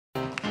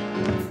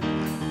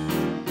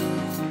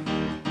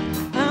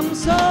I'm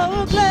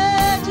so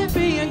glad to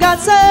be in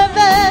God's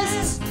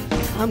service.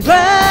 I'm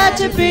glad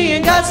to be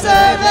in God's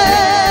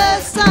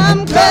service.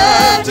 I'm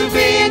glad to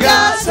be in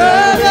God's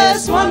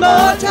service one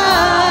more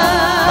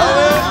time.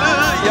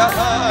 Hallelujah,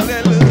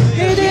 hallelujah.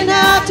 He didn't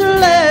have to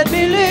let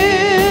me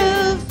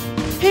live.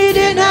 He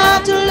didn't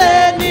have to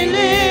let me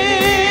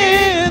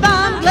live.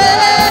 I'm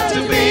glad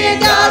to be in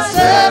God's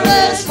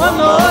service one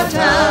more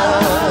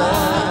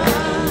time.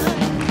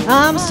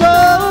 I'm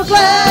so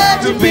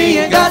glad to be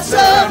in God's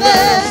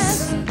service.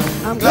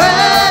 I'm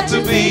glad to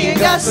be in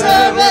God's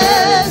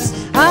service.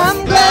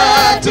 I'm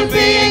glad to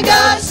be in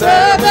God's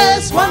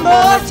service one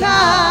more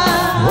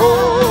time.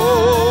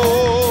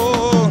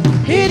 Oh,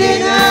 He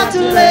didn't have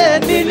to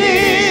let me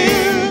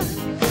live.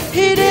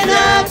 He didn't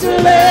have to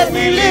let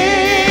me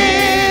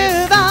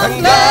live. I'm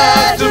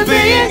glad to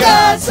be in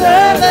God's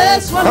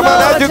service one more time. come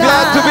on, aren't you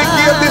glad to be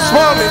here this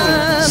morning?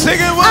 Sing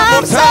it one more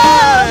I'm so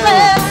time.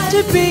 glad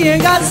to be in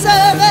God's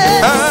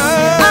service.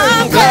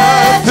 I'm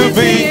glad to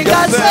be in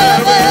God's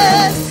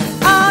service.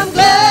 I'm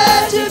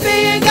glad to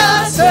be in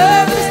God's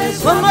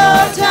service one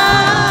more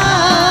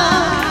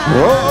time.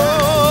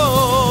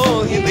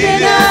 Oh, he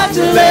didn't have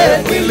to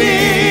let me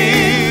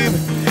live.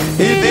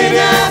 He didn't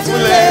have to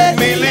let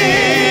me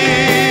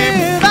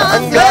live.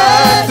 I'm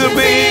glad to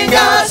be in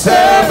God's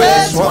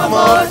service one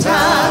more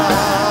time.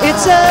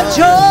 It's a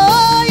joy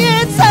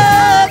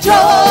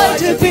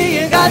to be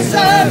in God's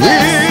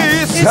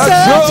service. It's a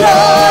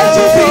joy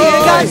to be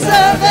in God's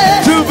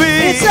service.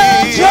 It's a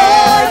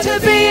joy to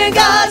be in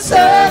God's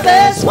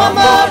service one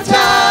more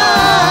time.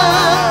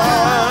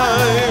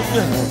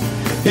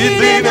 He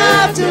didn't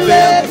have to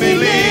let me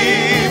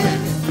live.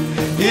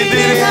 He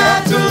didn't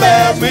have to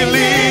let me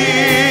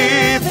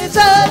live. It's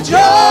a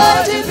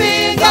joy to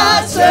be in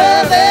God's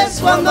service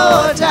one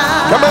more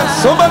time. Come on,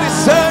 somebody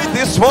say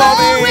this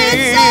morning.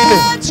 It's a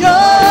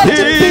joy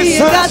to be in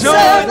God's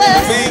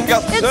service.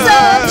 It's a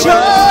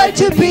joy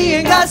to be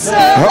in God's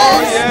service.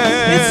 Oh,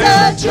 yeah. It's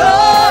a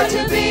joy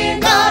to be in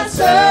God's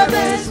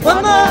service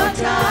one more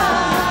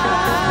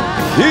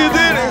time. He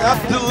didn't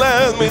have to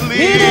let me live.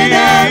 He didn't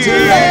have to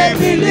let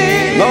me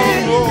live. No.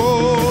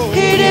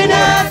 He didn't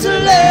have to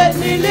let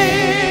me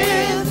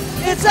live.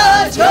 It's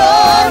a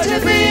joy to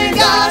be in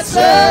God's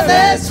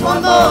service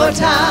one more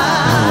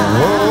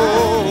time.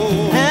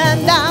 Oh.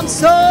 And I'm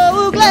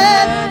so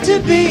glad to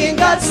be in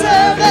God's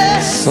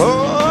service. So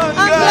I'm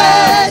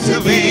glad to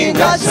be in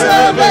God's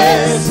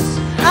service.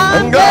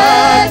 I'm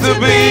glad to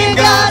be in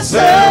God's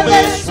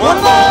service one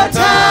more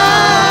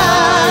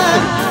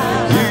time.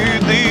 He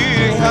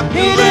didn't have to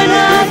He didn't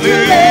have to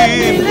let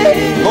me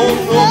live. No,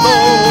 no, no.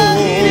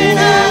 He didn't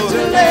have to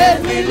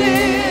let me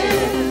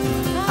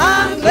live.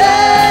 I'm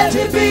glad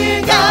to be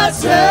in God's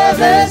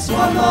service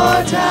one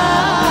more time.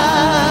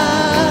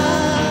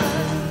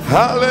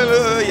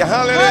 Hallelujah,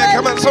 hallelujah.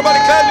 Come on, somebody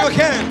clap your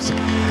hands.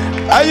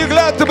 Are you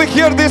glad to be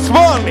here this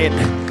morning?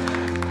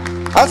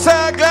 I say,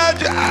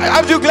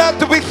 are you glad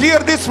to be here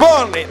this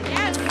morning?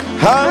 Yes.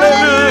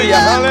 Hallelujah,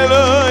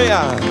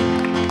 hallelujah.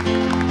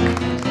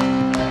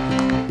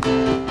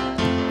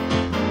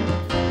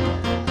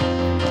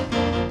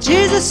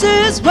 Jesus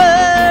is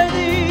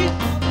worthy.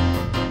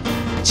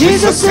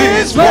 Jesus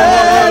is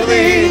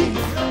worthy.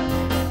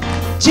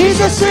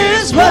 Jesus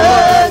is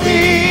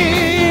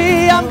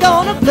worthy. I'm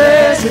gonna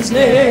bless his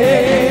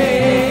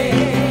name.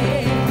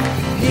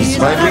 He's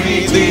My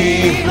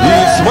Redeemer,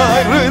 He's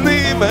my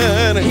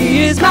Redeemer.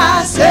 He is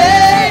my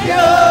Savior.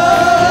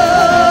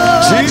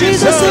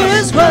 Jesus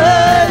is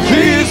worthy.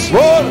 He's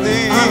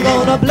worthy. I'm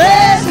gonna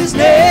bless his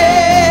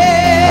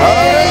name.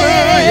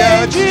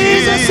 Hallelujah,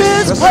 Jesus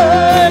is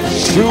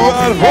worthy. You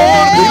are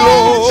worthy,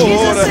 Lord.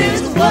 Jesus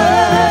is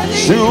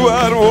worthy. You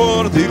are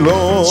worthy,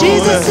 Lord.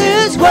 Jesus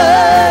is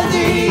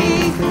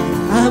worthy.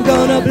 I'm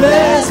gonna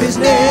bless his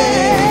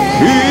name.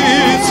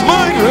 He's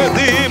my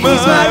Redeemer.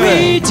 He's my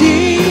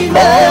Redeemer.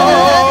 Oh,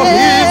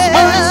 He's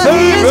my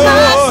Savior. He's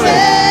my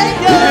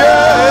Savior.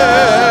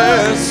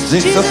 Yes,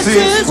 Jesus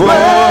is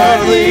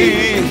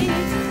worthy.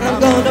 I'm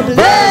gonna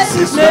bless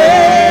his name.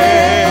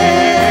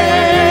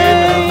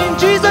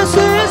 Jesus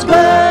is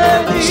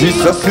worthy.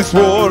 Jesus is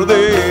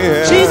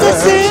worthy.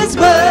 Jesus is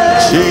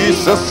worthy.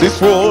 Jesus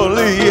is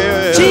worthy.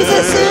 Yes.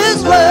 Jesus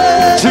is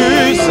worthy.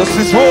 Jesus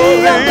is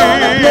worthy. I'm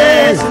gonna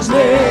bless his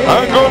name.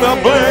 I'm gonna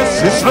bless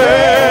his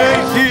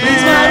name.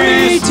 He's my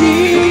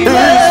Redeemer.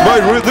 He's my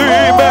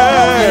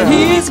Redeemer.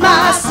 He's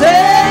my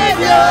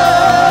Savior.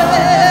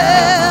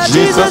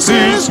 Jesus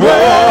is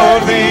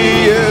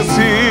worthy. Yes,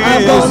 He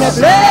I'm is. gonna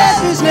bless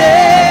his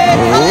name.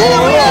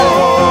 Hallelujah.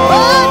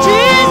 Oh,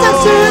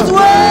 Jesus is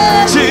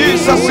worthy.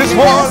 Jesus is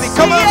worthy.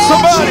 Come on,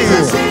 somebody.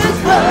 Jesus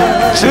is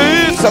worthy.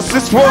 Jesus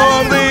is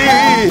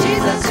worthy.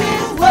 Jesus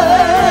is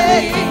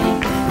worthy.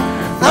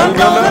 I'm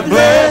gonna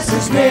bless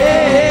his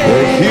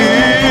name. He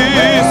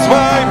is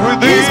my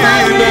He's my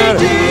Redeemer.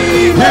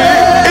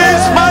 Redeemer. He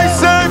is my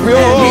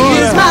Savior.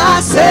 He is my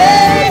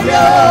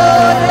Savior.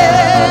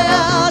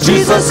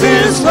 Jesus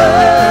is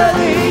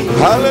worthy. I'm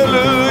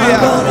Hallelujah.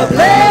 gonna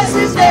bless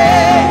his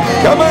name.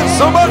 Come on,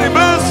 somebody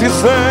bless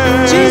his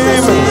name.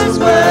 Jesus is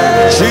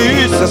worthy.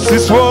 Jesus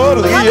is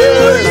worthy.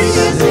 Hallelujah. Yes.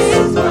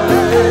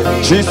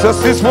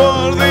 Jesus is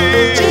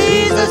worthy.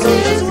 Jesus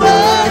is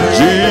worthy.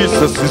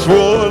 Jesus is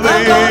worthy.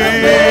 I'm gonna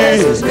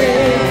bless his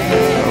name.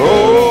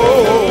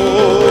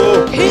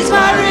 Oh, He's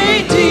my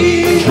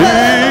redeemer.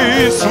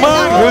 He's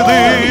my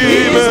redeemer.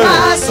 He's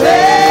my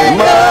savior.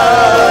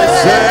 My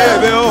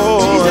Savior.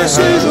 Jesus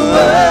is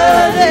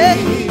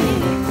worthy.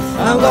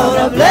 I'm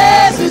gonna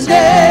bless his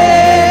name.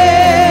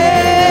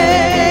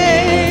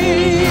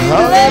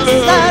 Bless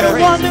that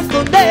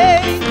wonderful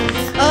name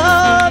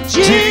of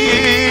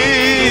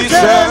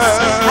Jesus. I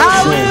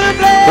will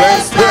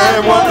bless that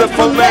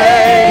wonderful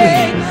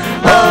name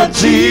of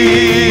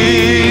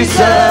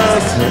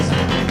Jesus.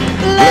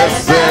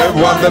 Bless that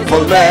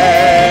wonderful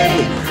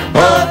name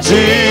of Jesus.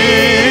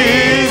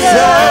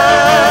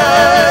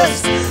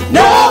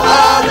 No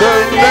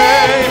other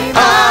name I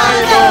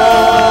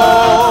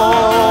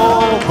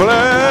know.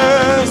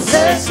 Bless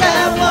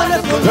That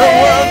wonderful the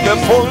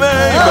wonderful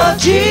name of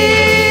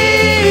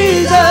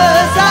Jesus. I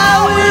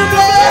will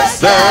bless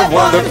that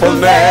wonderful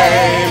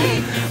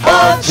name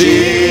of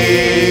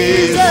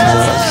Jesus.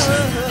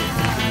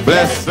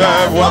 Bless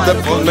that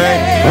wonderful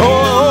name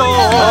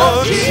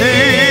of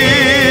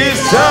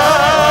Jesus.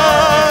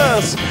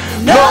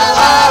 No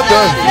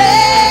other,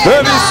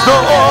 there is no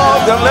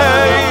other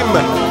name.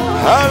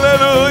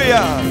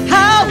 Hallelujah.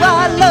 How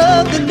I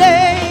love the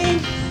name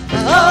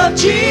of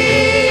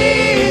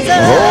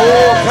Jesus.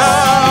 Oh,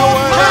 how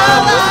I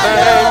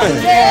love the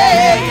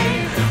name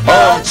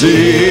of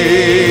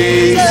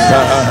Jesus.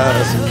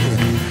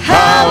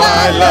 How I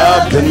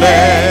love the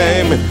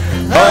name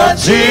of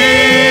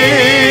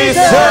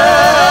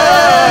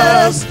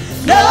Jesus.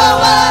 No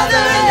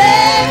other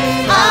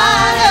name I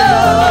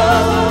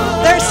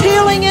know. There's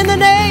healing in the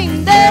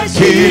name. There's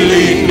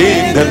Healing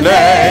in the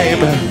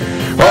name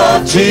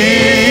of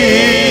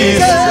Jesus.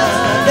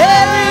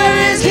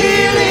 There is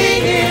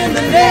healing in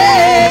the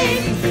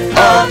name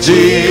of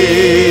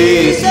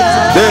Jesus.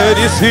 There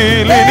is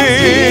healing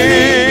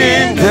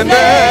in the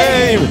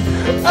name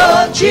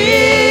of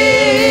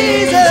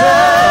Jesus.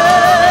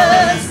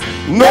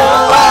 No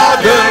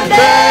other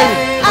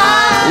name,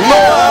 no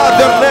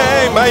other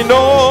name I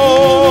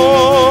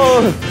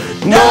know.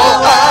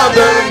 No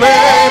other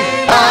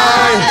name I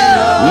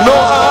know. No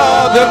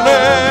other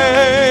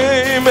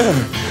name.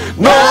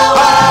 No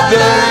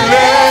other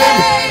name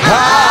I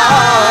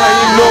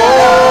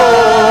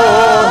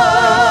know.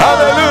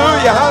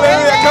 Hallelujah,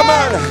 hallelujah. Come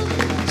on.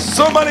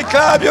 Somebody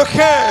clap your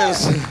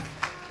hands.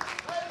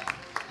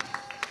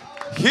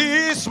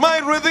 He is my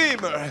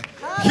Redeemer.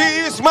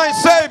 He is my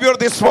Savior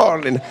this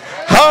morning.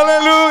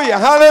 Hallelujah,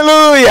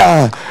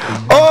 hallelujah.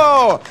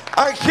 Oh,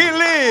 and He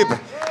lived,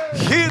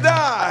 He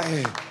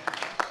died,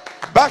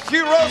 but He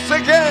rose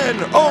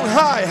again on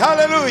high.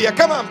 Hallelujah.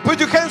 Come on, put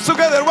your hands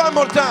together one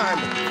more time.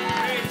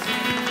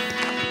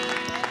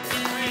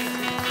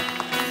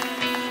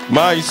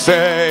 My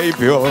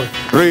Savior,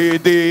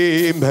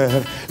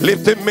 Redeemer,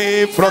 lifted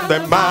me from the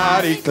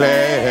mighty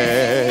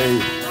clay.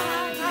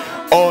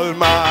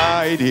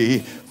 Almighty,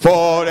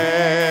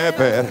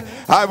 forever,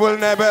 I will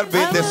never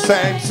be the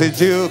same since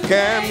you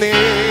came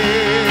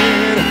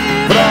near.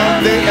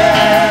 From the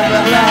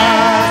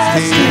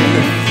everlasting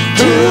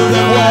to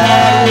the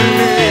world we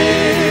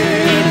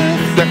live,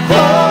 the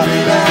Holy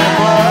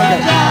Lamb of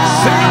God.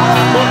 Sing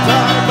one more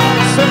time,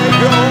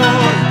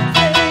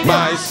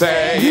 my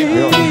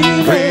Savior,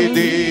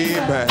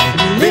 Redeemer,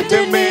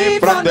 lifted me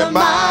from the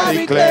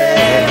mighty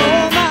clay.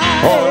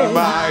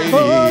 Almighty,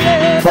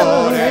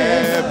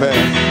 forever,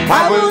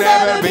 I will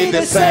never be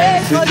the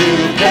same since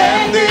you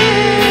came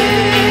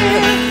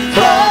near.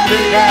 From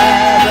the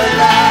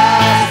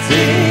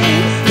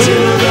everlasting to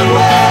the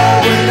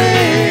world we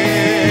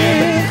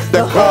live,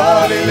 the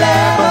Holy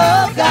Lamb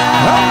of God.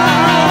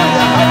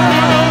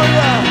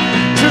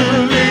 To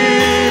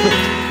live,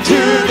 to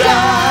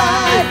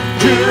die,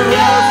 to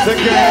rise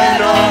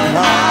again on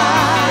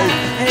high,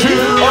 to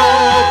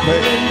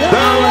open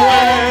the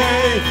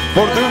way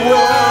for the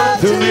world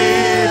to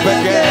live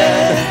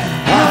again.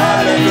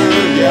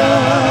 Hallelujah,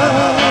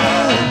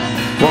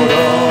 for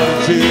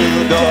all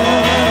you've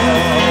done.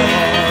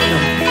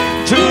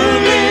 To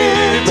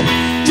live,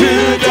 to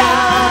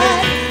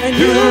die, and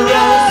you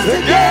rise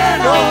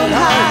again on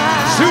high.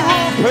 To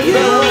open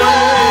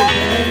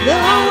the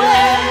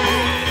way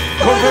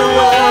for the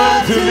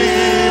world to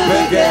live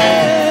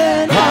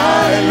again.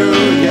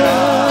 Hallelujah,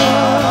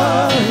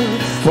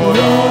 for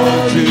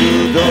all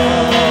you've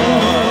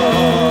done.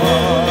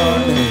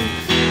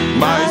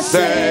 My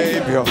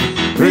Savior,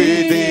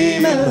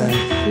 Redeemer,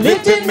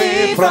 lifted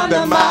me from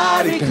the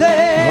mighty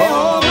clay.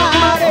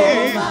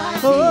 Almighty,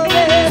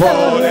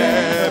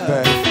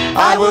 forever,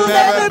 I will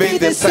never be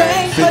the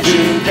same since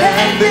you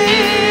came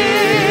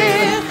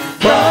near.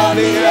 From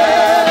the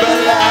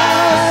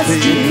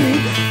everlasting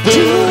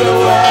to the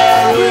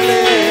world we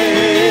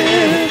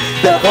live,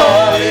 the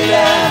Holy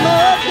Lamb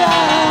of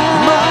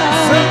God.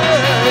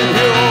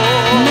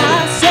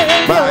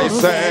 My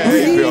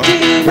Savior,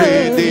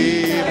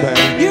 Redeemer,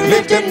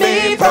 lifted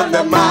me from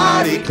the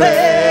mighty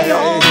clay.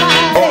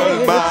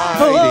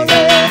 Almighty,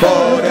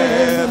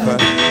 forever,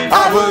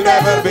 I will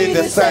never be be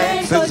the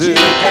same since you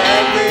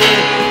can be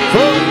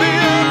from the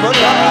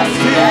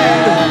everlasting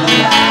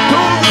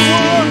to the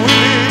one we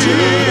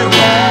live.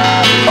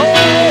 Oh,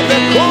 the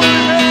holy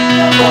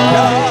name of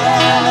God.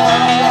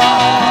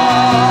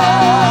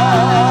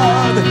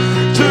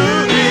 To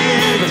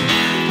live,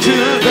 to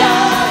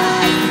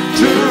die,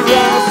 to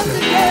rise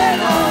again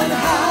on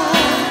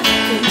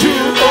high, to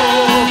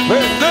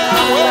open the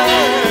way.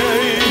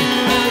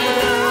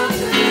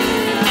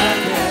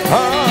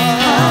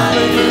 Hallelujah.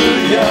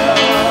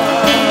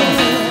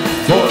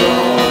 For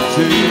all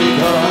to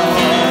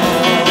God.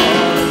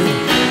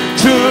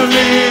 To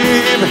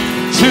live,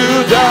 to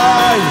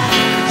die,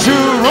 to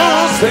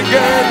rise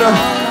again,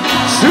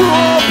 to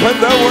open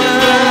the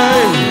way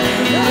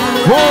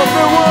for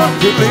the one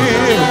to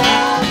live.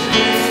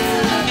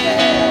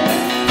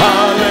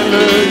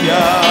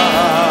 Hallelujah.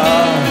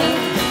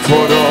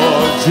 For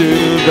all to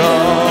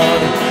God.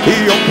 He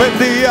opened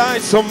the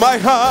eyes of my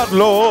heart,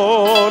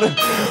 Lord.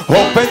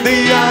 Open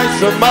the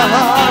eyes of my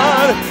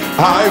heart.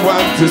 I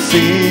want to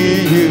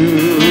see you.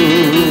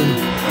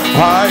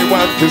 I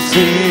want to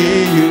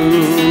see you.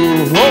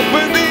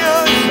 Open the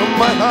eyes of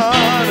my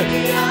heart.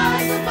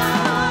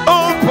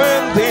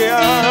 Open the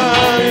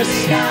eyes.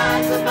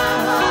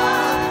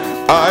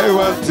 I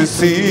want to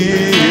see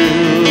you.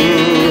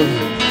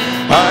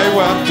 I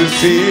want to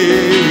see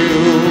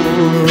you.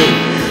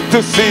 To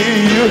see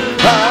you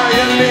high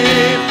and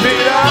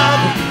lifted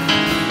up,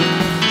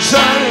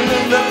 shining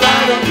in the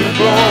light of your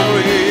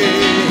glory.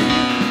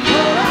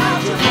 Pour out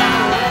your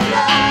power and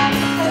love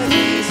as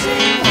we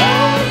sing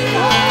holy,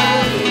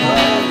 holy,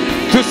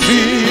 holy. To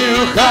see you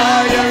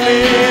high and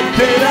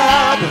lifted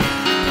up,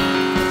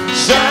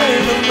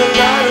 shining in the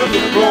light of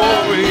your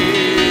glory.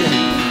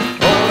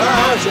 Pour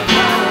out your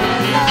power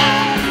and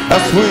love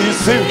as we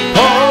sing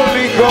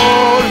holy,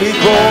 holy,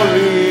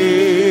 holy.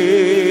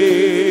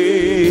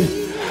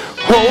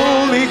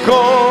 Holy,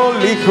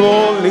 holy,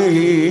 holy,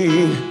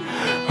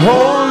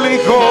 holy,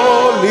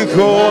 holy,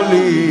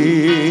 holy,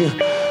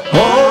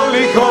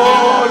 holy,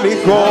 holy,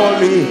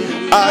 holy.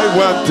 I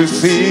want to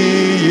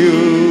see you.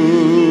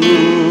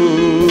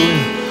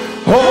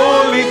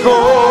 Holy,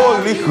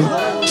 holy,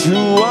 holy.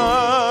 You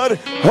are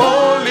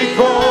holy,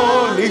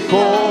 holy,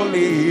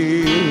 holy,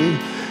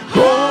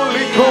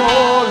 holy,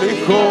 holy,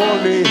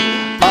 holy.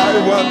 I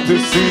want to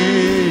see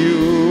you.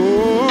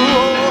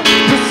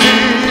 To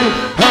see you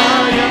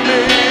high and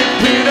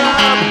lifted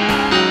up,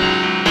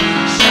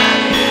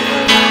 shining in the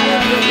light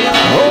of your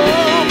glory.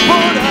 Oh,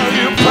 pour out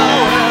your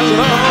power and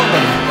love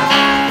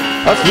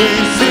as we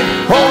sing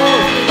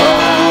holy,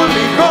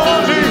 holy,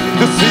 holy.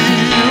 To see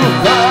you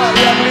high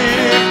and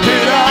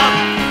lifted up,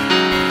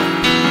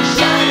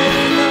 shining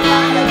in the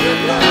light of your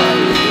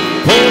glory.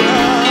 Pour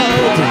out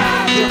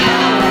your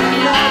power and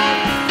love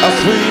as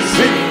we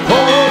sing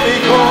holy,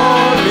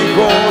 holy,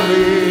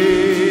 holy.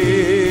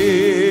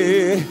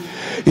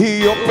 He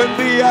opened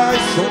the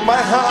eyes of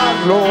my heart,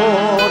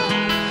 Lord.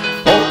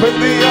 Open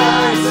the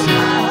eyes.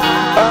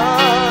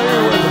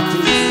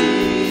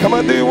 Come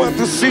on, do you want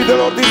to see the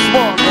Lord this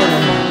morning?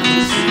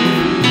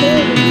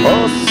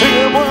 Oh, sing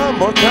it one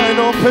more time.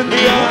 Open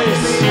the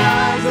eyes.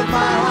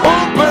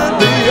 Open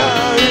the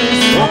eyes.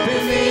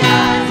 Open the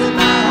eyes of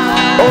my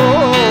heart. Oh,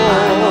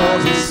 I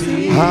want to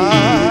see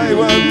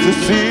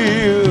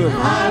you.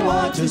 I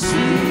want to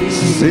see you.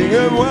 Sing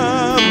it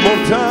one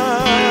more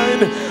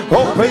time.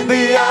 Open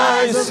the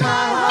eyes of my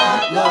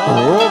heart,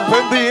 Lord.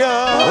 Open the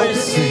eyes.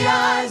 Open the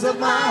eyes of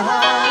my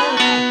heart.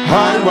 I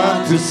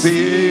want to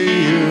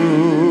see you.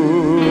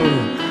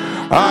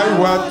 I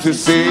want to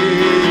see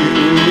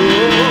you.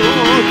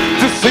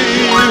 To see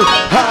you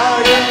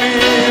high and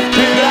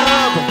lifted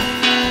up,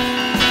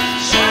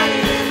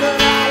 shining in the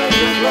light of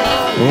your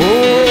glory.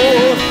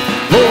 Oh,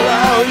 pour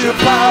out your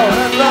power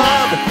and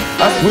love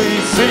as we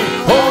sing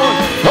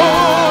holy,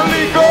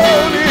 holy,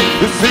 holy.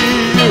 To see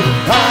you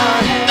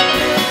high,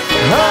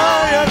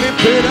 high and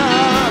lifted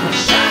up,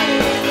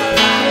 shining in the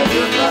light of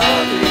your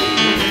glory.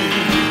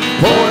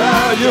 Pour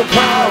out your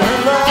power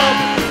and love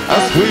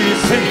as we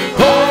sing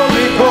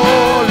holy,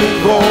 holy,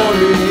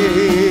 holy,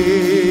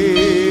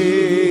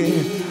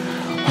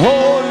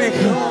 holy.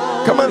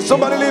 Come on,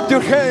 somebody lift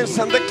your hands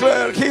and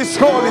declare He's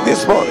holy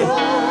this morning.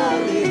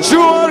 You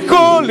are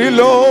holy,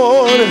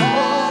 Lord.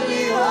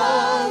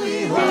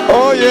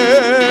 Oh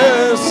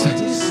yes,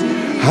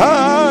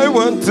 I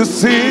want to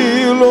see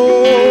you,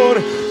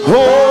 Lord.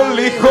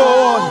 Holy,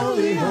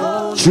 holy,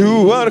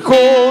 you are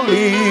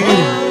holy.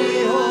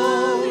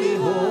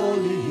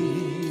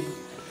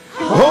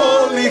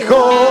 Holy,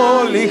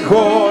 holy,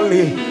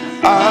 holy,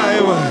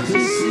 I want to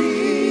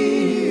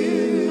see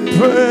you.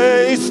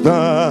 Praise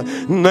the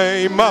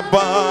name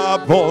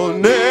above all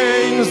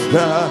names,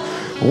 the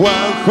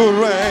one who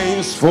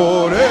reigns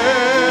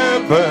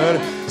forever,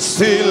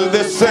 still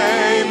the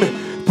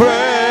same.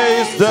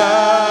 Praise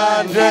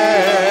the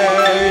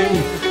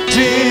name,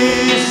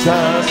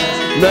 Jesus,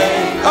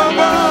 name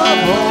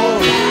above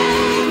all.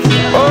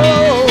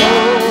 Oh,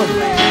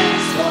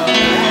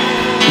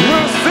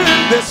 you're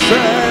still the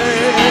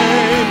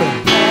same.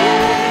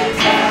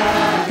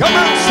 Come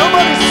on,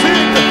 somebody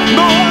sing,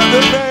 no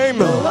other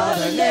name.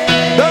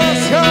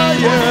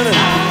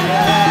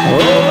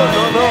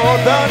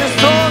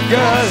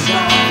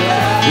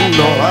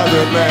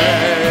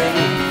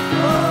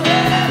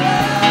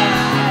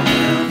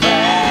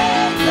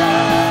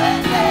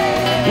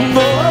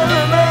 No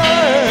other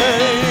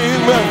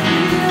name.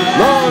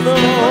 No, no,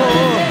 no.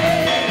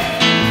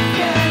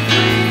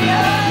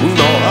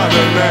 No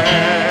other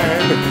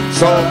name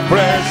so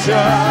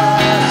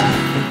precious.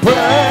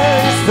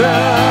 Praise the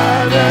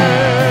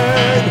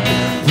name.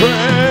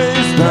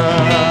 Praise the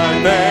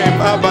name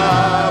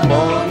above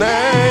all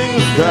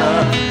names. The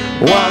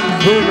one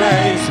who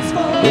reigns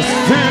is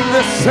still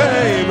the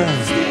same.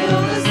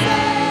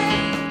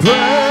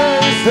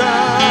 Praise the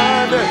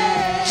name.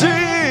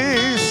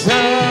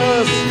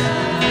 Jesus,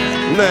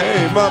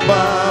 name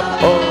above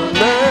all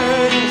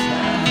names.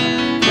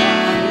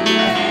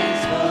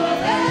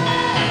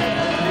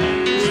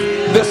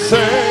 The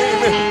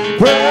same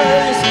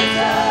praise.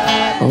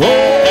 Oh,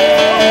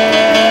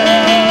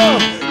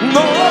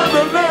 no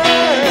other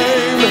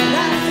name.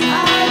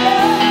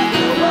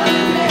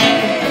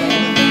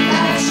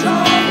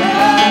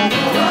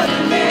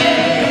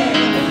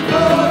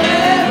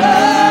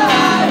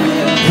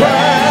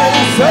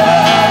 Praise the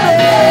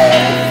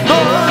name. No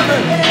other,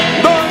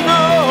 no,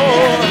 no.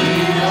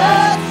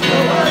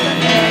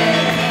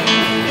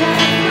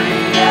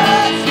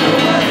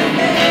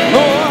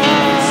 No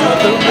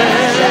other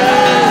name.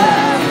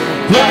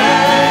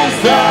 Praise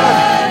the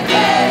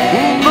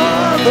no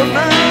other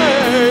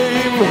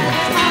name.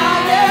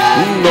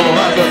 No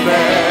other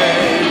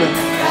name.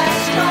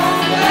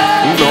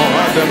 No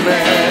other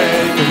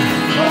name.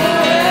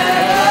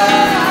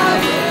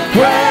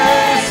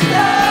 Praise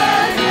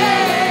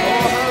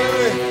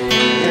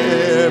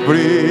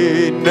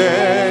every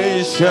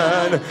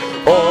nation,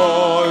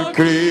 all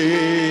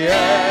creation,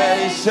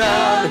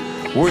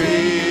 we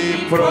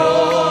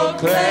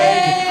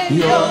proclaim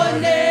your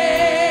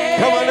name.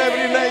 Come on,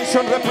 every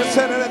nation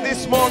represented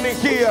this morning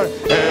here.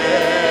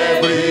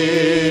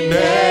 Every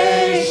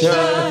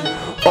nation,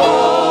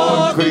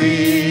 all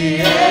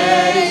creation,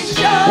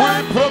 we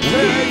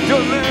proclaim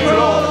your name,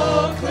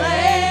 Lord.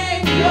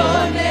 Proclaim your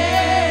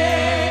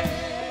name.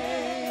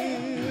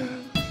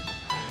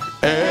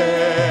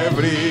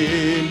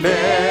 Every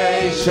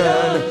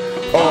nation,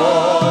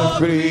 all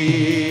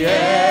creation,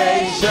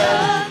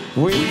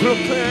 we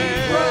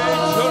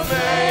proclaim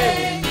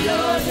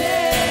your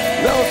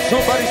name. Now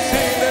somebody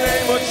sing the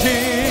name of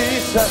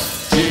Jesus.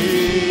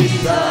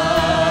 Jesus.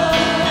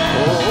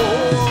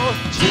 Oh,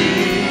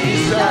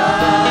 Jesus.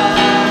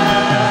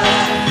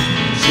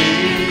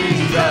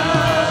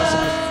 Jesus.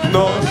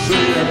 No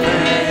sweeter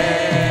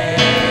name.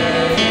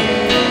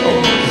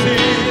 Oh,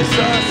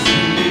 Jesus.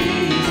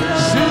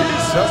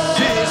 Jesus,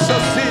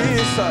 Jesus,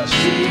 Jesus.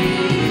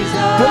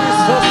 There is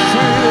no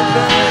sweeter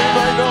name,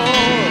 I know.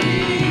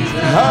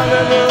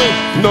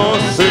 Hallelujah. No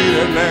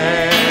sweeter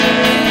name.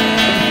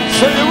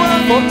 Say it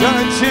one more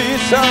time.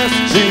 Jesus,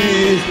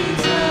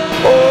 Jesus.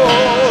 Oh,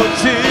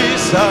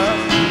 Jesus.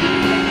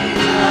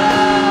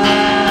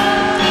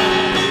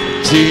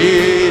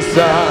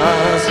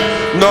 Jesus.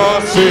 No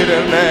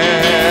sweeter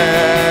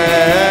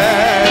name.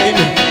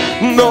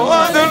 No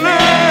other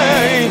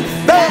name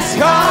that's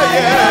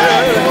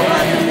higher.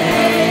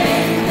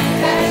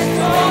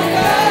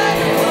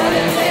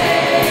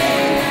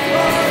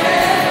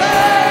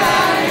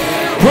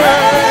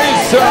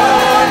 Praise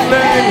your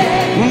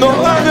name. No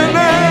other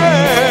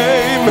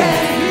name.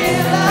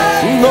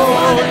 No,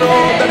 no,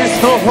 there is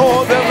no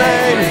other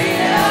name.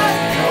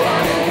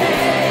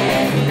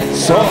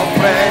 So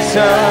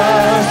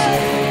precious.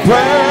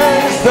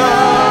 Praise the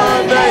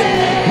name.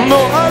 No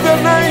other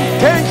name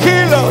can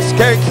heal us,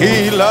 can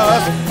heal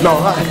us. No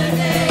other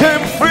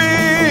can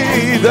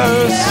free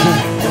us.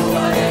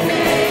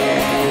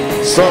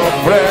 So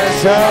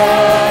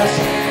precious.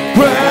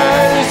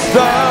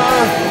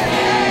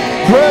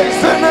 Praise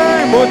the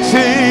name of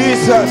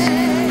Jesus.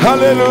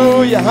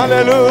 Hallelujah,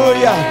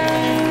 hallelujah.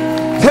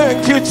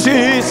 Thank you,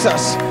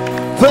 Jesus.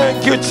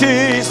 Thank you,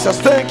 Jesus.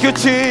 Thank you,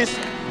 Jesus.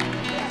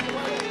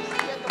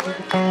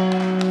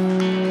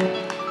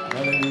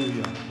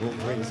 Hallelujah. Oh,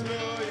 praise Him.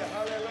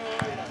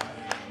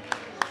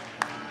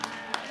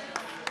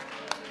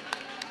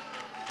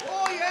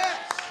 Oh, yes.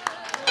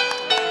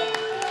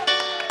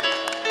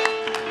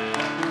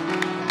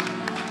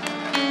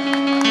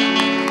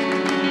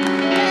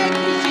 Thank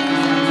you,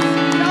 Jesus.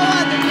 No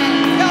other name.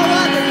 No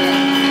other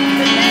name.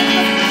 The name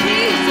of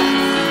Jesus.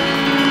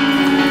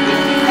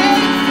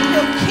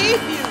 He'll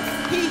keep you.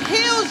 He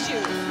heals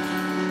you.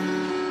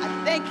 I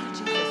thank you,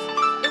 Jesus.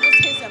 It was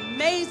His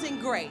amazing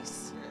grace.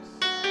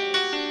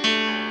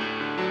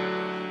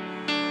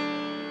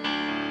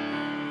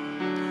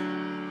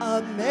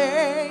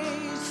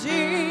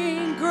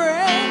 Amazing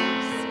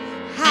grace,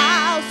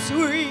 how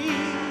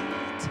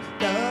sweet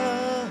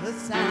the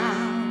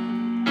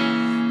sound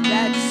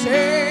that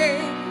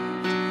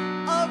saved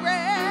a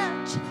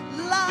wretch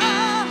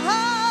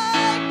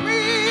like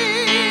me.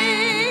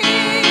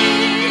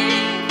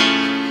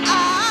 I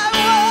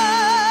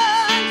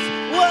once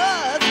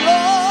was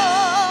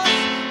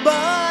lost,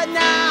 but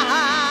now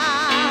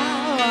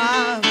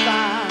I'm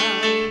found.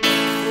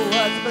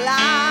 Was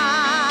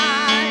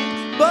blind,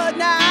 but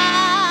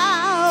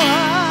now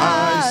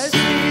I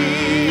see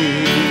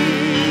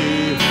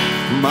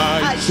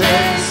my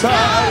chains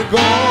are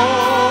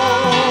gone.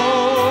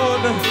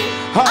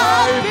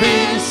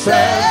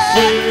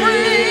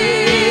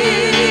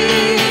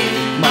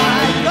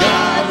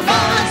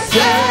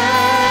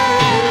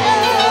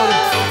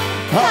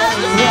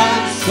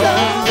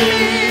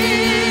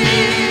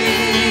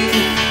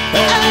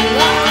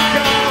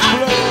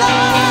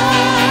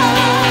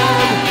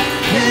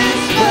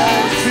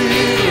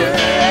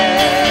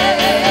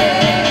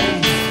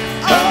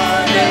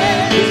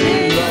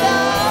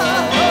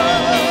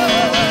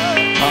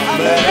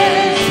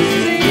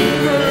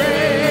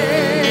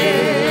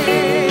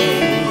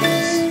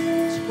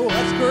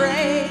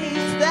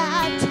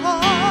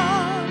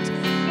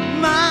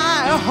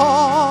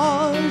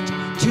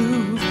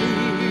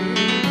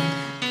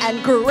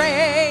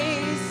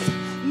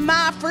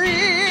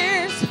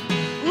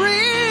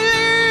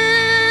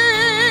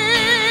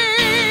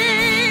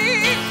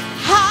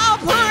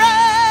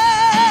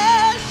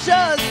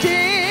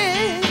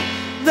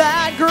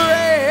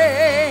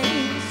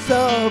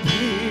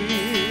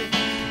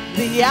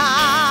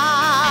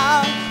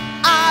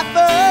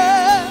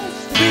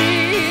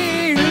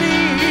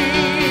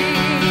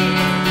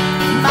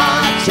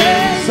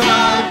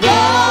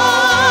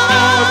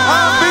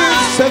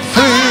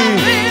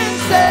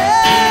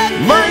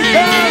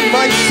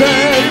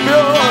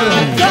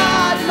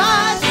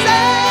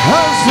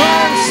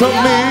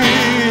 ransomed me.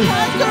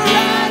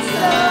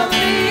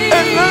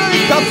 And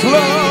like a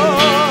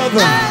flood,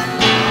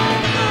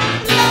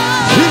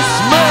 His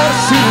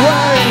mercy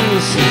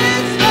reigns.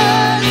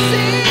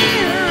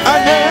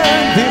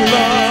 Unending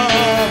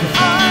love.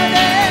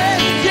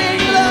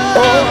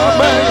 Oh,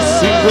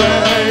 amazing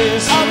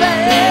grace.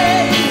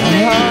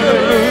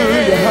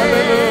 Hallelujah,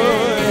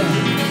 hallelujah.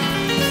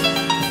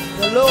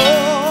 The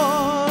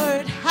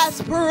Lord has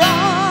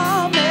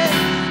promised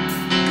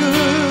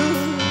good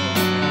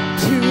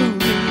to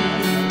me.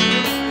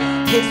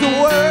 His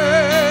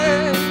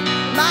word,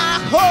 my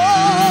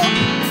hope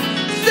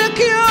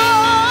secure.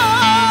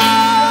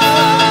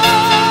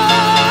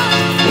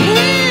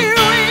 He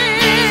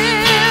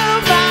will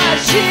my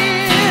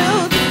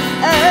shield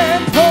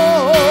and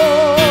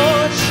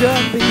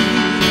portion be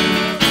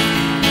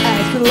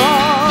as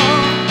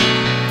long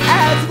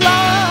as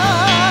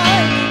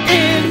life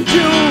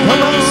endures.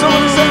 Come on,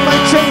 somebody say, my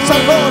chains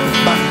are gone.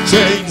 My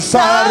chains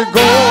are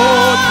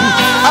gone.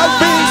 I've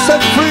been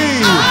set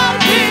free. I've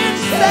been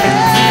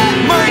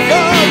set My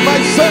God, my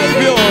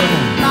Savior,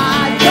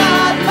 My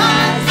God,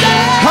 my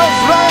Savior has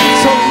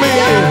ransomed me.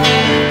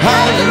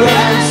 Has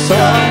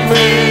ransomed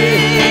me.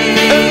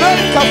 And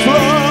like a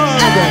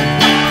flood,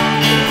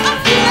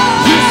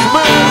 His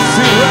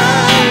mercy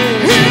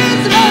reigns.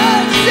 His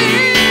mercy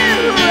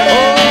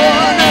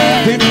Oh,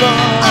 unending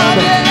love.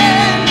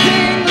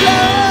 unending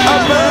love,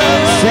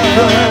 Amazing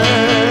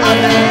grace.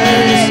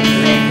 amazing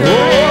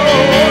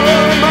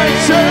Oh, my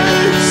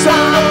chains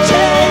are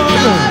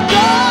gone.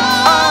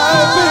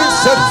 I've been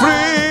set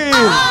free.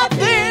 I've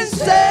been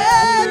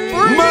set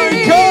free. My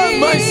God,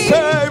 my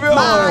Savior,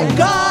 My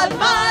God,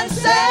 my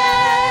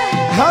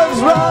Savior has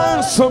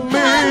ransomed me.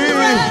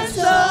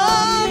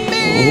 ransomed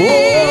me.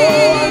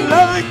 Oh,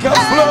 like a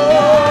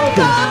flood,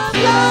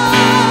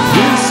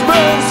 His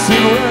mercy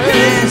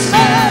reigns.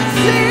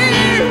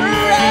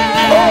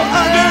 Oh,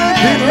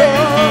 unending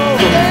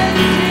love.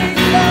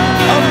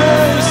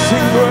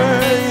 Amazing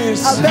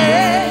grace.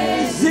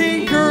 Amazing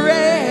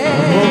grace.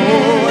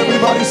 Oh,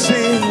 everybody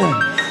sing.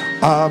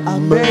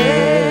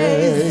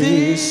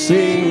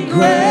 Amazing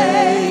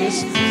grace.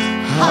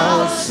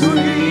 How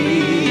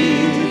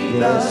sweet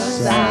the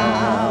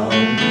sound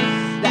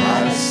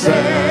that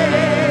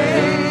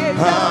saved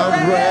a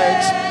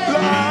wretch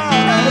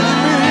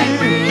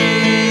like me.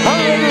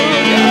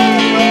 Hallelujah.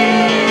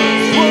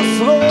 Was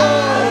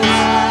lost,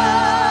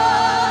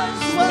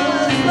 but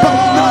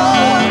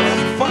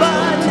now found.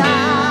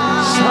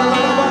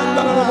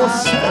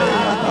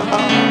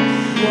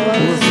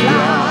 Was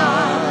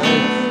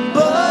blind,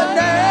 but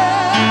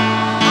now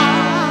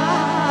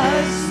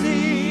I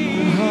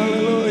see.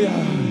 Hallelujah.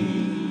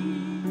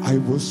 I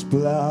was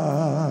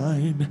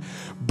blind,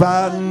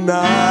 but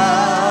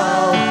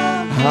now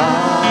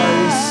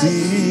I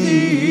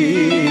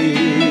see.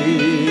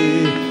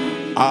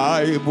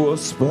 I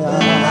was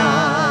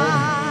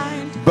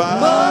blind,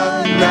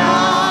 but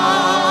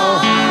now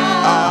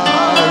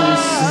I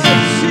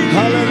see.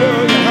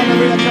 Hallelujah,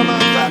 hallelujah. Come on,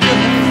 clap your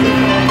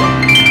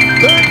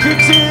hands. Thank you,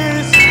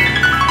 Jesus.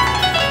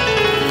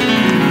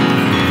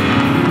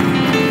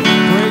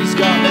 Praise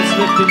God. Let's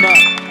lift Him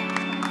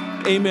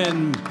up.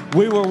 Amen.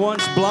 We were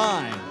once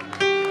blind.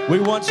 We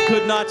once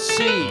could not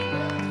see.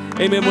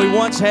 Amen. We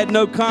once had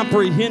no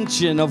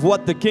comprehension of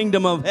what the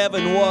kingdom of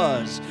heaven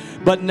was.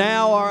 But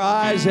now our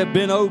eyes have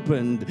been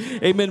opened.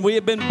 Amen. We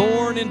have been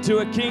born into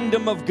a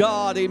kingdom of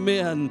God.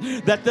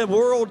 Amen. That the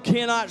world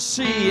cannot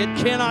see. It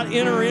cannot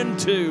enter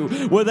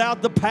into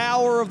without the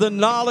power of the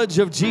knowledge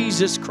of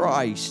Jesus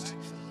Christ.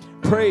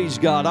 Praise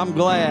God. I'm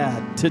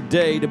glad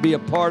today to be a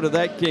part of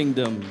that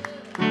kingdom.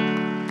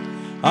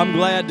 I'm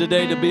glad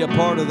today to be a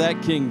part of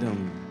that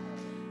kingdom.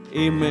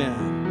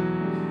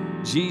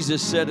 Amen.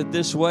 Jesus said it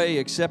this way,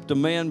 except a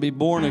man be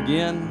born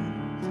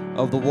again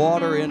of the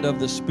water and of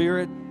the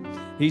Spirit,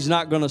 he's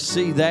not going to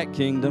see that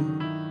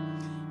kingdom.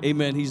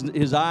 Amen.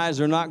 His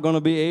eyes are not going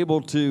to be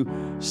able to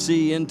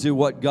see into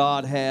what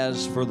God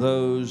has for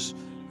those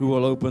who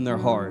will open their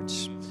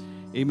hearts.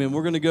 Amen.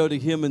 We're going to go to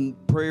Him in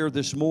prayer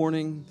this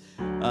morning.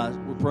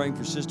 We're praying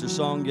for Sister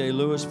Songay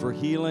Lewis for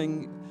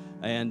healing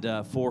and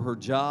for her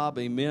job.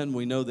 Amen.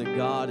 We know that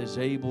God is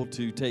able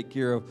to take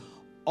care of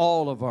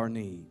all of our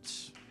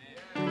needs.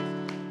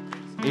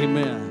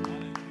 Amen.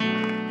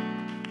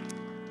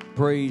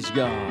 Praise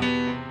God.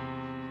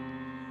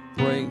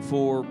 Praying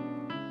for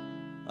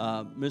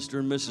Mr.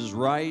 and Mrs.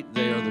 Wright.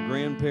 They are the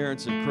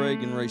grandparents of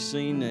Craig and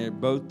Racine. They're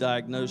both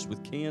diagnosed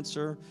with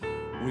cancer.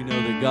 We know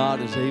that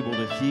God is able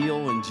to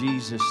heal in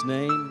Jesus'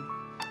 name.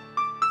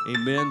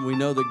 Amen. We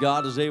know that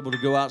God is able to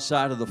go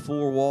outside of the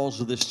four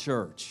walls of this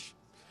church.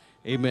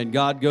 Amen.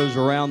 God goes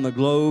around the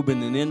globe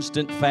in an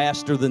instant,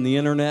 faster than the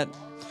internet,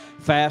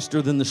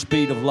 faster than the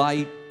speed of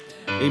light.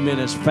 Amen.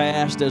 As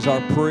fast as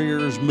our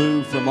prayers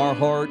move from our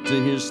heart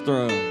to His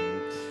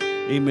throne.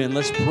 Amen.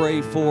 Let's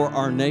pray for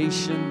our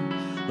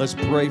nation. Let's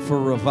pray for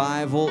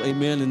revival.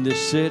 Amen. In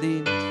this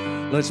city.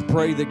 Let's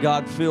pray that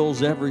God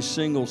fills every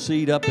single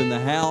seat up in the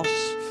house.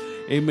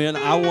 Amen.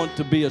 I want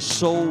to be a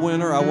soul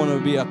winner. I want to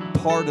be a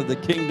part of the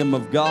kingdom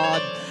of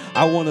God.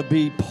 I want to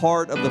be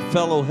part of the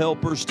fellow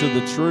helpers to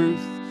the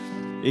truth.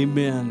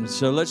 Amen.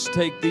 So let's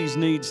take these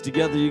needs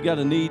together. You got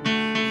a need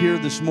here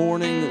this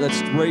morning.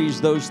 Let's raise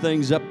those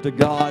things up to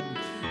God.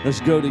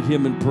 Let's go to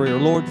Him in prayer.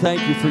 Lord,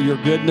 thank you for your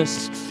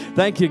goodness.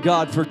 Thank you,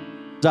 God, for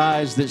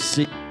eyes that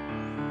see.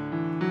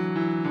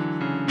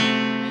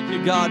 Thank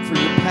you, God, for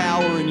your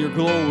power and your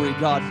glory,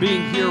 God,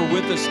 being here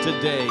with us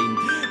today.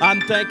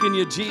 I'm thanking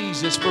you,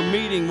 Jesus, for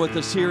meeting with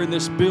us here in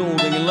this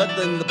building and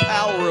letting the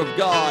power of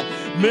God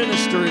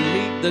minister and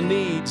meet the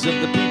needs of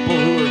the people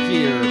who are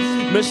here.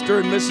 Mr.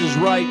 and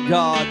Mrs. Wright,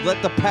 God,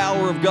 let the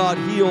power of God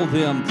heal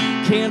them.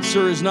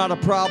 Cancer is not a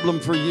problem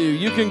for you.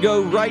 You can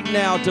go right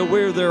now to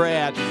where they're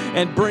at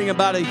and bring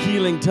about a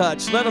healing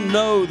touch. Let them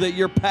know that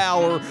your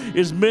power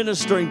is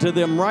ministering to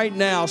them right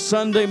now,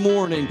 Sunday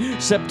morning,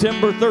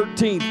 September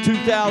 13th,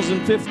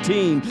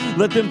 2015.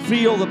 Let them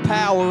feel the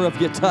power of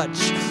your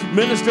touch.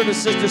 Minister to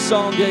Sister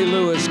Songay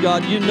Lewis,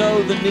 God, you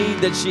know the need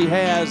that she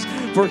has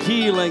for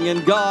healing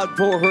and, God,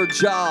 for her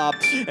job.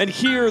 And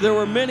here there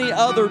were many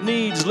other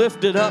needs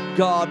lifted up,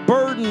 God,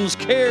 burdens,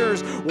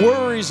 cares,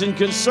 worries, and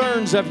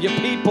concerns of your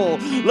people.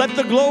 Let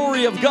the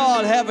glory of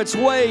God have its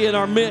way in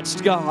our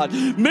midst, God.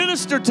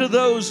 Minister to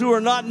those who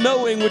are not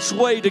knowing which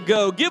way to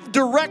go. Give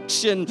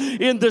direction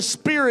in the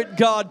Spirit,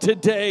 God,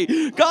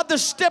 today. God, the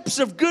steps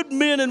of good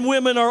men and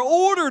women are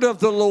ordered of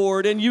the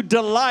Lord, and you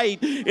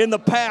delight in the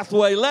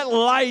pathway. Let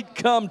light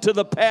come to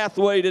the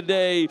pathway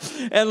today.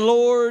 And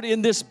Lord,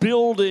 in this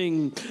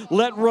building,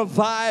 let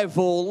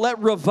revival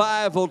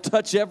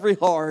touch every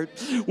heart.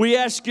 We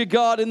ask you,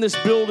 God, in this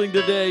building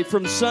today,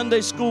 from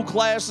Sunday school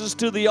classes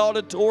to the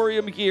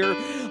auditorium here,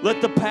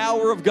 let the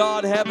power of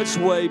God have its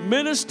way,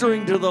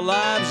 ministering to the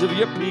lives of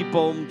your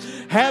people.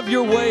 Have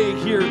your way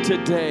here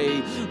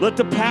today. Let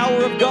the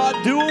power of God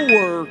do a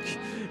work.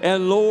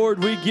 And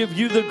Lord, we give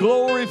you the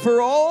glory for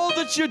all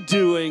that you're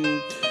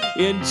doing.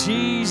 In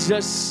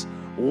Jesus'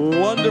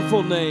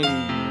 wonderful name,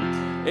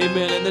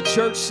 amen. And the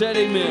church said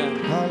amen.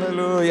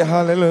 Hallelujah,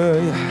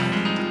 hallelujah.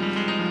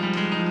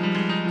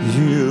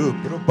 You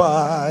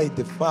provide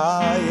the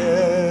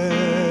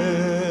fire.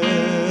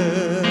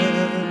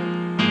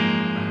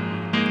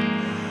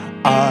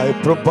 I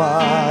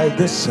provide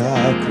the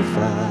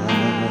sacrifice.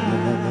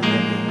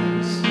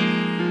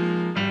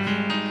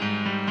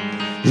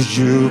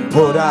 You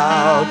put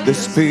out the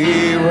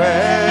Spirit.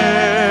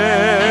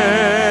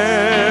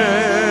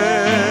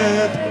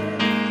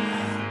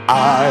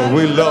 I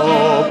will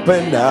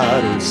open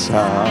out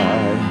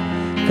inside.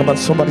 Come on,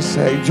 somebody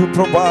say, you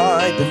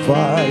provide the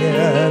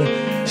fire.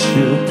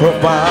 You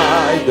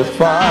provide the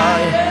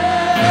fire.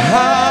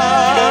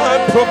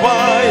 I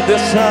provide the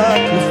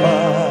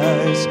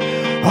sacrifice.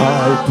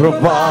 I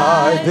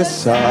provide the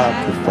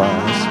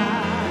sacrifice.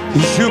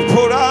 You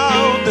put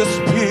out the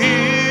Spirit.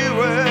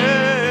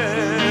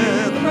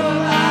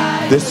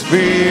 The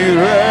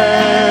Spirit.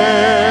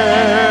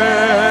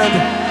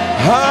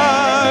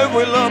 I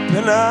will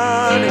open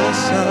out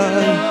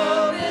inside.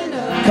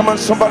 Come on,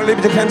 somebody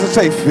lift your hands and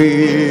say,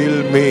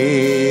 fill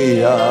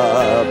me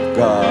up,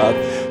 God.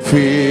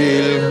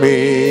 Fill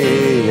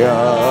me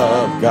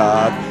up,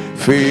 God.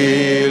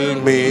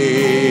 Fill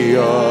me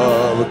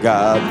up,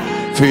 God.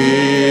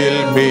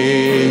 Fill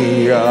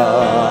me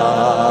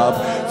up.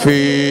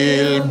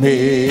 Fill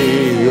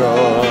me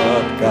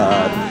up,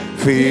 God.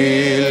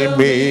 Fill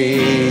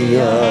me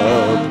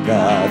up,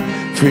 God.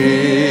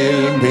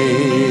 Fill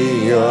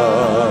me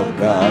up,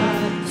 God.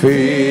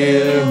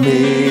 Fill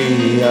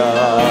me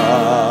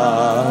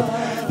up.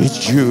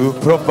 You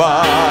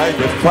provide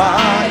the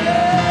fire.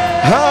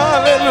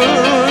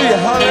 Hallelujah,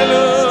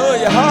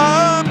 hallelujah.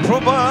 I'll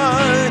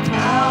provide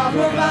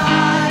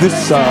the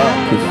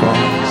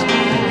sacrifice.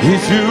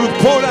 You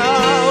pour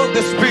out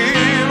the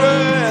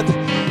Spirit.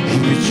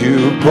 You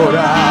pour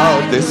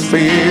out the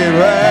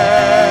Spirit.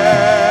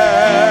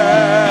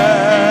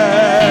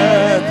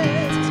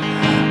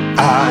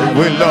 I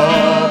will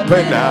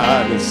open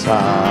out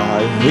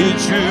inside. You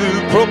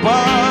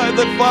provide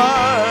the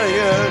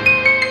fire.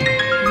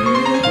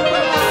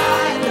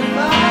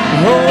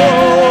 Oh,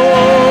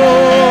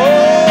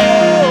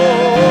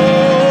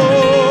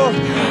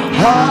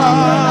 I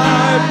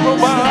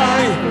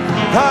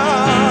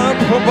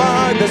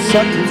provide the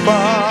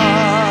sacrifice.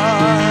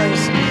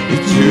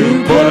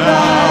 You pour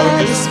out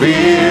the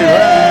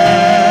Spirit.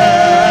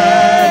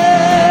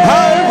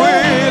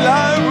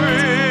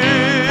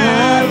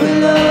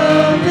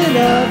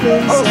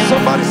 Oh,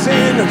 somebody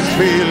sing,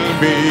 fill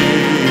me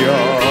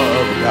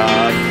up,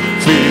 God.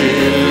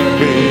 Fill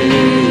me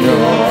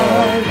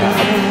up,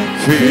 God.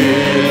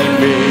 Fill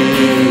me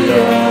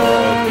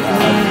up,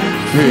 God.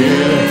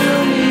 Fill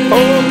me.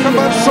 Oh, come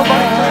on,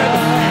 somebody can.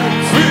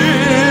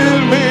 Fill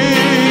me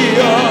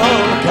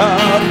up,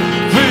 God.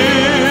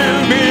 Fill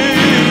me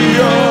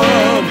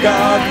up,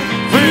 God.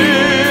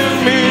 Fill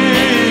me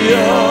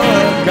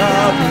up,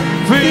 God.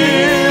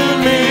 Fill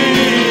me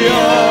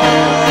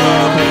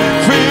up.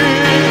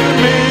 Fill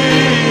me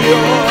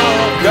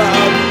up,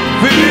 God.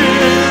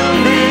 Fill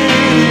me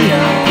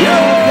up.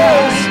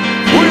 Yes,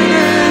 we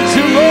need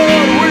you,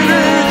 Lord. We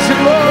need you,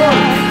 Lord.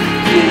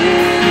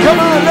 Come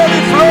on, let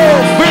it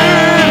flow.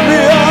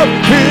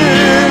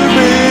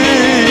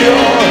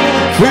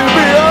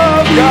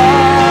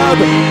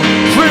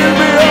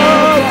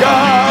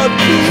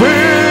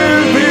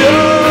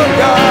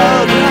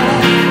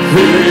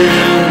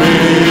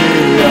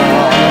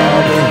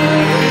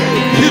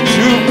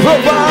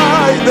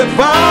 provide the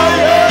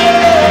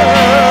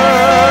fire.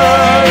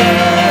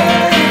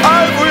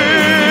 I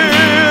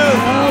will.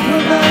 I'll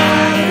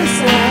provide the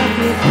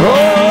sacrifice.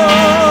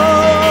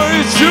 Oh,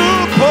 you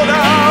pour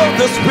out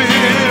the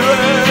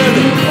Spirit.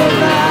 You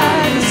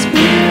provide the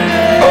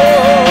Spirit. Oh,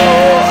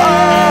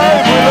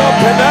 I will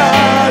open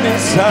out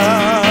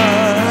inside.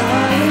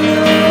 I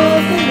will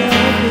open up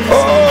inside.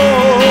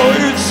 Oh,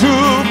 you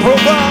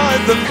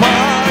provide the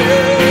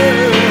fire.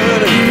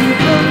 You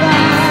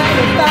provide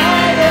the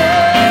fire.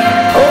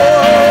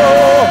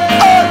 Oh,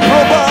 I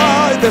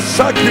provide the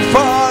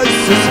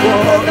sacrifices,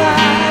 Lord.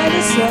 Provide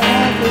the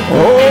sacrifice.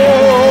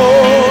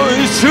 Oh,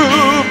 you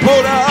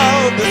pour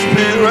out the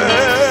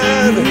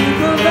Spirit. You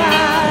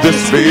provide The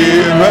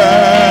Spirit.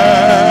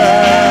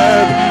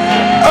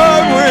 I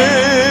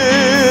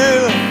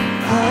will.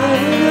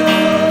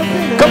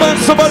 open Come on,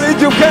 somebody,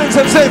 lift your hands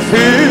and say,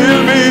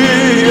 fill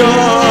me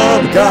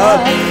up, God.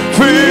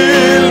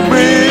 Fill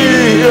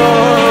me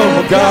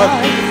up, God.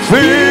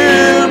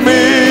 Fill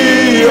me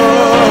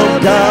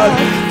up, God.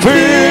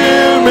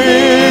 Fill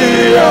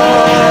me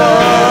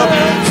up.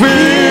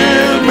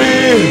 Fill me.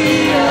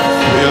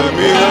 Fill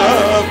me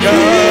up, God.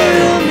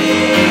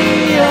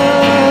 me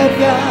up,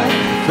 God.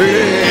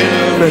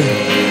 Fill me.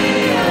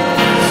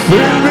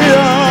 Fill me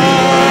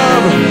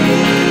up.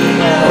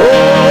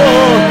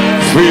 Oh,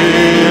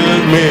 fill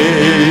me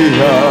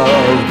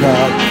up,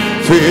 God.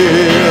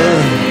 Fill.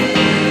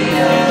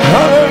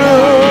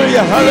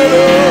 Hallelujah,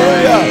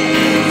 hallelujah.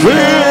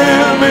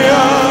 Fill me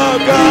up,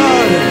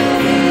 God.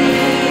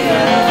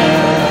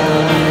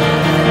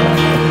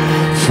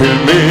 Fill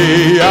me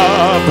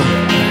up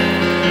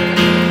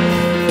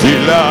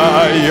till I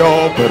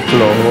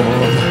overflow.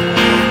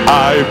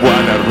 I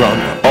wanna run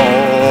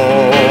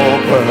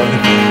over.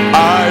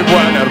 I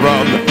wanna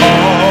run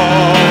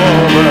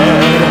over.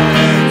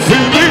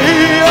 Fill me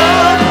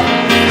up,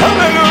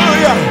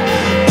 hallelujah,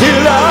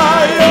 till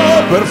I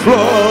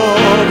overflow.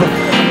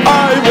 I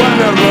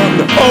wanna run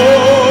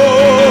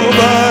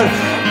over.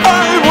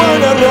 I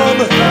wanna run.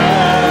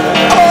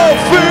 Oh,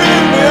 fill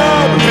me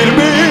up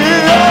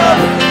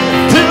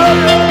till I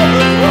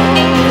overflow.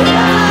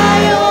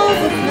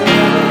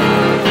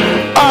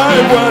 I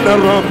wanna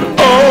run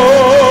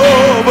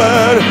over.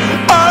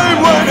 I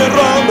wanna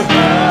run.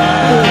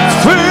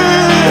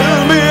 Fill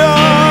me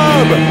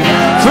up.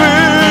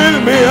 Fill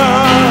me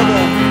up.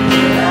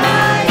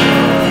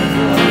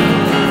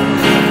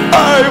 I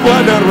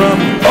wanna run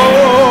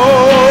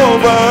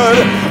over.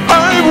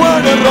 I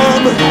wanna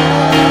run.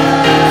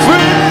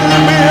 Fill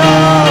me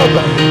up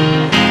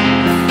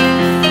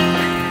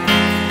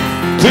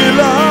till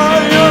I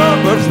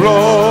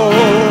overflow.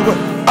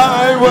 I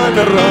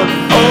wanna run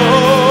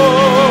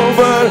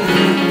over.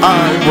 I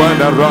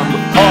wanna run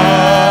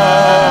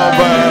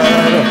over.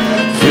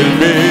 Fill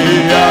me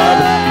up.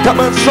 Come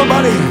on,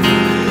 somebody.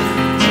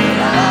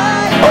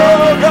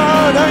 Oh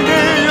God, I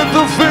need you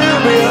to fill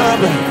me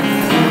up.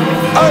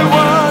 I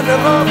wanna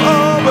run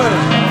over.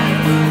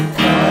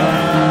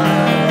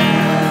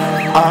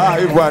 I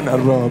wanna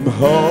run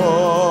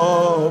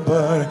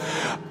over.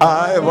 I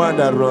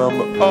wanna run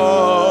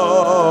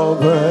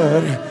over.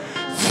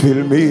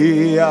 Fill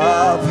me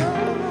up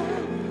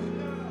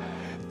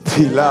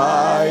till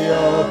I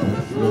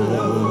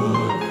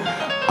overflow.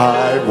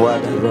 I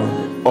wanna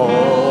run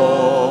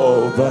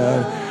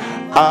over.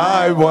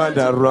 I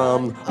wanna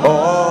run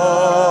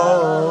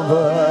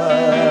over.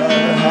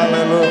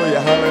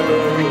 Hallelujah,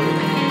 hallelujah.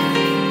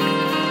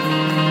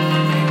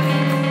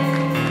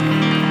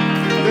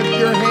 Lift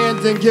your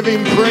hands and give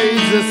him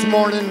praise this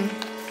morning.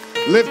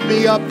 Lift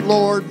me up,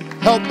 Lord.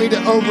 Help me to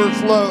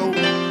overflow.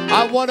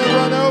 I want to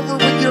run over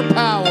with your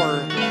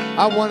power.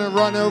 I want to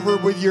run over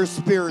with your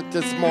Spirit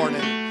this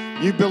morning.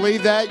 You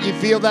believe that? You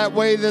feel that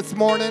way this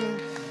morning?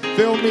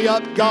 Fill me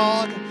up,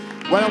 God.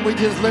 Why don't we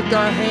just lift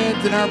our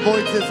hands and our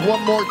voices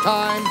one more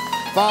time?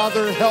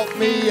 Father, help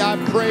me, I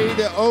pray,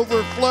 to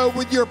overflow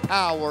with your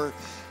power.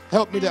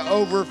 Help me to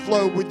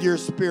overflow with your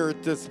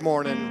Spirit this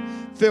morning.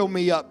 Fill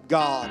me up,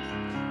 God.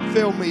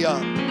 Fill me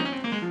up.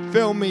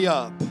 Fill me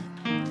up.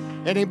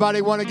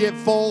 Anybody want to get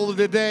full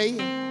today?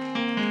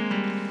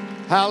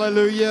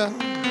 Hallelujah.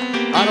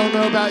 I don't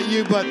know about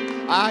you, but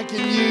I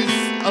can use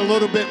a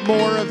little bit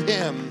more of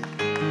him.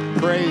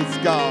 Praise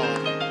God.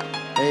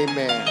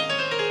 Amen.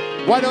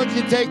 Why don't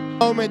you take a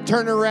moment,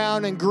 turn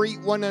around, and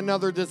greet one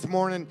another this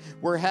morning.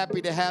 We're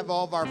happy to have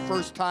all of our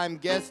first-time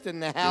guests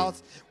in the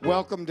house.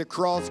 Welcome to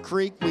Cross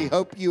Creek. We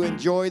hope you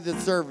enjoy the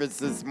service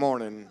this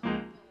morning.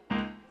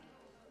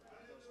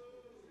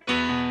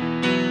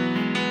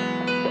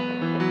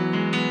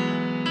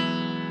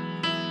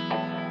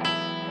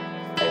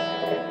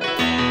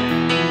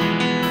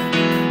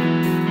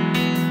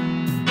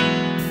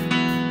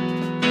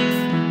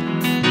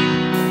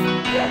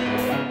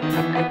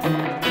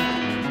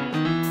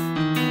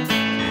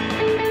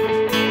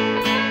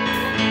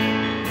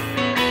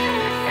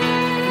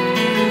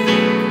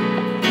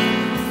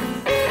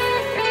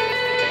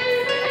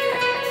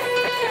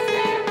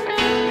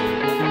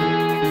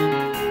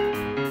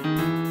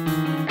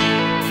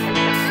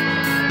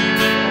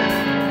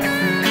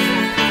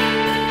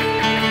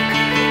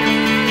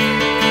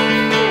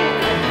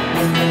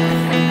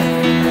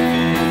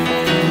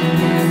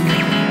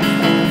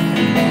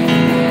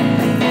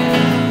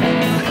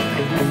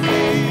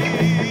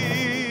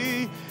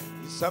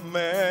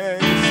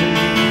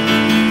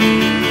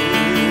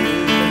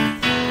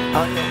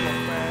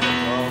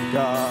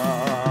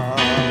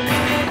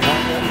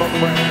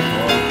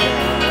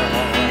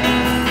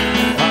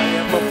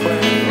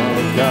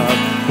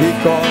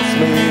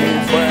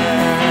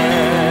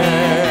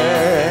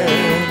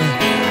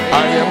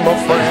 I am a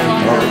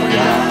friend of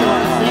God.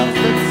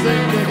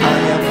 I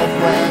am a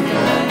friend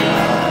of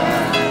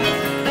God.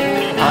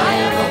 I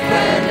am a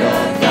friend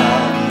of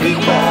God. He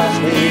calls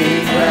me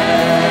friend.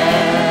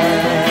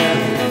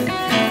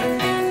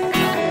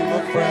 I am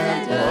a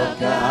friend of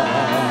God.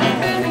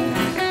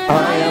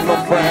 I am a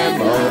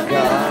friend of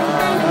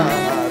God.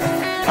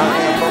 I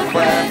am a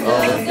friend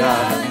of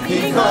God. He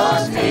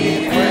calls me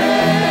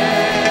friend.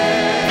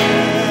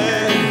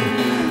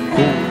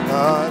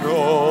 God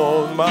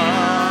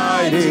Almighty,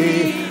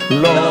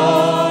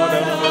 Lord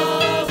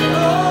of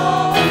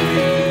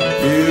glory,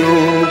 you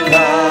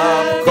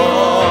have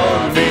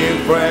called me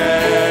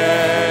friend.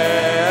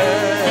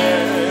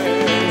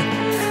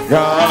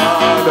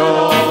 God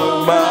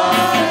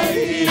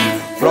Almighty,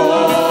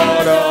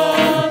 Lord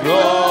of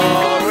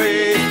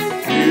glory,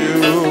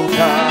 you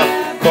have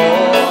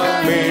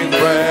called me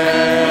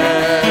friend.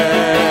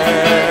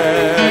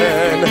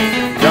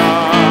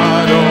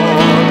 God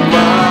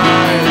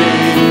Almighty,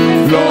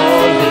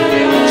 Lord,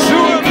 you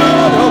are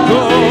Lord of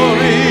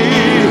glory,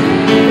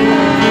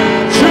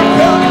 you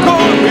have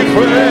called me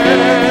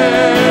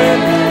friend.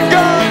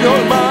 God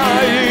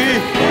Almighty,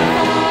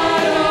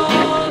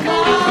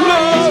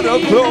 Lord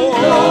of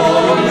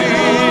glory,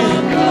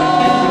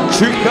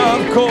 you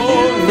have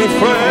called me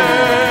friend.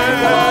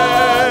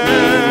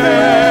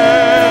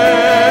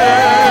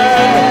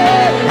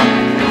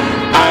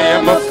 I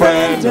am a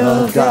friend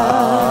of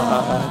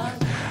God.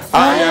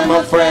 I am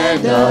a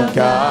friend of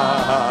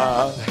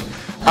God.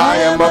 I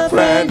am a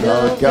friend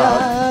of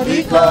God.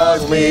 He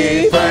calls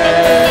me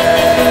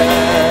friend.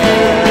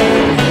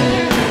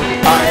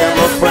 I am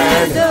a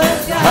friend.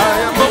 I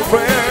am a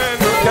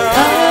friend of God. I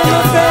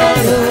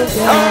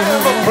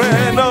am a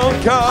friend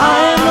of God. I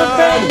am a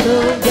friend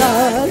of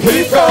God. He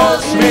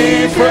calls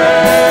me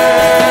friend.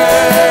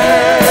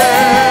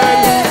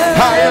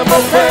 I am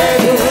a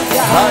friend.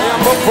 I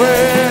am a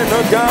friend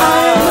of God. I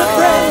am a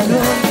friend of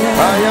God.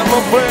 I am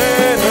a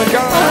friend of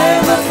God. I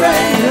am a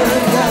friend of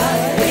God.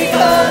 He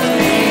calls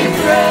me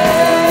friend.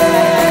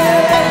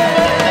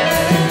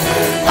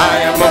 I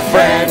am a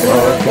friend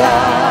of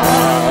God.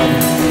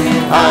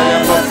 I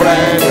am a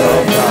friend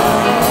of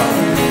God.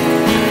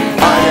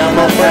 I am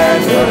a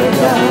friend of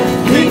God.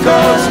 He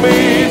calls me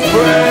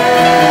friend.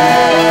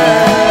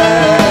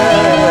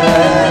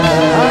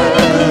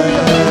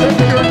 Lift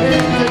your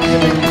hands and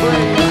give him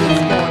praise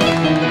this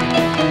morning.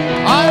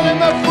 I am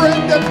a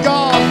friend of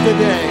God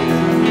today.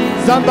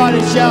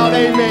 Somebody shout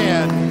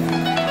amen.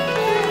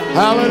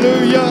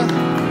 Hallelujah.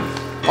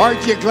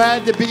 Aren't you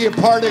glad to be a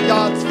part of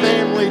God's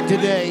family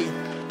today?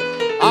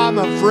 I'm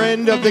a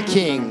friend of the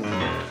King.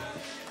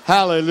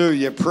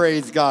 Hallelujah.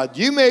 Praise God.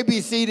 You may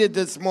be seated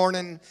this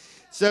morning.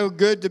 So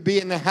good to be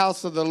in the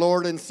house of the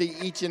Lord and see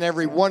each and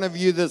every one of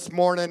you this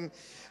morning.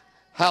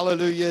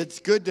 Hallelujah. It's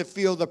good to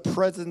feel the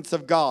presence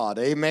of God.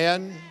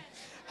 Amen.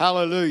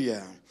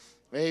 Hallelujah.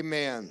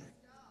 Amen.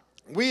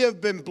 We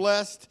have been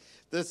blessed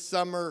this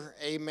summer,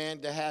 amen,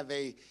 to have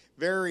a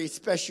very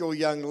special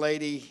young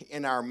lady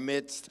in our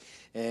midst.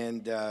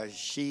 And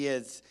she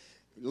has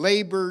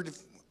labored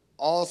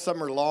all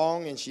summer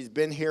long, and she's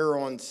been here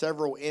on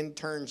several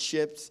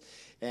internships.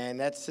 And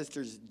that's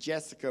Sister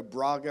Jessica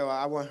Brago.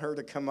 I want her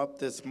to come up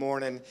this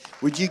morning.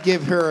 Would you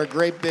give her a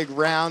great big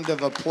round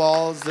of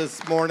applause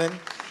this morning?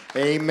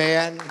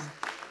 Amen.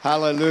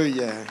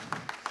 Hallelujah.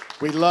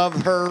 We love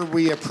her.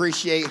 We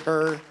appreciate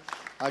her.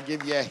 I'll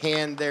give you a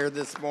hand there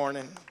this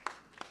morning.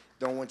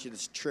 Don't want you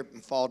to trip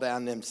and fall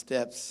down them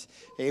steps.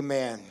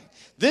 Amen.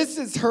 This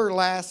is her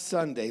last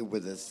Sunday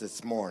with us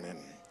this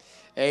morning.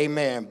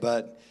 Amen.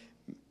 But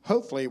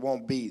hopefully it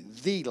won't be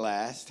the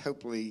last.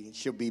 Hopefully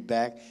she'll be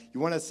back. You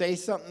want to say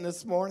something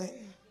this morning?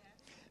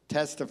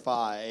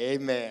 Testify.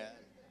 Amen.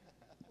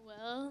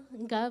 Well,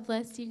 God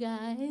bless you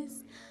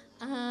guys.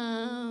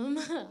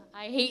 I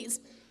hate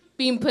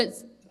being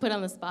put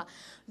on the spot,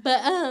 but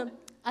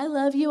I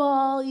love you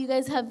all. You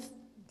guys have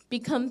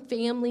become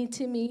family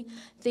to me.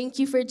 Thank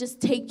you for just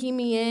taking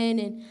me in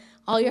and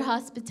all your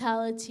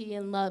hospitality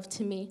and love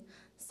to me.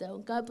 So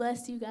God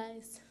bless you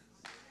guys.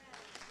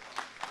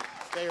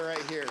 Stay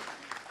right here.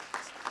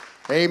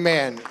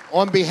 Amen.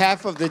 On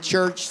behalf of the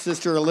church,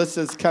 Sister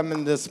Alyssa's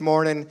coming this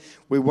morning.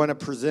 We want to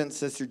present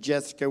Sister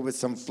Jessica with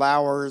some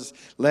flowers.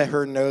 Let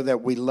her know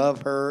that we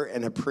love her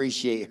and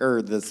appreciate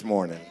her this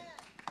morning.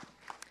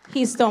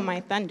 He stole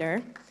my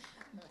thunder.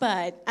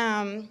 But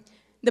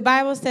the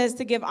Bible says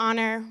to give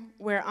honor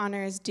where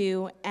honor is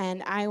due,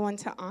 and I want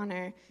to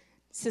honor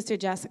Sister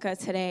Jessica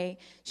today.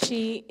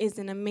 She is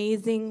an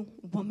amazing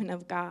woman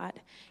of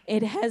God.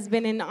 It has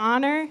been an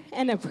honor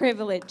and a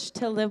privilege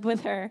to live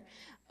with her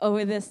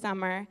over this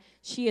summer.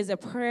 She is a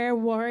prayer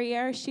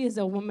warrior. She is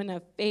a woman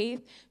of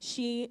faith.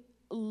 She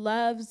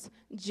loves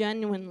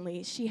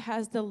genuinely. She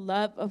has the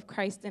love of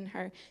Christ in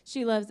her.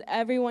 She loves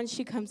everyone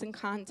she comes in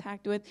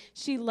contact with.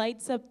 She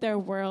lights up their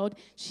world.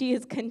 She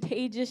is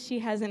contagious. She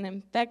has an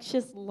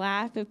infectious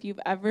laugh. If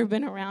you've ever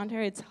been around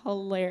her, it's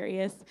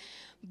hilarious.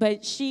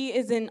 But she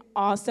is an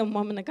awesome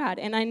woman of God.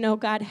 And I know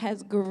God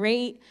has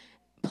great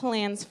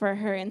plans for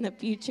her in the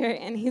future,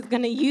 and he's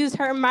going to use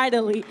her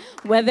mightily,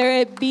 whether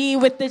it be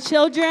with the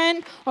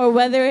children or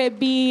whether it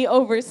be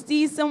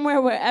overseas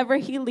somewhere, wherever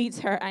he leads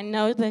her. I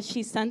know that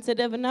she's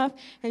sensitive enough,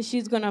 and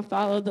she's going to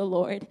follow the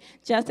Lord.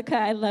 Jessica,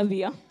 I love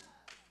you.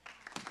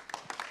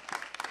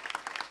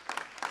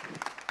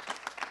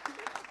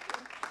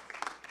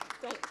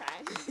 Don't cry.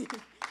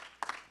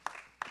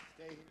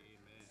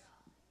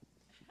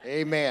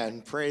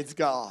 Amen. Praise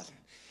God.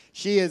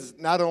 She has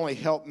not only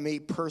helped me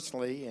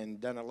personally and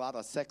done a lot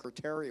of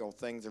secretarial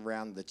things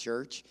around the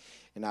church,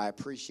 and I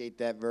appreciate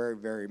that very,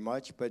 very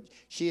much, but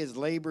she has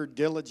labored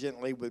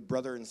diligently with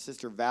Brother and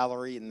Sister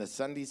Valerie in the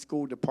Sunday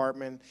school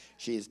department.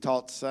 She has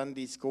taught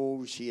Sunday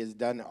school. She has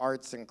done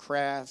arts and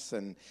crafts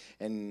and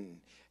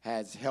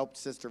has helped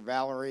Sister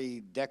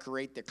Valerie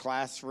decorate the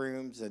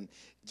classrooms and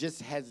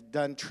just has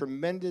done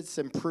tremendous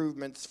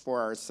improvements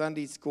for our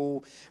Sunday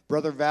school.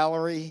 Brother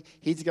Valerie,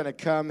 he's going to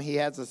come. He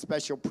has a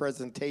special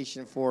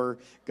presentation for her.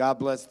 God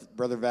bless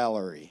Brother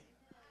Valerie.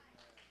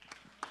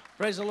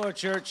 Praise the Lord,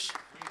 church.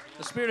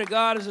 The Spirit of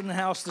God is in the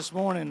house this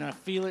morning. I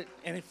feel it,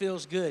 and it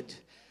feels good.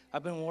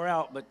 I've been wore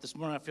out, but this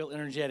morning I feel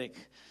energetic.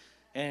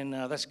 And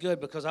that's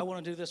good because I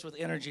want to do this with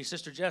energy.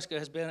 Sister Jessica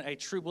has been a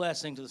true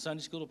blessing to the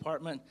Sunday school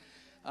department.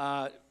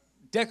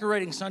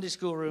 Decorating Sunday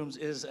school rooms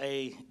is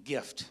a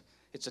gift.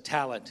 It's a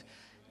talent.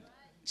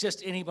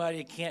 Just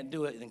anybody can't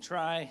do it. They can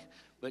try,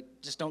 but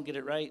just don't get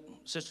it right.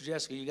 Sister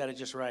Jessica, you got it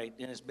just right,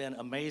 and it's been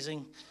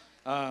amazing.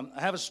 I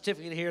have a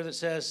certificate here that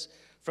says,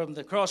 from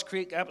the Cross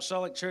Creek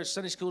Apostolic Church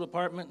Sunday School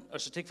Department, a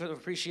certificate of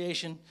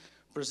appreciation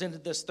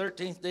presented this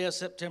 13th day of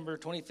September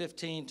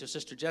 2015 to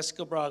Sister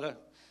Jessica Braga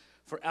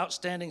for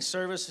outstanding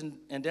service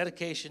and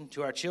dedication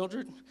to our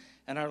children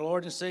and our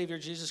Lord and Savior,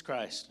 Jesus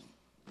Christ.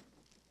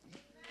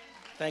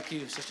 Thank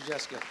you, Sister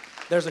Jessica.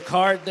 There's a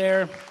card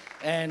there,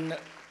 and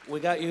we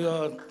got you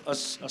a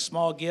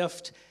small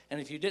gift.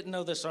 And if you didn't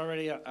know this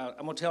already, I'm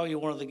going to tell you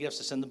one of the gifts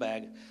that's in the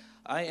bag.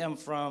 I am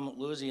from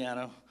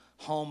Louisiana,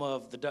 home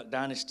of the Duck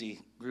Dynasty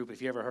group, if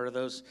you ever heard of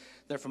those.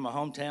 They're from my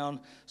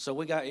hometown. So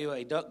we got you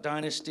a Duck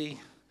Dynasty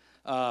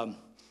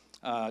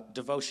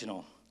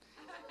devotional.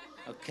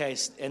 Okay,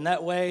 and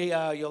that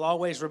way you'll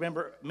always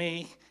remember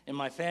me and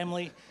my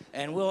family,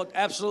 and we'll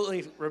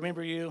absolutely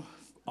remember you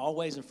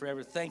always and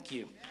forever. Thank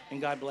you, and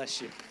God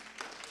bless you.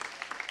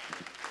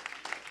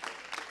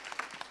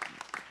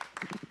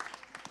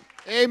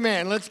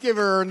 Amen. Let's give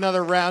her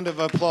another round of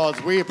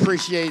applause. We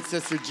appreciate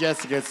Sister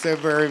Jessica so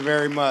very,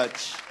 very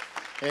much.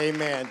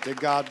 Amen. To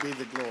God be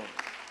the glory.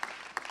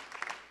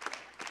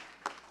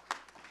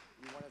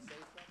 You want to say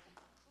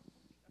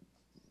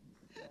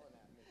something?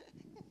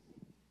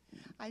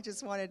 I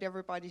just wanted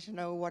everybody to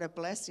know what a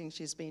blessing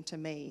she's been to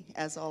me.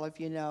 As all of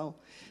you know,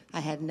 I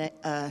had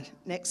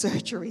neck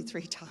surgery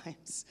 3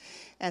 times.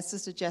 And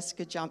Sister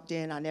Jessica jumped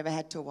in. I never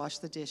had to wash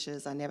the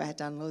dishes. I never had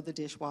to unload the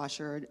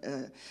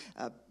dishwasher,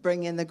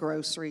 bring in the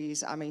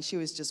groceries. I mean, she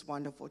was just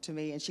wonderful to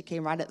me. And she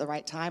came right at the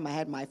right time. I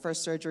had my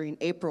first surgery in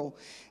April,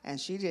 and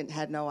she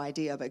had no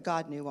idea. But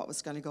God knew what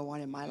was going to go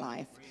on in my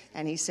life.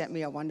 And he sent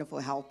me a wonderful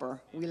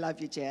helper. We love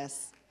you,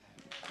 Jess.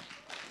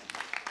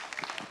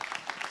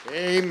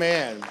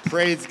 Amen.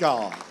 Praise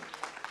God.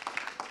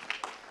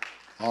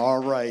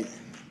 All right.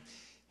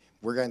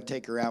 We're going to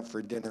take her out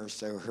for dinner,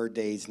 so her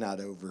day's not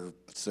over.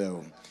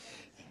 So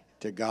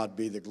to God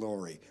be the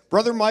glory.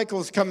 Brother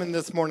Michael's coming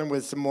this morning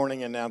with some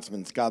morning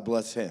announcements. God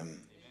bless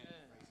him.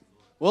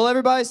 Well,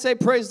 everybody say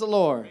praise the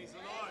Lord. Praise the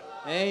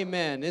Lord.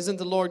 Amen. Isn't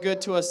the Lord good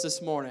to us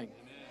this morning?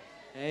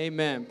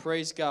 Amen.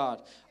 Praise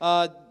God.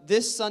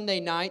 This Sunday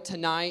night,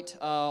 tonight,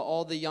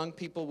 all the young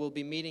people will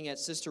be meeting at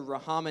Sister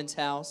Rahaman's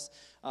house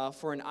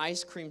for an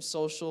ice cream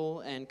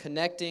social and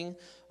connecting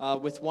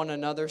with one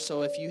another.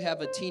 So if you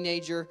have a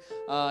teenager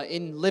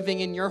living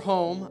in your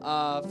home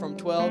from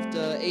 12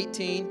 to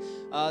 18,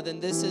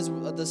 then this is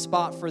the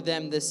spot for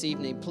them this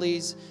evening.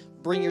 Please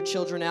bring your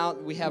children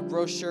out. We have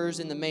brochures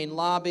in the main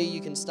lobby. You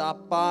can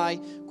stop by,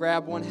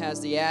 grab one, has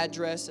the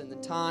address and the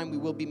time. We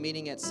will be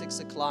meeting at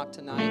 6 o'clock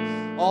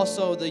tonight.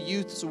 Also, the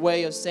youth's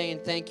way of saying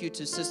thank you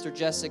to Sister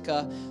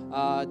Jessica.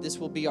 This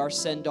will be our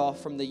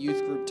send-off from the youth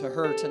group to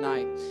her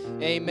tonight.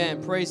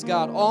 Amen. Praise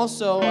God.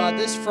 Also,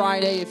 this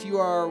Friday, if you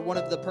are one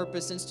of the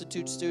Purpose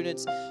Institute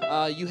students,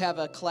 you have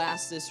a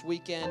class this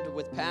weekend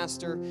with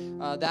Pastor.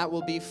 That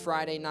will be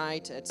Friday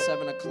night at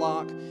 7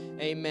 o'clock.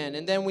 Amen.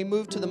 And then we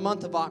move to the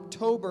month of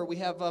October. We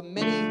have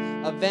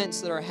many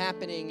events that are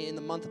happening in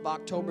the month of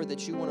October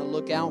that you want to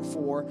look out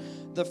for.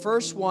 The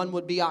first one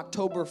would be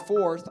October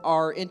 4th,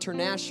 our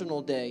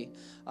International Day.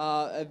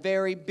 A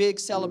very big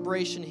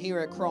celebration here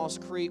at Cross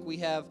Creek. We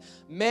have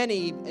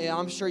many,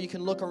 I'm sure you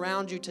can look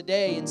around you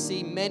today and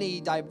see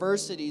many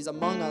diversities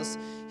among us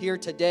here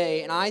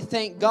today. And I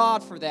thank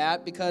God for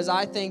that, because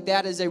I think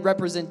that is a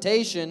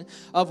representation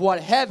of what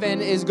heaven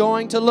is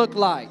going to look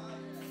like.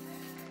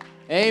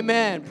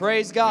 Amen.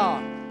 Praise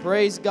God.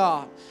 Praise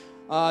God.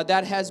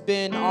 That has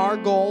been our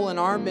goal and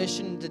our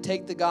mission, to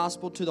take the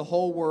gospel to the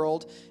whole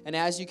world. And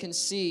as you can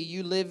see,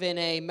 you live in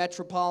a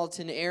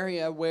metropolitan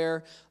area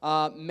where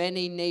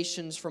many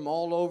nations from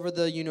all over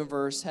the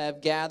universe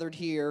have gathered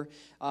here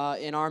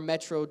in our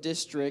metro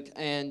district,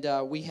 and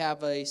we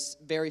have a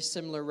very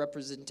similar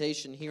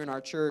representation here in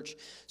our church.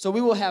 So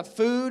we will have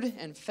food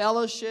and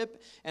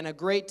fellowship and a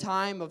great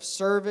time of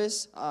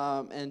service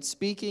and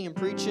speaking and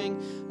preaching.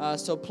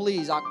 So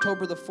please,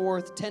 October the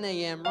 4th, 10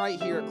 a.m.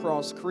 right here at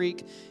Cross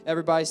Creek.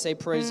 Everybody say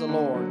praise the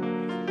Lord.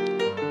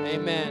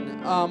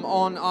 Amen.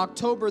 On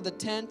October the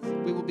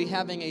 10th, we will be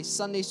having a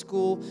Sunday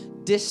school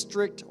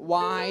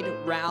district-wide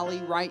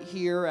rally right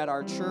here at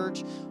our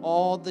church.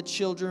 All the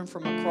children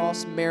from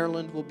across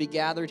Maryland will be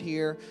gathered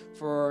here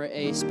for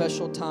a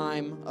special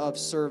time of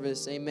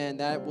service. Amen.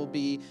 That will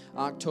be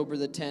October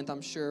the 10th.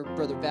 I'm sure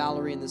Brother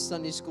Valerie in the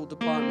Sunday school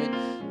department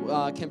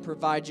can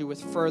provide you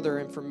with further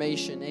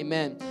information.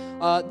 Amen.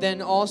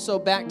 Then also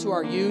back to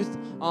our youth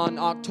on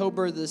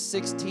October the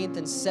 16th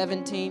and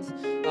 17th,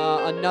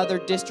 another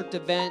district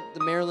event,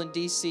 the Maryland,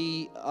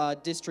 D.C.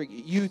 District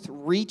Youth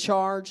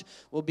Recharge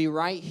will be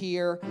right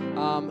here.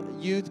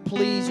 Youth,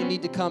 please, you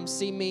need to come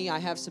see me. I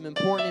have some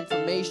important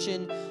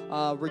information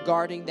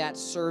regarding that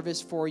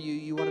service for you.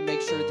 You want to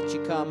make sure that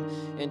you come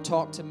and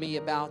talk to me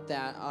about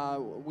that.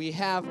 We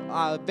have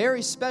a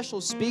very special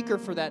speaker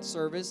for that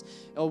service.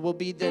 It will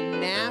be the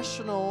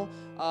National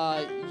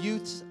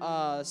Youth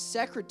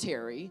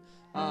Secretary,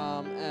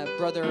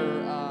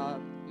 Brother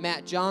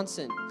Matt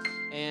Johnson.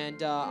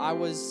 And I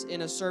was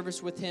in a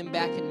service with him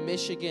back in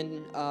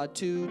Michigan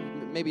 2,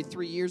 maybe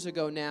 3 years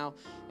ago now.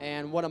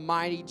 And what a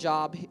mighty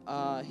job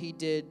he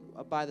did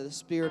by the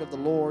Spirit of the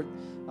Lord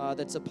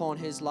that's upon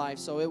his life.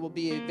 So it will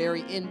be a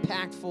very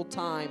impactful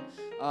time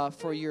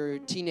for your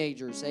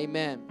teenagers.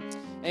 Amen.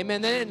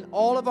 Amen. Then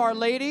all of our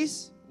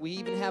ladies, we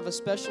even have a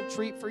special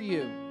treat for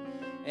you.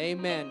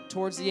 Amen.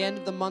 Towards the end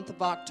of the month of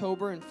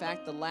October, in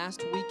fact, the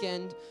last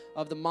weekend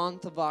of the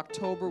month of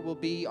October will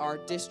be our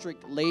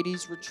district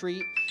ladies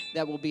retreat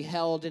that will be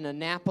held in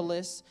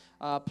Annapolis.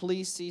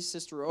 Please see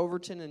Sister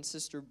Overton and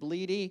Sister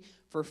Bleedy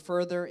for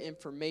further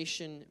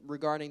information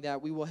regarding that.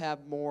 We will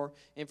have more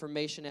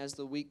information as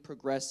the week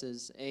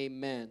progresses.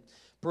 Amen.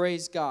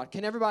 Praise God.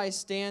 Can everybody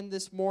stand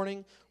this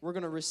morning? We're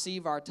going to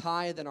receive our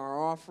tithe and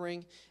our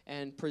offering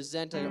and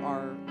present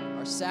our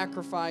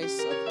sacrifice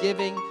of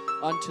giving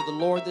unto the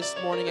Lord this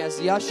morning. As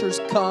the ushers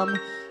come,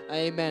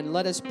 amen,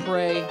 let us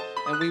pray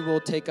and we will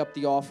take up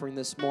the offering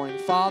this morning.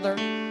 Father,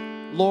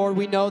 Lord,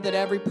 we know that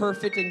every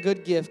perfect and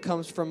good gift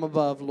comes from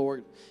above,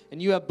 Lord.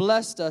 And you have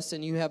blessed us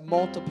and you have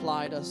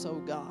multiplied us, oh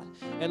God.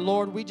 And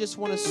Lord, we just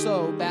want to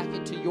sow back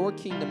into your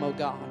kingdom, oh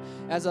God,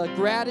 as a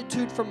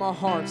gratitude from our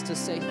hearts to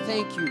say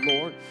thank you,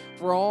 Lord,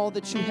 for all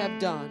that you have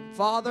done.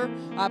 Father,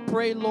 I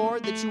pray,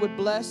 Lord, that you would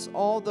bless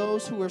all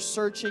those who are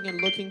searching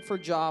and looking for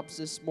jobs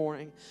this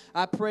morning.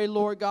 I pray,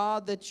 Lord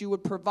God, that you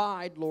would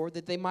provide, Lord,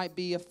 that they might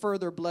be a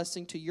further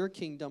blessing to your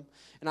kingdom.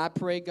 And I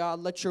pray, God,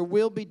 let your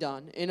will be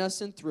done in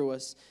us and through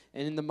us.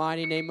 And in the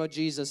mighty name of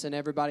Jesus, and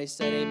everybody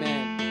said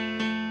amen.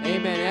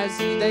 Amen. As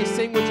they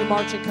sing, would you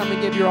march and come and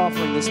give your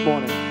offering this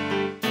morning?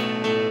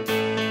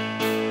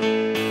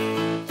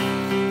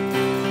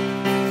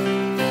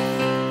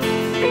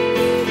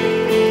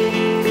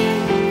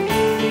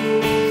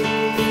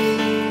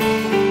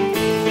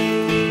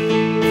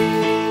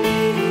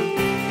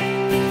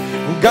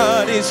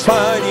 God is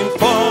fighting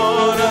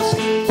for us,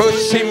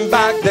 pushing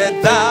back the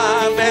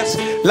darkness,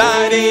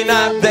 lighting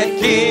up the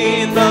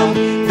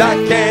kingdom that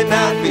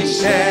cannot be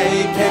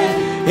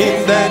shaken.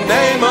 In the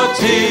name of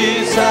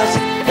Jesus,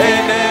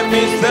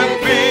 enemies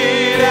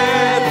defeated,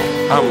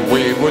 and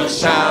we will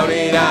shout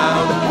it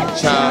out,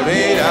 shout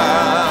it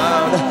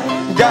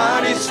out.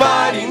 God is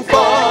fighting for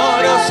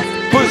us,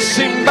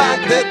 pushing back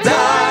the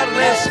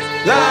darkness,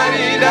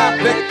 lighting up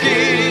the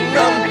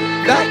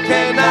kingdom that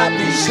cannot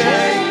be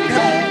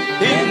shaken.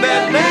 In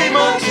the name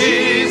of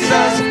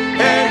Jesus,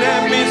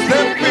 enemies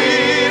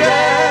defeated,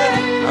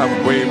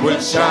 and we will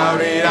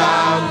shout it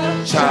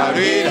out, shout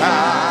it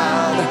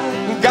out.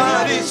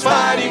 God is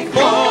fighting for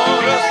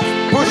us,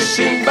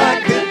 pushing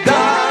back the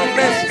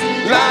darkness,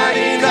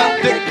 lighting up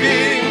the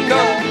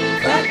kingdom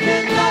that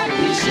cannot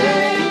be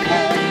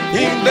shaken.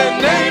 In the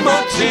name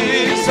of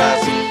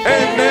Jesus,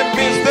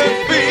 enemies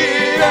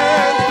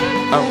defeated,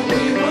 and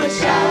we will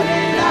shout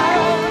it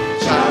out,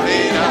 shout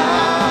it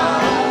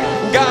out.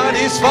 God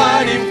is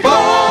fighting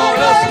for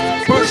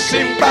us,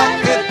 pushing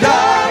back the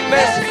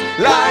darkness,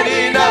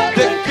 lighting up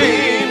the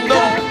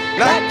kingdom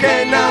that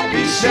cannot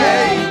be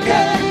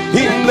shaken.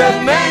 In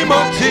the name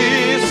of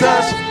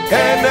Jesus,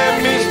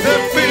 enemies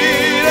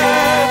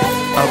defeated,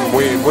 and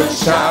we will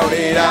shout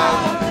it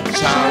out,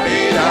 shout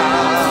it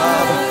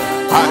out.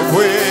 I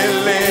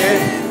will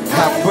live,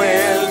 I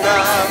will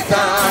not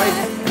die.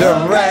 The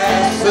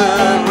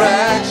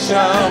resurrection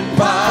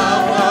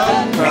power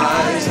of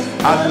Christ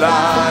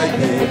alive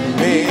in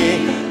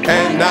me,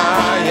 and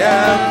I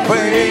am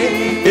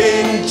free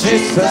in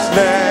Jesus'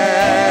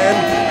 name.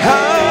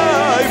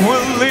 I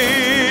will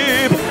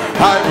live,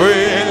 I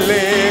will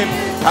live,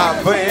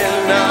 I will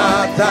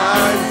not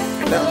die.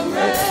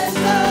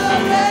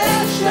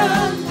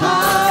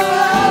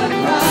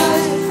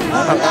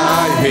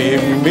 alive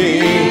in me,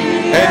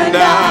 and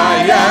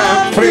I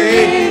am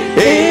free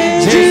in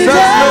Jesus'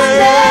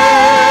 name.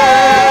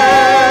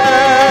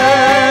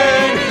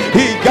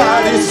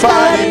 God is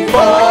fighting for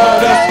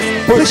us,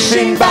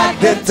 pushing back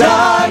the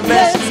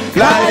darkness,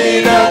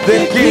 lighting up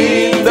the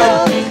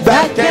kingdom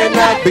that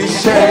cannot be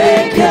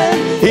shaken.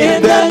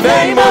 In the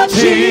name of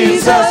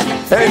Jesus,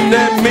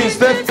 enemies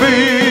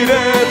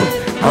defeated,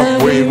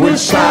 and we will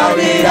shout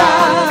it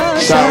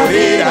out, shout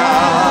it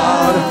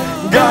out.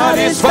 God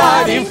is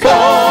fighting for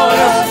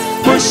us,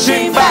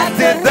 pushing back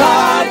the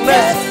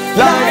darkness,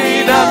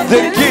 lighting up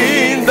the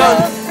kingdom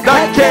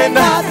that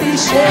cannot be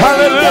shaken.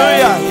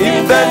 Hallelujah.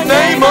 In the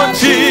name of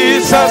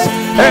Jesus,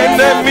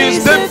 enemies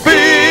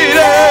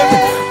defeated,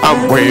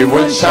 and we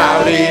will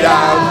shout it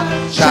out,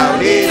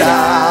 shout it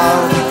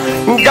out.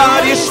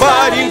 God is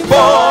fighting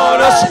for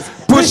us,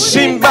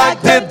 pushing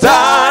back the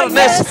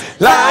darkness,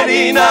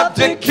 lighting up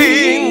the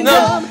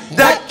kingdom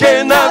that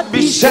cannot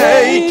be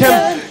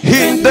shaken.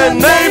 In the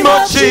name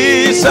of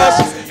Jesus,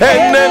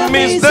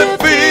 enemies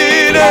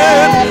defeated,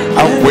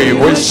 and we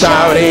will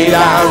shout it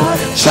out,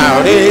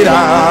 shout it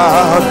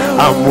out,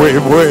 and we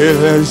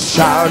will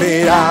shout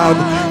it out,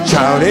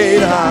 shout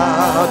it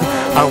out,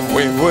 and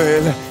we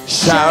will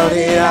shout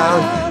it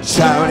out,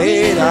 shout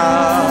it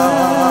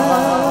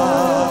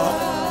out.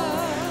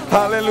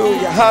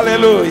 Hallelujah,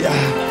 hallelujah.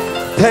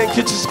 Thank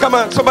you, Jesus. Come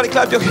on, somebody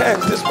clap your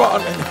hands this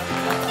morning.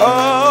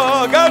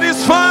 Oh, God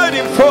is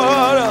fighting for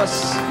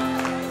us.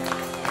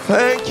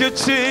 Thank you,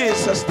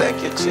 Jesus.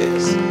 Thank you,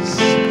 Jesus.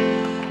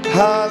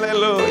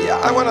 Hallelujah.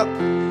 I want to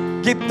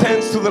give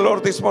thanks to the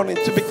Lord this morning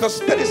too, because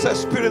there is a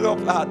spirit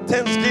of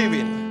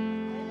thanksgiving.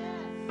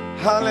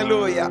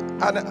 Hallelujah.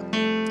 And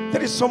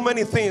there is so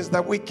many things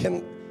that we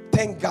can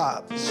thank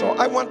God. So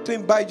I want to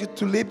invite you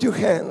to lift your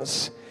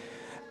hands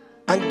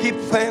and give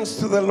thanks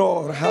to the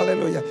Lord.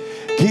 Hallelujah.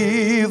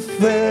 Give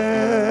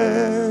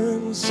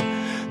thanks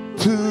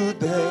to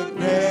the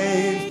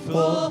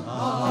grateful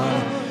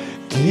heart.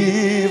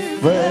 Give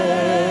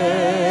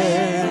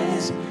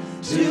thanks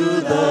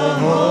to the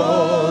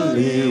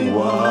Holy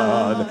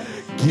One.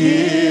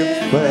 Give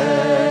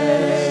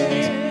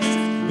thanks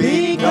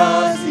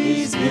because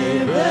He's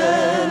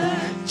given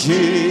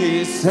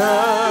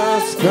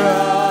Jesus Christ,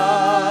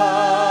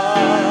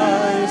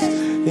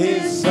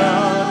 His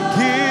Son.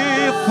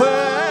 Give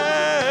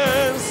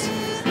thanks,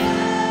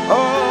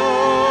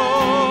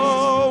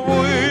 oh,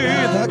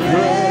 with a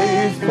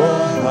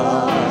grateful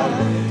heart.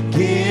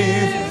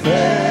 Give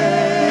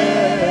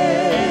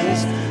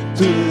thanks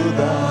to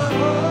the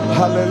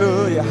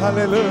hallelujah,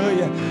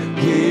 hallelujah.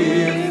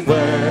 Give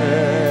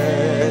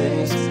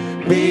thanks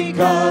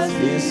because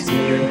He's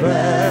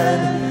given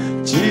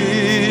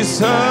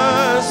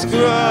Jesus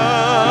Christ,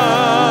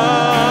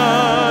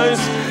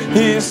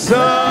 His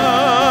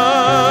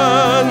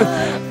Son.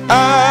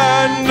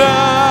 And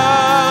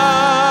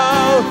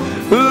now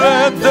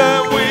let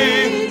the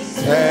weak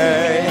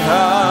say,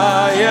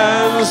 I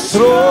am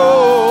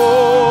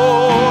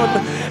strong.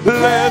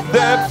 Let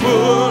the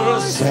poor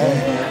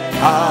say,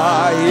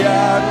 I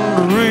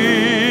am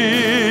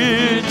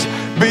rich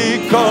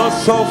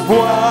because of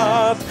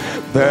what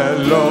the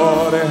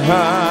Lord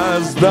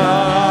has done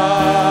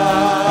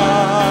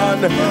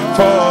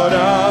for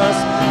us.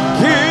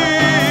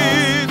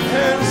 Give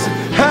thanks,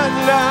 and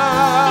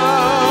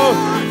now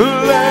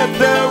let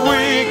the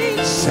weak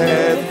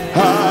say, I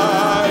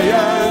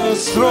am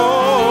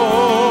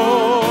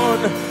strong.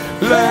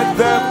 Let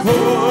the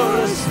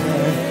poor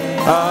say,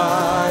 I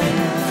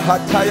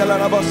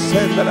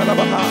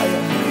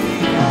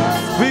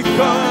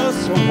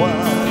because of what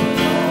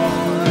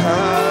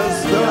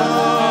has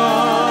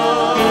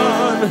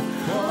done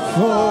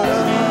for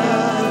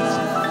us.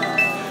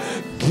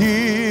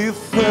 Give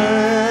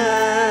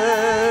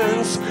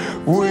thanks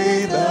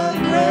with a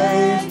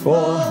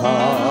grateful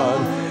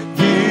heart.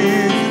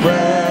 Give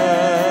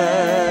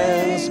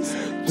thanks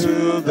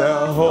to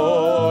the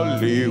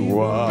Holy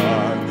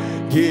One.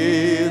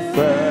 Give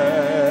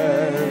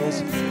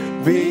thanks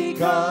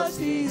because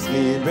He's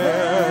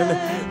given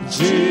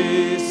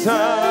Jesus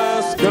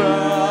Christ,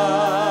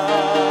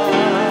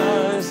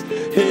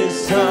 His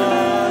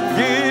Son.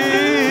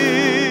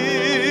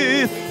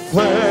 Give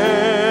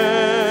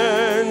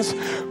thanks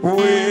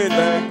with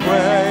a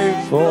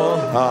grateful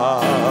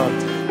heart.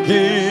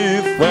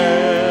 Give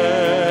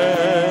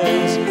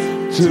thanks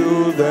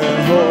to the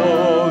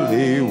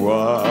Holy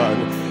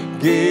One.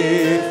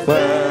 Give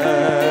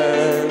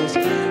thanks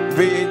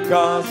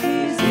because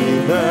He's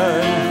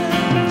given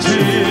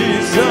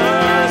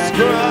Jesus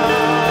Christ,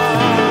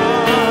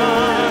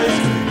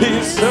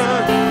 His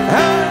Son.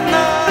 And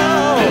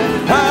now,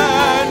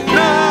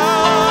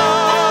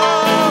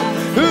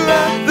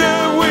 let the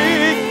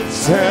weak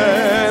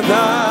say, I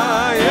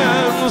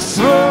am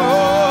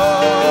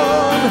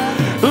strong.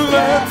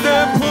 Let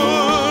the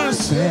poor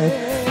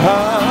say,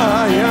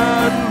 I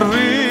am rich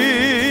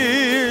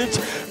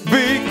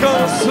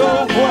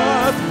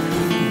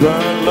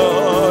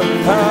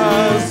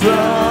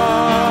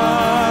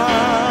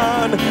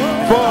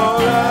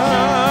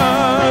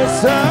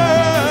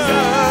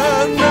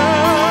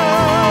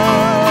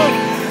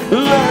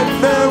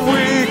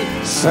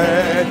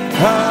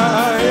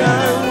I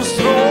am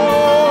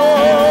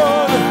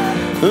strong.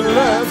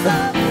 Let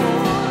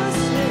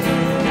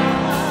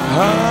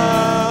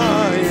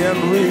I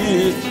am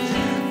rich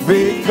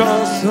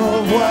because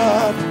of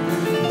what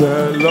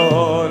the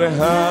Lord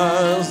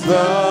has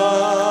done.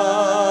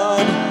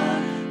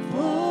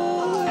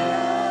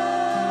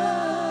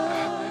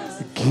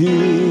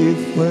 Give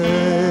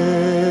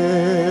thanks,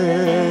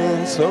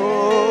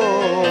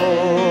 oh,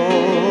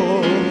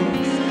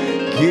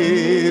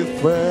 give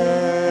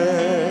thanks.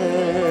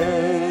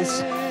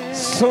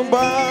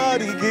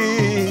 Somebody give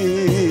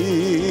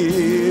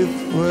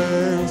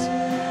thanks.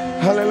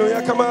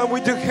 Hallelujah. Come on,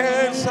 with your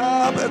hands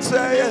up and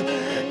say,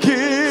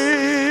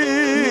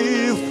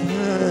 give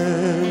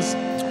thanks.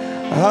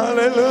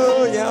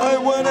 Hallelujah. I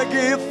want to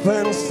give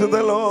thanks to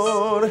the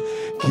Lord.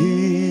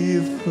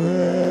 Give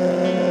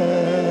thanks.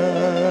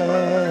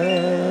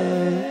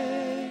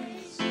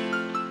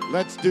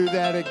 Let's do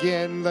that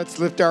again. Let's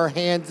lift our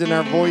hands and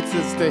our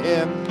voices to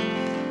Him.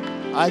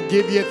 I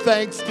give you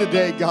thanks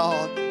today,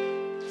 God.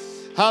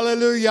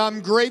 Hallelujah.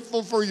 I'm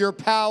grateful for your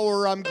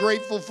power. I'm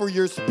grateful for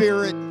your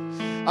spirit.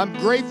 I'm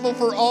grateful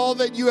for all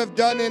that you have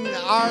done in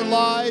our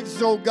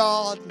lives, oh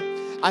God.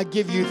 I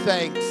give you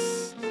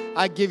thanks.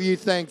 I give you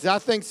thanks. I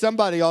think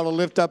somebody ought to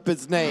lift up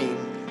his name.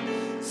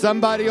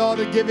 Somebody ought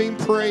to give him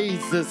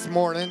praise this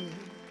morning.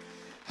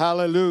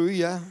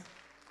 Hallelujah.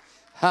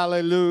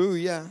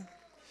 Hallelujah.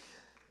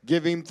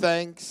 Give him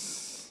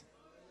thanks.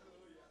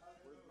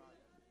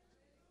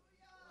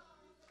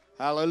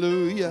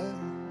 Hallelujah.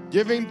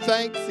 Give him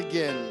thanks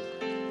again.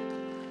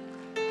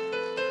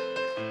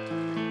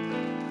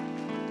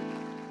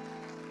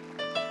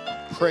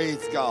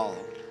 Praise God.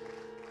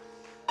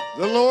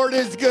 The Lord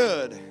is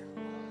good.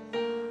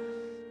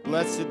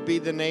 Blessed be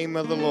the name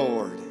of the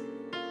Lord.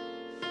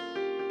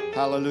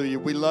 Hallelujah.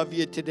 We love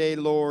you today,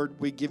 Lord.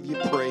 We give you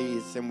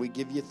praise and we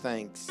give you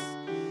thanks.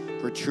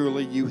 For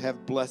truly you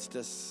have blessed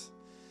us.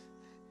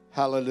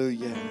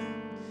 Hallelujah.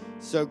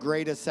 So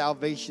great a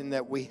salvation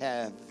that we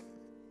have.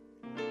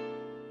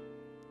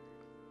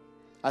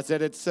 I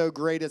said it's so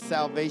great a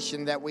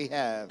salvation that we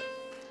have.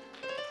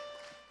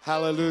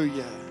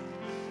 Hallelujah.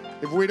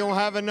 If we don't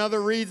have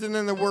another reason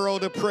in the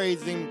world to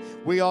praise Him,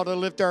 we ought to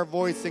lift our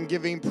voice and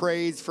give Him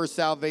praise for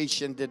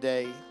salvation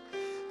today.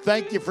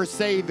 Thank you for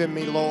saving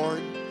me,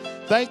 Lord.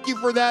 Thank you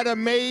for that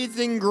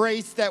amazing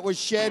grace that was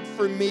shed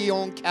for me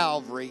on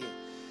Calvary.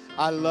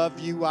 I love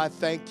you. I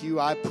thank you.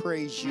 I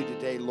praise you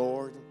today,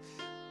 Lord,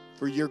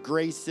 for your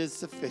grace is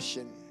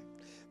sufficient.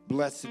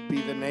 Blessed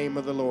be the name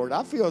of the Lord.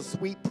 I feel a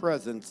sweet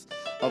presence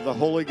of the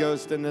Holy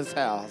Ghost in this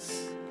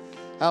house.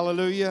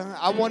 Hallelujah.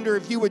 I wonder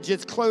if you would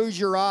just close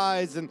your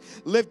eyes and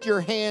lift your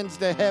hands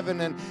to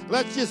heaven and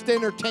let's just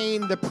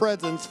entertain the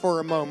presence for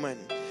a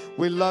moment.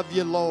 We love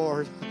you,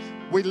 Lord.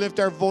 We lift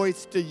our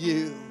voice to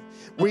you.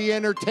 We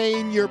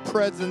entertain your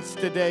presence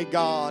today,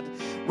 God.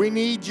 We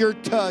need your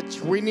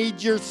touch. We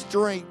need your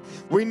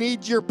strength. We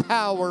need your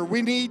power.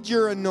 We need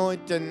your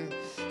anointing.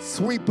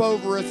 Sweep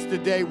over us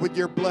today with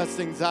your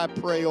blessings, I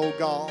pray, oh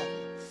God.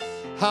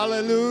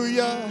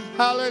 Hallelujah.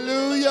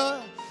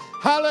 Hallelujah.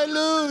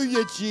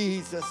 Hallelujah,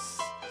 Jesus.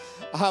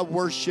 I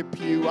worship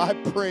you. I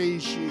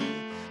praise you.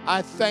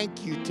 I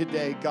thank you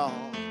today,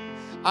 God.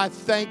 I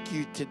thank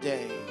you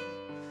today.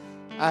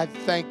 I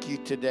thank you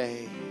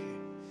today.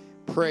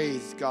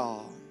 Praise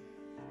God.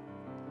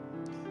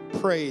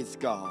 Praise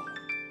God.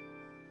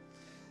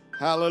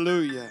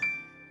 Hallelujah.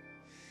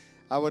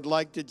 I would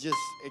like to just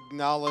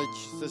acknowledge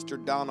Sister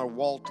Donna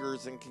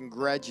Walters and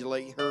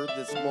congratulate her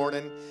this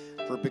morning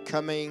for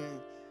becoming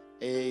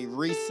a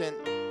recent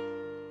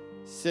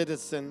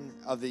citizen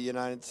of the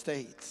United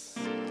States.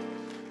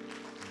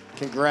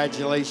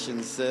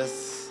 Congratulations,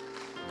 sis.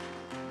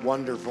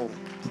 Wonderful.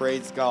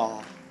 Praise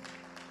God.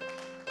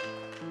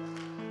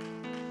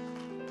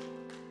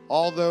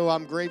 Although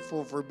I'm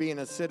grateful for being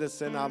a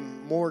citizen,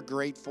 I'm more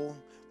grateful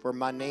for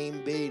my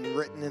name being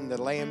written in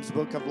the Lamb's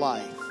Book of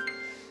Life.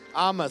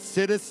 I'm a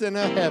citizen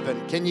of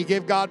heaven. Can you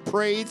give God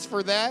praise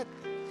for that?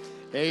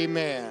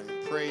 Amen.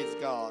 Praise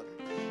God.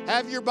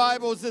 Have your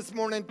Bibles this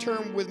morning.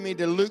 Turn with me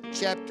to Luke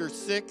chapter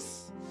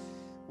 6.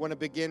 I want to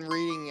begin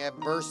reading at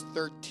verse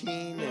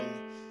 13. And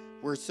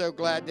we're so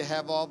glad to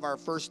have all of our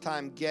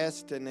first-time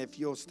guests. And if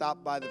you'll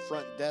stop by the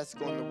front desk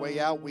on the way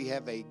out, we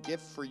have a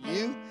gift for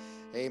you.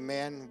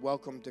 Amen.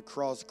 Welcome to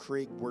Cross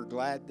Creek. We're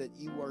glad that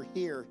you are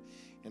here.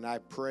 And I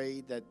pray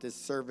that this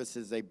service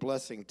is a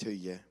blessing to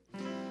you.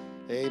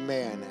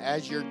 Amen.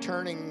 As you're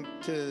turning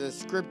to the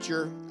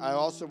scripture, I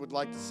also would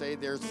like to say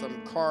there's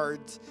some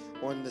cards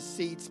on the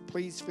seats.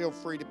 Please feel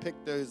free to pick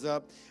those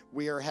up.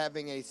 We are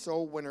having a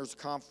Soul Winners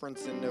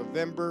Conference in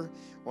November.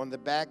 On the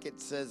back it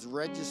says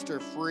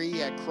register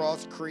free at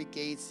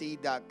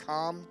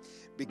crosscreekac.com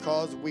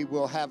because we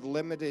will have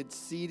limited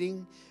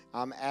seating.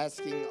 I'm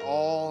asking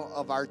all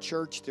of our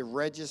church to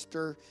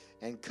register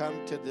and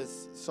come to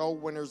this Soul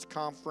Winners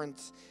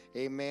Conference.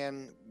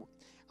 Amen.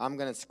 I'm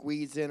going to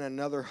squeeze in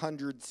another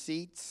 100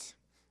 seats.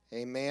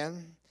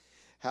 Amen.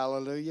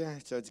 Hallelujah.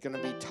 So it's going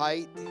to be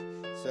tight.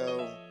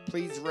 So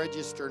please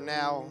register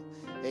now.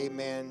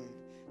 Amen.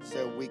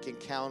 so we can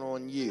count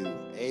on you.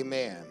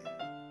 Amen.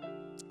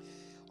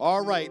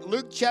 All right,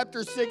 Luke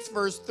chapter 6,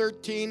 verse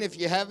 13. If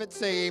you have it,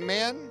 say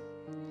amen.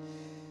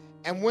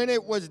 And when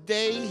it was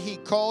day, he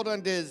called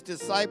unto his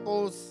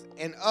disciples,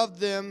 and of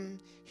them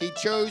he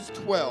chose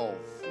 12,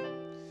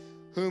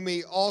 whom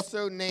he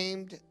also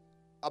named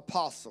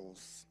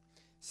apostles.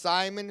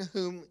 Simon,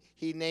 whom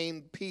he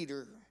named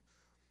Peter,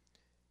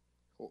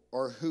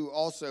 or who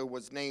also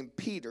was named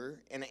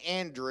Peter, and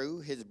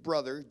Andrew, his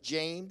brother,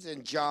 James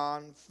and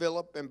John,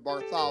 Philip and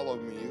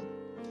Bartholomew,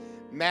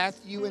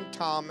 Matthew and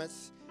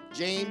Thomas,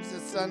 James the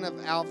son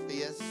of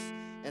Alphaeus,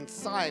 and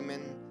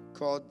Simon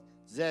called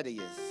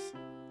Zebedee,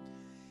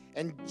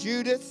 and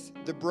Judas,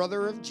 the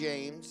brother of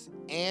James,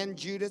 and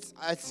Judas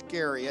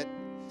Iscariot,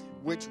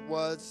 which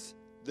was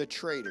the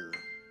traitor.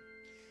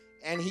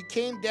 And he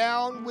came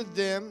down with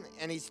them,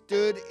 and he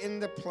stood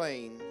in the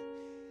plain,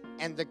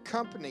 and the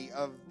company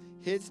of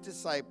his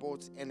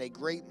disciples, and a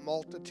great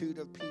multitude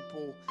of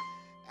people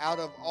out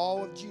of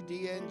all of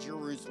Judea and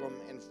Jerusalem,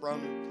 and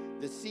from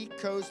the sea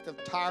coast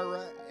of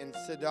Tyre and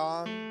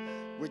Sidon,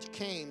 which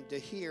came to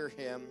hear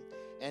him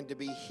and to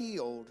be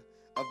healed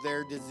of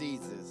their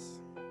diseases.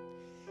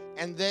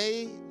 And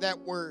they that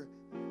were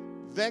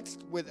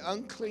vexed with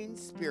unclean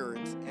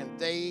spirits, and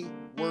they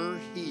were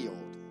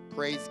healed.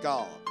 Praise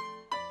God.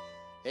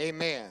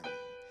 Amen.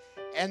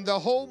 And the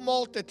whole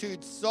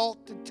multitude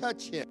sought to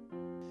touch him,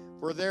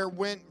 for there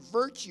went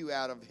virtue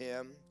out of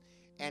him,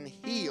 and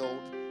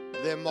healed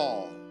them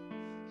all.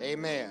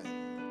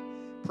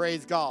 Amen.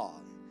 Praise God.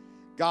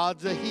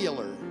 God's a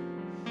healer.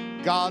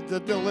 God's a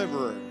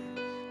deliverer.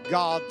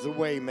 God's a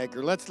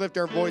waymaker. Let's lift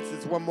our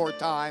voices one more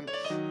time.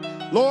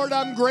 Lord,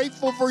 I'm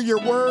grateful for your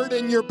word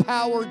and your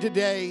power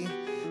today.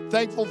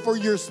 Thankful for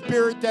your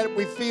spirit that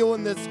we feel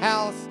in this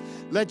house.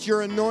 Let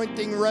your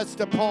anointing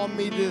rest upon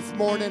me this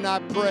morning, I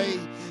pray.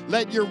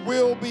 Let your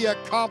will be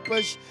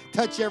accomplished.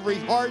 Touch every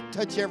heart,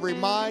 touch every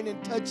mind,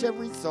 and touch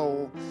every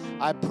soul.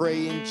 I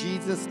pray in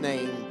Jesus'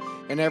 name.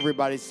 And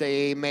everybody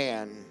say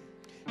amen.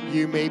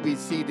 You may be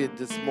seated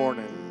this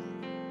morning.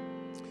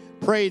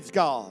 Praise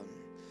God.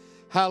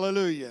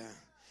 Hallelujah.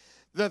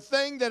 The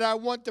thing that I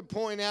want to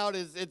point out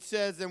is it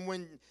says, and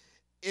when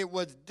it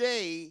was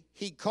day,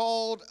 he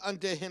called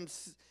unto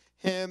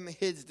him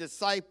his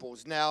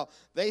disciples. Now,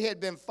 they had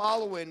been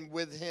following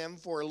with him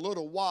for a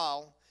little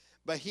while,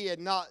 but he had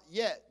not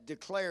yet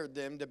declared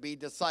them to be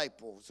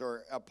disciples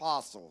or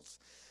apostles.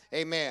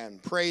 Amen.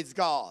 Praise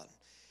God.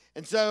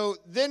 And so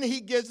then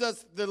he gives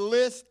us the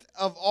list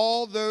of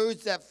all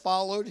those that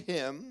followed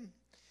him,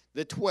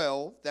 the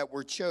 12 that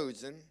were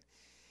chosen.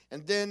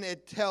 And then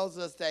it tells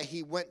us that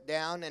he went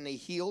down and he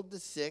healed the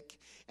sick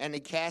and he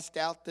cast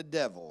out the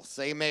devils.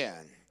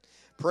 Amen.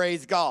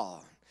 Praise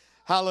God.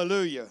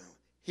 Hallelujah.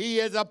 He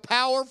is a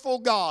powerful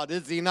God,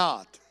 is he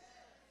not?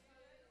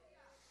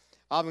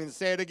 I'm going to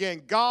say it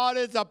again. God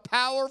is a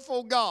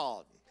powerful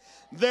God.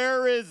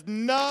 There is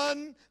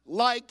none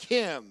like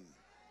him.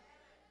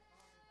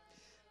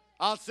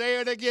 I'll say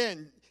it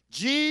again.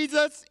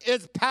 Jesus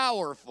is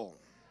powerful.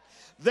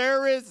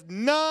 There is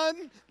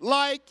none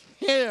like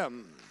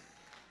him.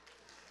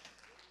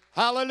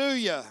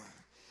 Hallelujah.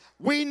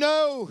 We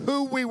know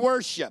who we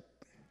worship.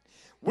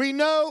 We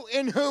know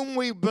in whom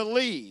we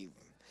believe.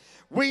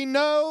 We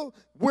know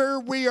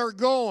where we are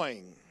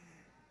going.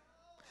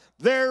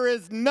 There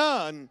is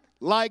none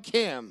like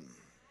him.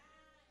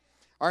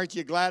 Aren't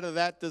you glad of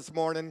that this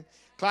morning?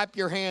 Clap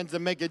your hands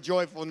and make a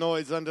joyful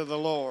noise unto the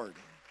Lord.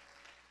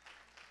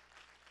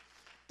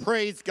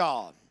 Praise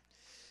God.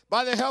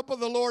 By the help of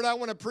the Lord, I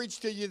want to preach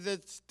to you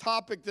this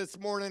topic this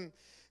morning,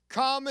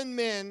 common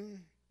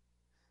men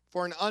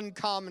for an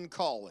uncommon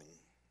calling.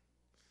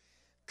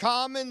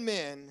 Common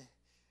men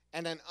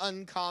and an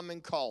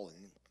uncommon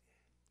calling.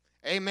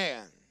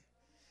 Amen.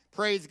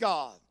 Praise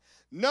God.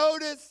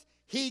 Notice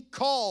he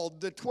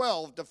called the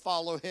 12 to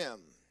follow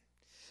him.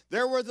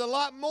 There was a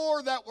lot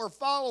more that were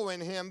following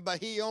him, but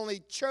he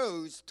only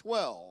chose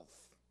 12.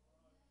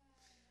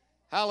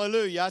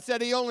 Hallelujah. I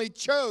said he only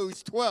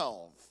chose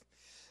 12.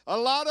 A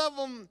lot of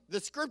them, the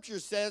scripture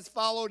says,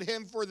 followed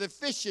him for the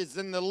fishes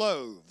and the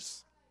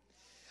loaves.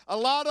 A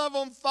lot of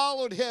them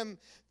followed him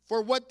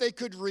for what they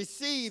could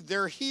receive,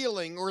 their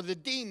healing or the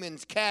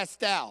demons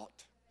cast out.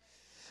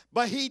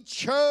 But he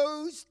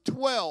chose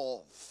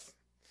 12.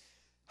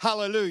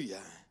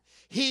 Hallelujah.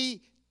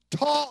 He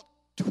taught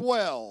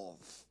 12.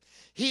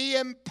 He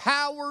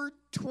empowered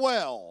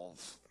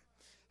 12.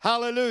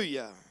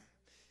 Hallelujah.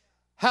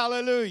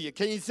 Hallelujah.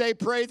 Can you say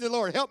praise the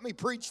Lord? Help me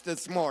preach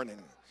this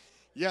morning.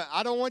 Yeah,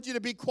 I don't want you to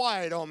be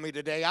quiet on me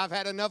today. I've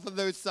had enough of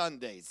those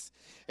Sundays.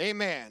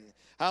 Amen.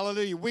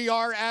 Hallelujah. We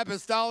are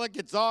apostolic.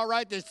 It's all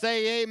right to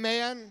say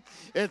amen.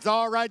 It's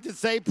all right to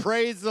say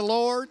praise the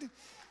Lord.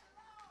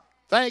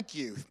 Thank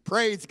you.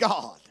 Praise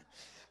God.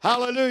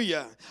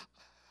 Hallelujah.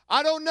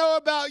 I don't know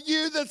about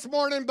you this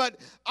morning, but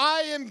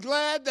I am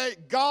glad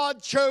that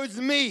God chose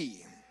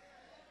me.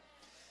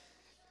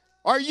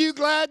 Are you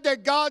glad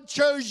that God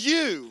chose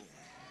you?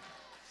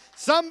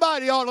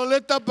 Somebody ought to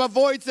lift up a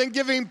voice and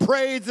give him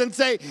praise and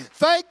say,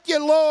 thank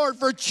you, Lord,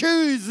 for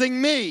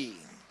choosing me.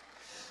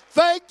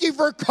 Thank you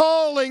for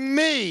calling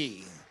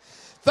me.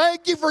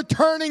 Thank you for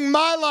turning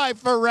my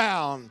life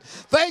around.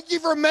 Thank you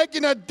for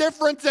making a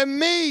difference in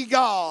me,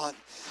 God.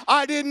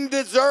 I didn't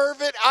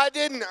deserve it. I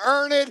didn't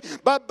earn it.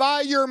 But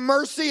by your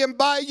mercy and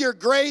by your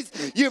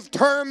grace, you've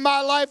turned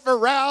my life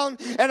around.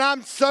 And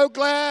I'm so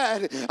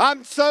glad.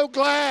 I'm so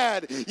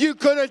glad. You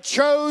could have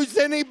chose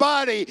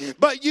anybody,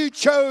 but you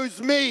chose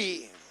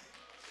me.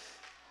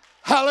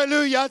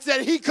 Hallelujah. I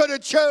said he could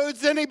have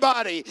chose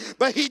anybody,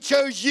 but he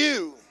chose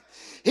you.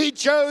 He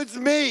chose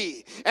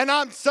me, and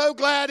I'm so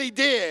glad he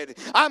did.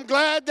 I'm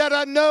glad that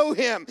I know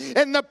him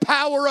in the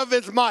power of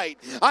his might.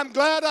 I'm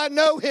glad I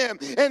know him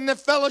in the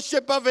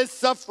fellowship of his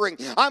suffering.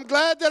 I'm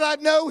glad that I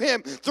know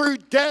him through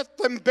death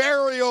and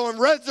burial and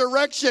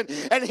resurrection,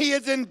 and he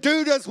has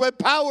endued us with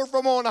power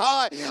from on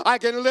high. I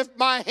can lift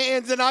my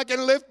hands and I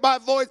can lift my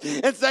voice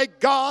and say,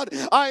 God,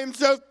 I am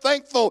so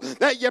thankful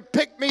that you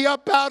picked me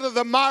up out of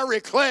the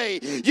miry clay.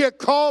 You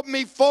called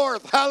me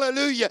forth.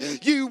 Hallelujah.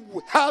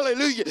 You,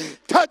 hallelujah,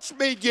 touched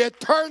me. You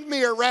turned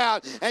me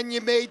around and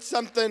you made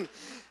something,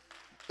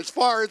 as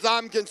far as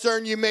I'm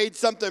concerned, you made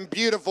something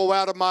beautiful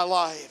out of my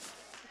life.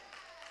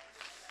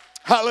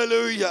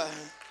 Hallelujah.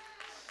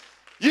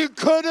 You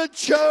could have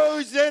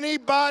chose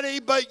anybody,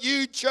 but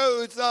you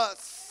chose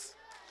us.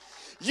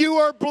 You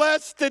are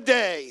blessed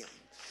today.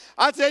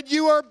 I said,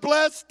 you are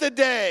blessed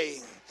today.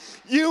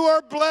 You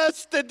are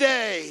blessed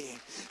today.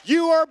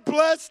 You are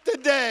blessed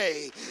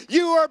today.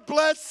 You are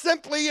blessed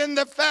simply in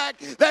the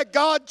fact that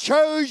God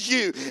chose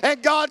you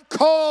and God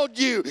called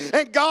you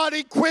and God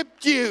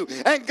equipped you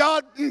and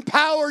God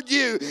empowered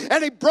you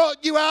and he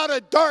brought you out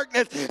of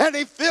darkness and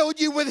he filled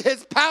you with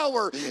his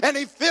power and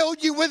he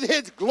filled you with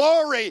his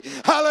glory.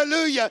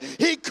 Hallelujah.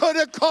 He could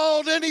have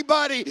called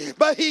anybody,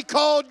 but he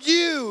called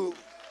you.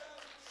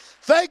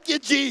 Thank you,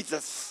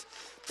 Jesus.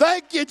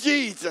 Thank you,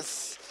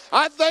 Jesus.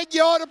 I think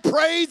you ought to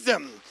praise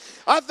him.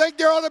 I think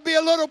there ought to be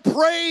a little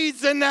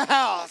praise in the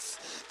house.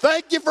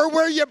 Thank you for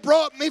where you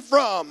brought me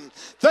from.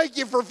 Thank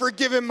you for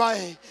forgiving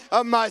my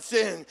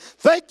sin.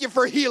 Thank you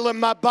for healing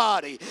my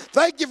body.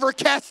 Thank you for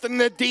casting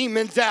the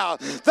demons out.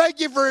 Thank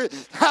you for,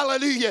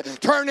 hallelujah,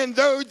 turning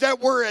those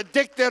that were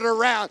addicted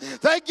around.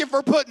 Thank you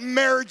for putting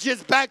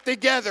marriages back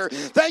together.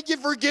 Thank you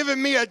for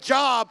giving me a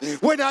job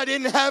when I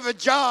didn't have a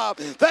job.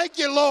 Thank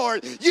you,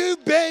 Lord.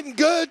 You've been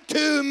good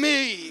to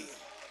me.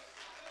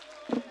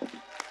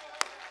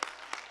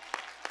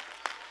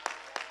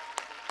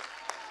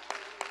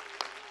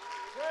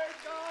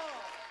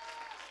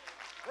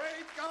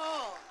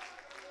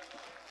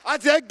 I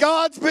said,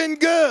 God's been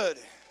good.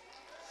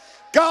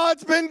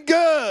 God's been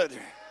good.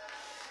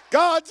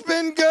 God's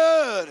been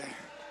good.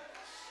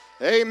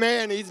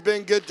 Amen. He's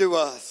been good to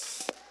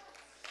us.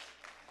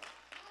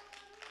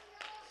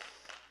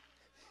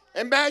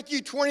 In Matthew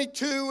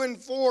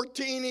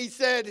 22:14, he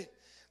said,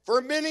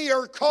 for many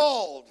are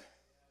called,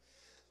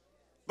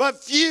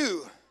 but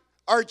few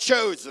are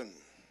chosen.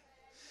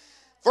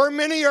 For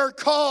many are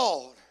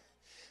called,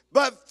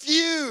 but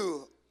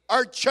few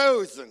are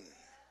chosen.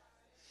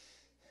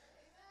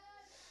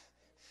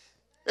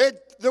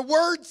 The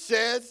word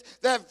says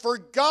that for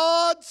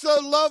God so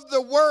loved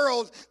the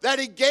world that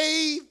he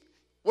gave,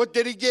 what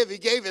did he give? He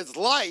gave his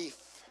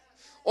life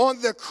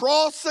on the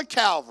cross of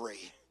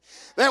Calvary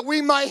that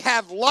we might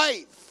have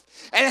life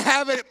and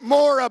have it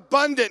more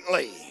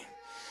abundantly.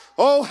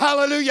 Oh,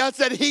 hallelujah. I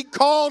said he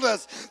called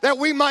us that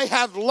we might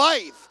have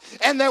life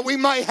and that we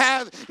might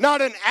have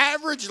not an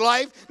average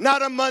life,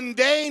 not a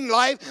mundane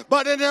life,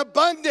 but an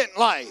abundant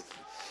life.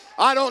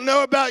 I don't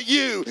know about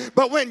you,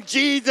 but when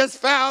Jesus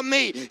found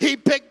me, he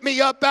picked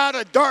me up out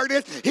of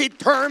darkness. He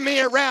turned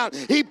me around.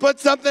 He put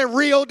something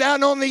real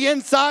down on the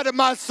inside of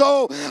my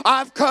soul.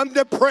 I've come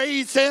to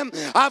praise him.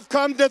 I've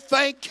come to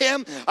thank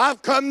him.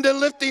 I've come to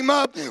lift him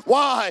up.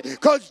 Why?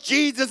 Because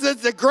Jesus is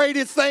the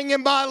greatest thing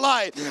in my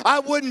life. I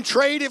wouldn't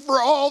trade it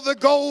for all the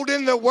gold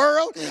in the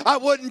world. I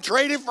wouldn't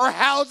trade it for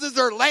houses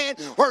or land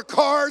or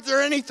cars or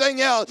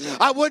anything else.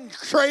 I wouldn't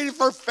trade it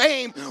for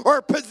fame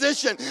or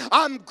position.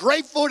 I'm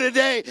grateful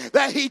today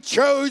that he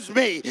chose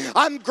me.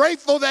 I'm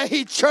grateful that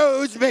he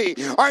chose me.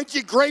 Aren't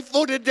you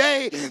grateful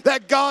today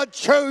that God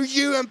chose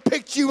you and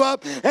picked you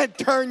up and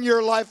turned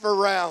your life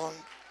around?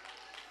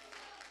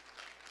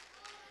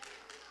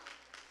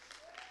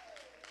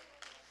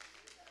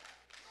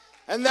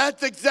 And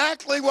that's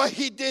exactly what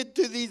he did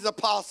to these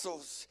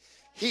apostles.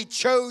 He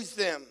chose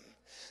them.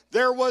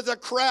 There was a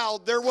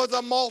crowd, there was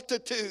a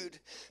multitude,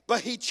 but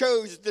he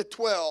chose the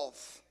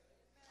 12.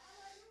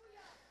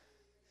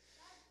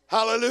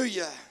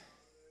 Hallelujah.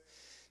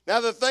 Now,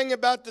 the thing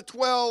about the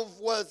 12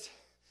 was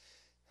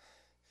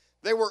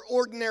they were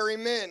ordinary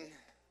men,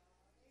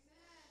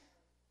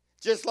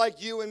 just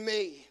like you and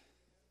me.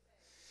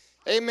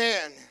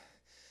 Amen.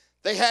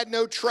 They had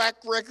no track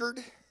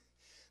record.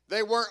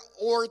 They weren't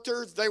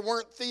orators. They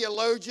weren't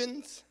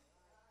theologians.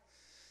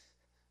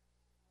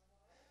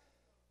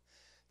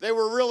 They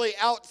were really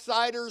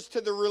outsiders to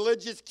the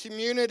religious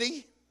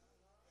community.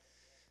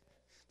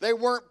 They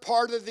weren't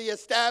part of the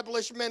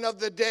establishment of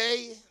the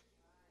day.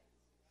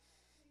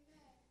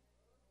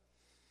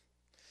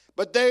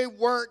 But they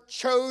weren't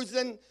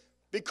chosen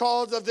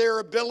because of their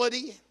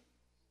ability.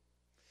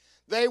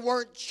 They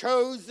weren't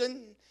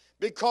chosen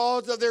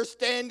because of their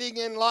standing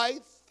in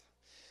life.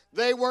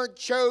 They weren't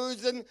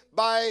chosen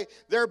by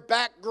their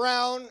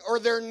background or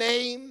their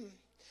name.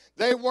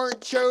 They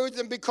weren't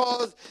chosen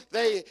because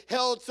they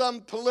held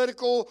some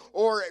political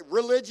or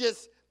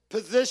religious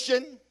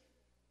position.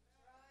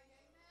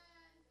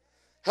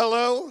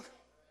 Hello?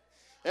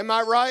 Am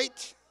I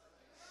right?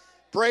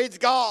 Praise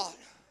God.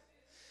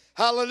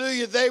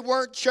 Hallelujah. They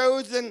weren't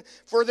chosen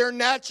for their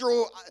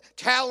natural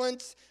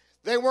talents.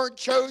 They weren't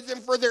chosen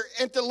for their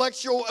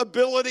intellectual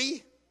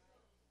ability.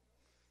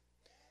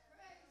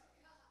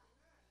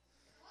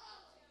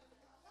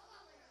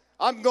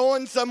 I'm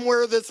going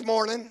somewhere this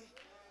morning.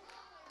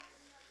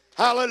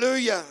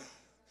 Hallelujah.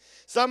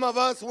 Some of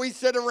us, we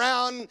sit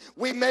around,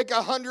 we make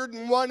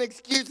 101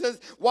 excuses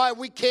why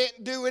we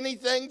can't do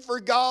anything for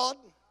God.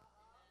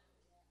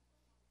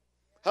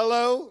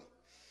 Hello?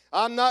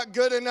 I'm not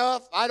good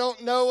enough. I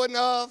don't know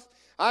enough.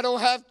 I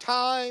don't have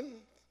time.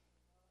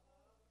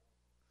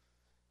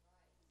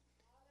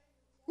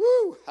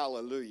 Woo,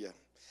 hallelujah.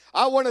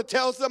 I want to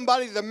tell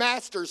somebody the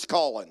Master's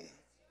calling.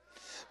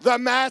 The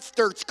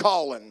Master's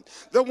calling.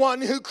 The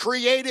one who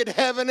created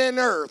heaven and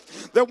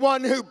earth. The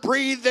one who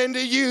breathed into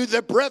you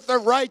the breath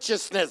of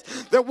righteousness.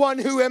 The one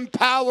who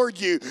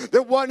empowered you.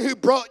 The one who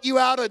brought you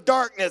out of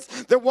darkness.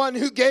 The one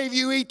who gave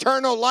you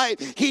eternal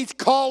life. He's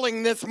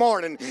calling this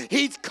morning.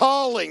 He's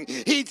calling.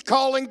 He's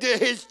calling to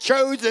his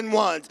chosen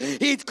ones.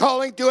 He's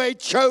calling to a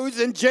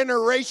chosen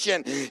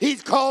generation.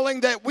 He's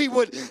calling that we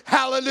would,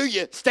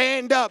 hallelujah,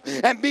 stand up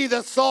and be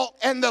the salt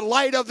and the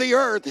light of the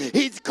earth.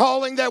 He's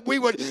calling that we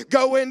would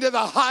go into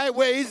the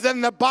highways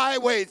and the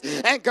byways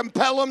and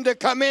compel them to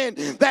come in,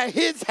 that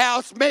his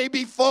house may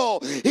be full.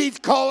 He's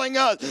calling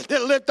us to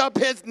lift up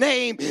his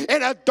name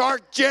in a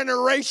dark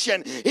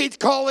generation. He's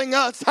calling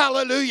us,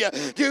 hallelujah,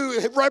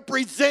 to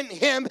represent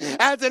him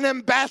as an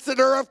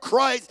ambassador of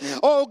Christ.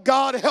 Oh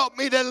God, help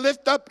me to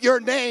lift up your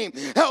name.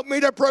 Help me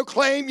to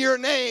proclaim your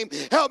name.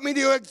 Help me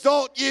to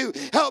exalt you.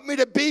 Help me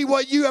to be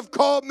what you have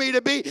called me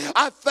to be.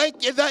 I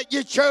thank you that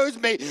you chose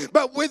me,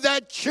 but with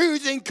that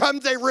choosing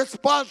comes a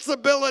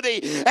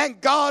responsibility, and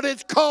God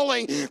is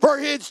calling for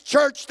his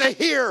church to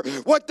hear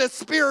what the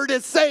Spirit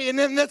is saying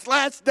in this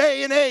last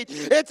day and age.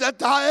 It's a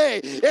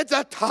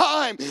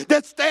time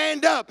to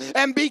stand up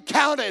and be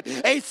counted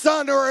a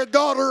son or a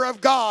daughter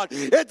of God.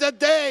 It's a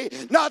day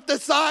not to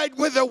side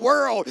with the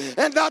world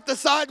and not to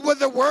side with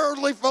the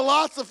worldly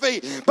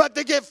philosophy, but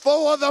to get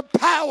full of the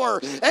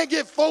power and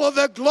get full of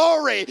the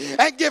glory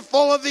and get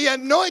full of the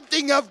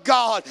anointing of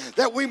God,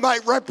 that we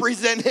might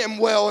represent him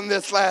well in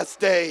this last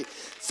day.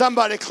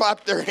 Somebody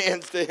clap their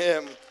hands to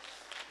him.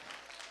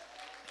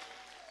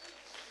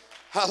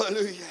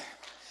 Hallelujah.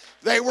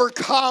 They were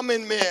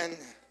common men.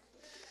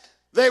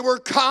 They were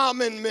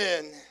common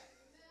men.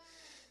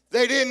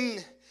 They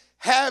didn't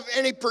have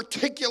any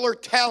particular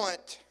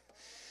talent.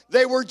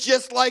 They were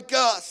just like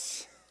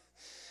us.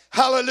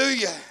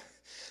 Hallelujah.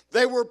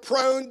 They were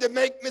prone to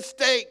make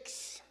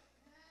mistakes.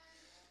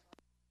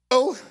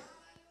 Oh.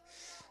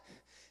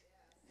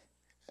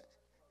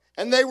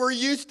 And they were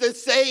used to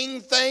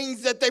saying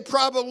things that they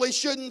probably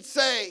shouldn't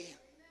say.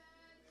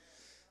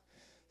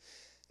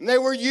 And they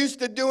were used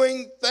to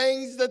doing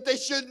things that they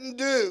shouldn't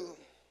do.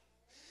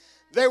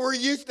 They were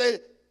used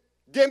to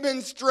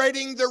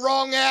demonstrating the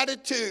wrong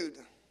attitude.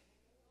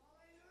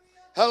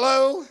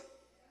 Hello?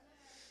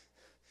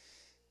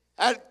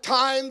 At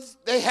times,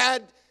 they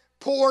had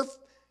poor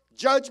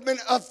judgment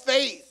of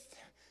faith.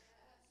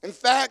 In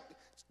fact,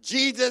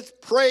 Jesus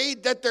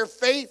prayed that their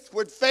faith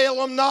would fail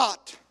them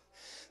not.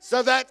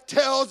 So that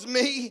tells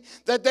me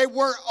that they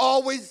weren't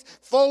always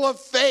full of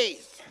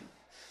faith.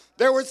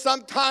 There were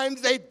some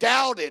times they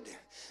doubted.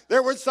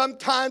 There were some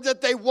times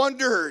that they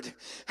wondered.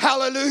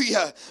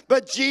 Hallelujah.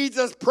 But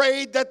Jesus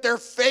prayed that their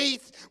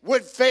faith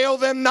would fail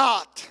them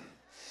not.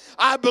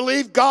 I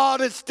believe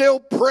God is still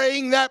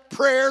praying that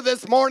prayer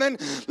this morning.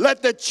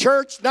 Let the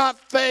church not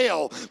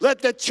fail.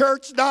 Let the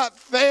church not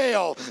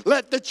fail.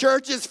 Let the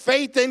church's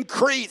faith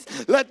increase.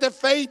 Let the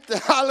faith,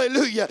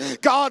 hallelujah.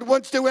 God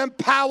wants to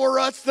empower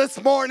us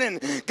this morning.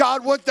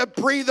 God wants to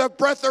breathe a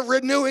breath of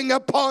renewing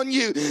upon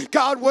you.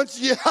 God wants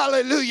you,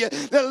 hallelujah,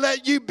 to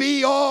let you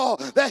be all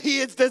that he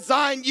has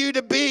designed you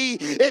to be.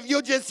 If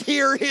you'll just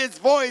hear his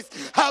voice,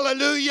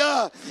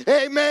 hallelujah,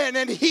 amen,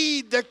 and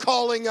heed the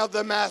calling of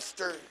the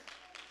Master.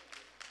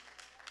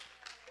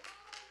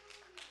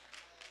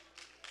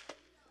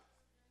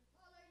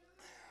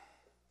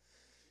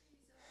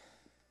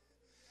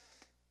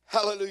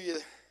 Hallelujah.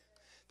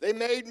 They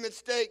made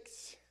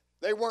mistakes.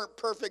 They weren't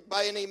perfect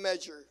by any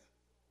measure.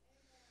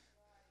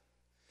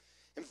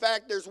 In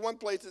fact, there's one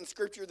place in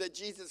Scripture that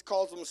Jesus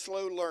calls them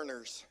slow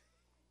learners.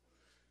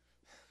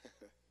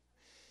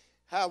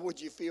 How would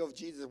you feel if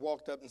Jesus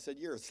walked up and said,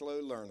 "You're a slow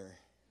learner"?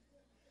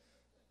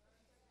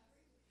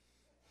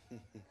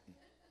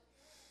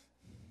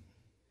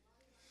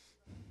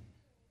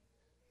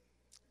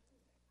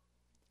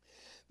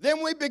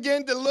 Then we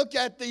begin to look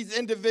at these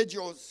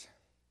individuals.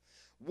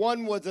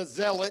 One was a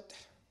zealot.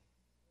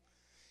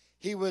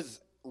 He was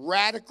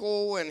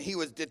radical and he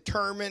was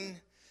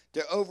determined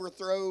to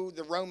overthrow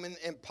the Roman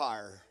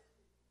Empire.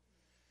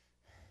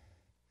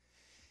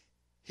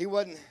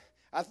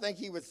 I think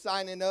he was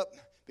signing up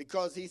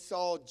because he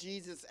saw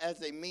Jesus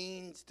as a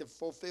means to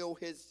fulfill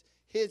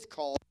his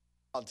call,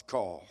 God's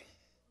call.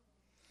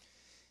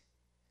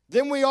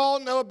 Then we all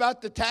know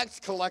about the tax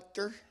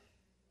collector.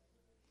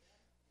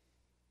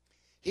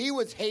 He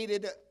was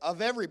hated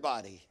of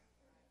everybody.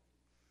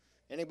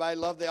 Anybody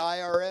love the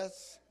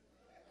IRS?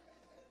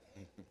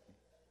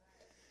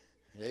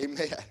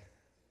 Amen.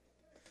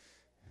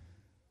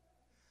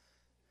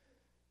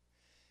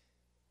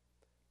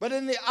 But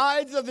in the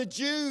eyes of the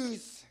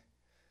Jews,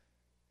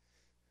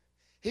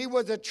 he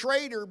was a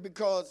traitor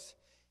because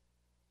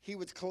he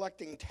was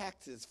collecting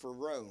taxes for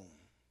Rome.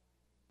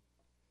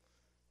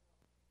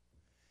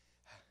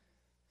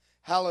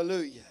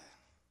 Hallelujah.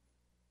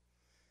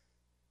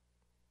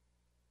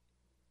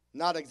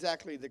 Not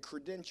exactly the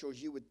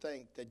credentials you would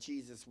think that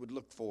Jesus would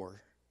look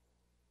for.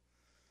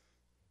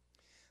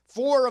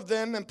 4 of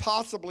them, and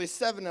possibly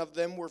 7 of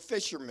them, were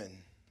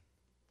fishermen.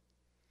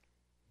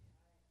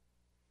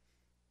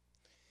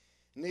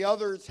 And the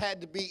others had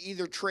to be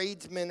either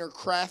tradesmen or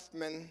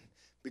craftsmen,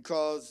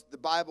 because the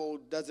Bible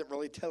doesn't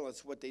really tell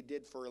us what they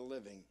did for a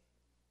living.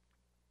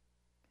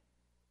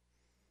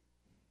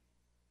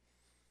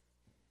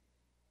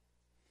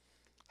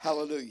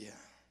 Hallelujah.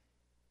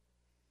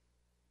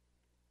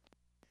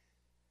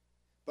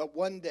 But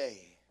one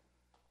day,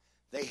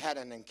 they had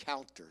an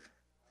encounter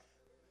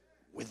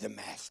with the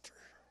Master.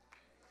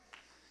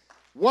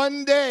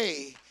 One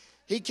day,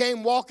 he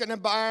came walking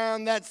by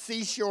on that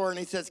seashore and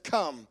he says,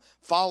 "Come,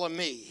 follow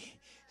me,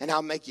 and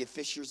I'll make you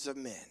fishers of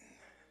men."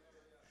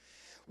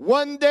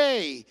 One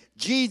day,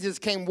 Jesus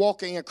came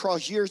walking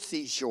across your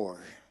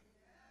seashore.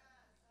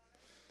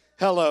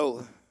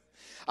 Hello.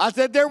 I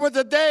said there was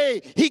a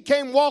day he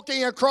came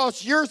walking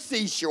across your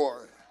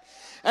seashore.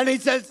 And he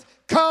says,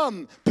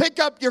 "Come, pick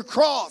up your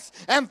cross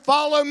and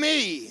follow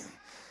me."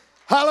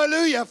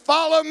 Hallelujah.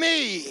 Follow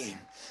me.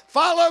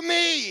 Follow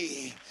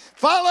me.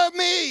 Follow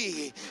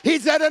me. He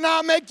said, and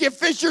I'll make you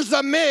fishers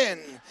of men.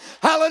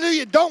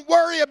 Hallelujah. Don't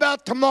worry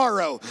about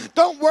tomorrow.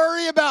 Don't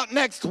worry about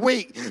next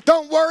week.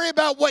 Don't worry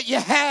about what you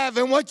have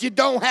and what you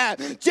don't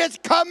have.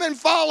 Just come and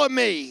follow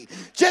me.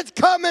 Just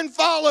come and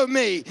follow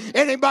me.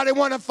 Anybody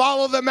want to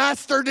follow the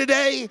Master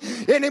today?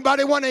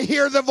 Anybody want to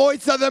hear the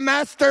voice of the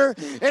Master?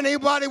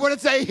 Anybody want to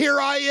say,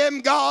 "Here I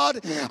am, God"?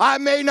 I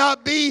may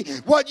not be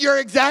what you're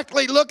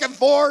exactly looking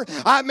for.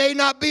 I may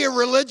not be a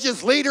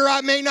religious leader.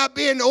 I may not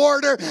be an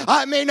orator.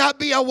 I may not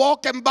be a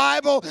walking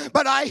Bible,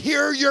 but I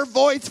hear your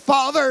voice,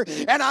 Father,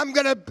 and I'm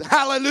going to,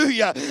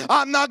 hallelujah,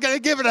 I'm not going to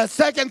give it a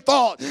second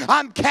thought.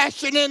 I'm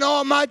cashing in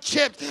all my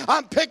chips.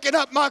 I'm picking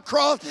up my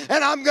cross,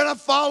 and I'm going to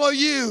follow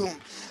you.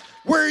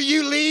 Where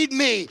you lead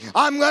me,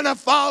 I'm going to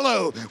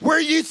follow. Where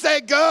you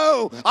say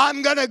go,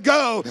 I'm going to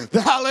go.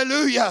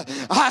 Hallelujah.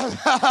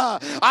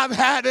 I've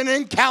had an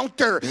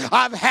encounter.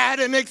 I've had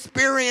an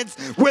experience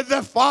with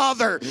the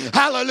Father.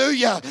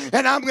 Hallelujah.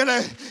 And I'm going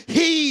to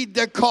heed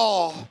the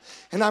call.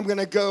 And I'm going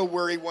to go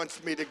where he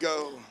wants me to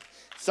go.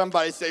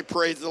 Somebody say,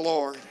 praise the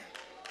Lord.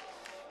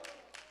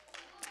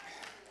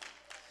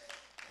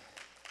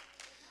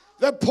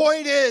 The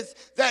point is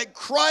that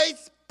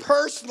Christ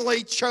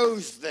personally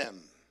chose them.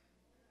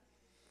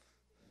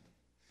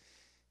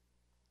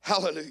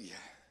 Hallelujah.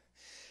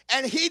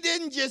 And he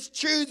didn't just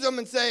choose them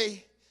and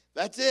say,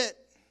 that's it.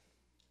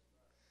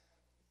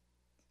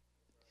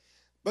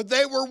 But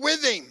they were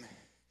with him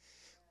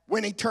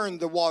when he turned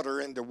the water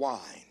into wine.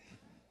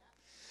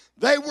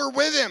 They were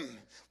with him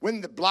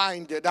when the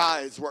blinded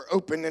eyes were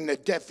opened and the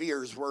deaf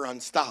ears were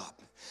unstopped.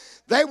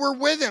 They were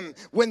with him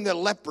when the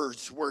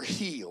lepers were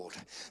healed.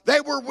 They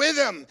were with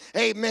him,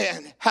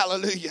 amen,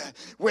 hallelujah,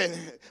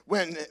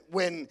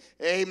 when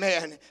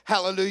amen,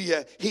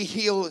 hallelujah, he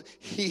healed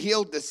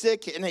the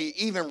sick and he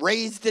even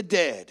raised the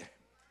dead.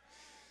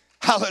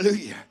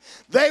 Hallelujah.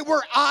 They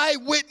were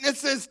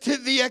eyewitnesses to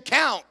the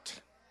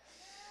account.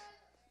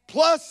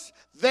 Plus,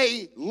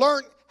 they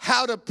learned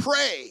how to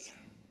pray.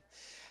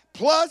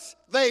 Plus,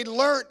 they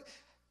learned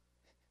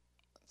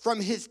from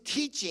his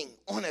teaching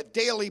on a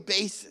daily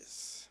basis.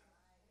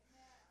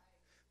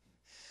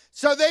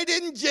 So they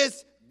didn't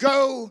just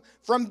go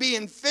from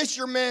being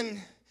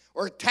fishermen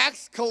or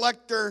tax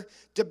collector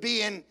to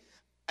being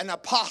an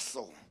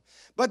apostle,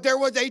 but there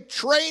was a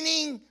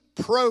training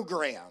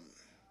program.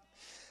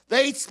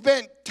 They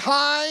spent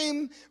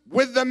time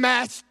with the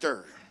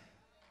Master.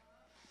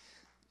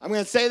 I'm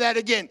going to say that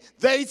again.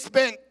 They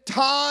spent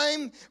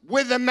time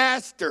with the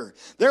Master.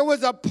 There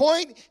was a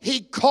point he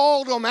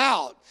called them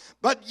out.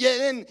 But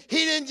then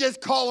he didn't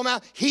just call them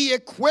out. He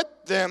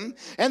equipped them.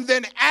 And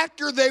then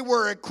after they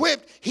were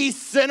equipped, he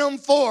sent them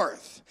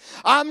forth.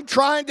 I'm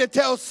trying to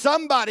tell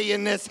somebody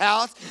in this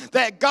house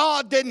that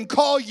God didn't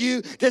call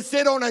you to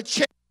sit on a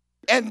chair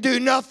and do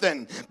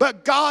nothing.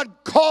 But God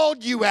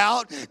called you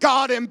out.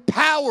 God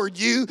empowered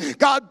you.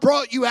 God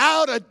brought you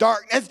out of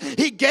darkness.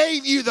 He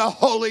gave you the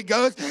Holy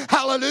Ghost.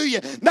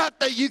 Hallelujah. Not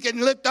that you can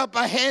lift up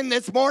a hand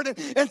this morning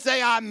and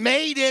say, I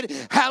made it.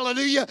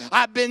 Hallelujah.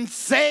 I've been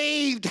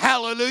saved.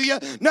 Hallelujah.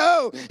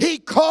 No, he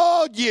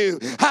called you.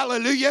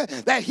 Hallelujah.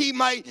 That he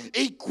might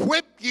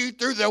equip you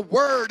through the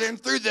word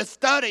and through the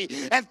study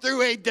and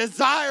through a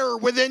desire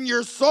within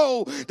your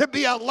soul to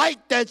be a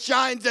light that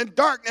shines in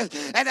darkness.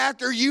 And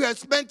after you have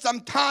spent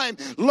some time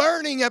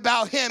learning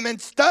about him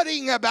and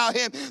studying about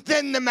him,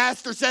 then the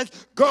master says,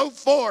 go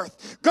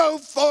forth, go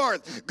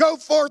forth, go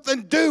forth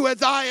and do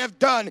as I have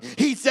done.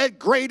 He said,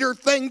 greater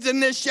things than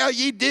this shall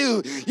ye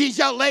do. Ye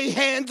shall lay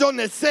hands on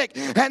the sick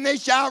and they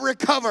shall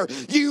recover.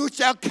 You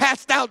shall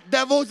cast out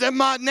devils in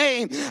my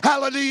name.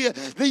 Hallelujah.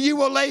 That you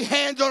will lay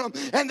hands on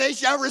them and they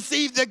shall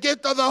receive the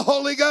gift of the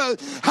Holy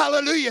Ghost.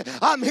 Hallelujah.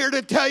 I'm here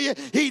to tell you,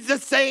 he's the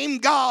same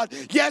God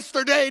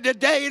yesterday,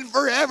 today, and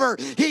forever.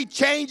 He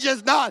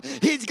changes not.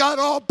 He's got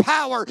all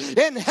power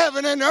in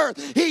heaven and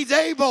earth. He's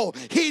able.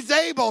 He's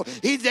able.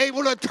 He's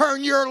able to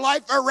turn your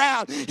life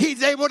around.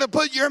 He's able to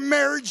put your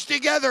marriage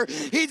together.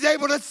 He's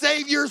able to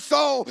save your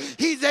soul.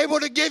 He's able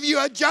to give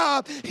you a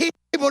job. He's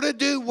able to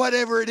do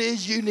whatever it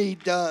is you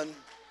need done.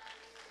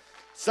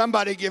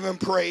 Somebody give him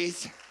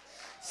praise.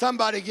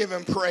 Somebody give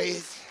him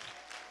praise.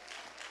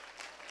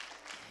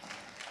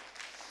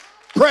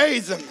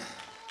 Praise him.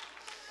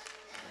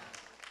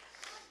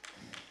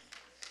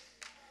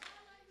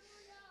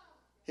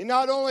 He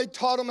not only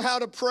taught them how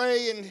to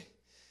pray and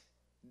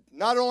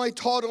not only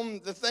taught them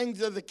the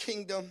things of the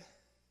kingdom,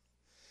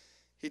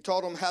 he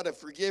taught them how to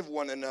forgive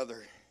one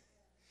another.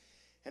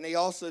 And he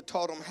also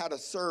taught them how to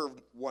serve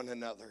one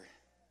another.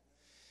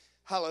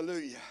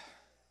 Hallelujah.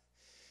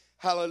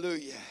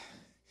 Hallelujah.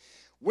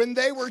 When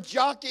they were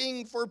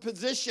jockeying for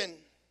position,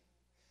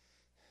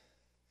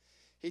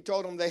 he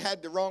told them they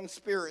had the wrong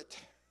spirit.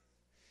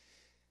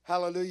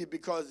 Hallelujah.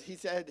 Because he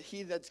said,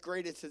 he that's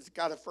greatest has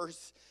got to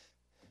first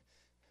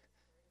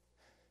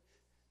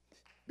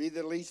be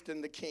the least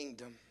in the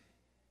kingdom.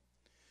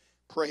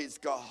 Praise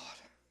God.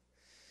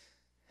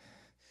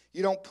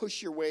 You don't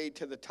push your way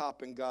to the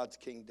top in God's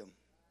kingdom.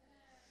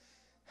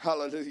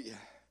 Hallelujah.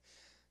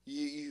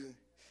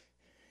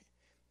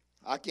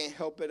 I can't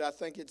help it. I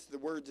think it's the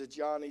words of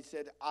John. He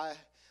said,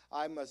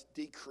 I must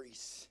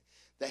decrease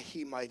that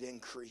he might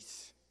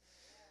increase.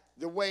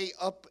 The way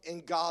up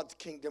in God's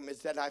kingdom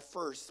is that I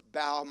first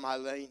bow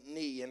my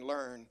knee and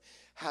learn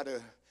how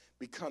to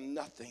become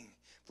nothing.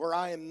 For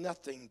I am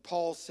nothing.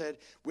 Paul said,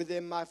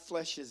 within my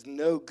flesh is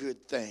no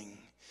good thing.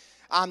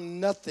 I'm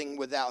nothing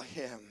without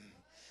him.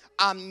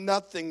 I'm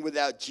nothing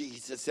without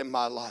Jesus in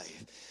my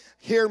life.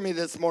 Hear me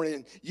this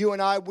morning. You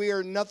and I, we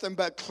are nothing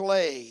but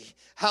clay.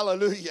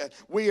 Hallelujah.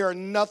 We are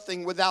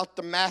nothing without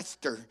the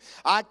master.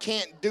 I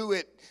can't do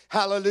it.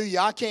 Hallelujah.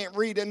 I can't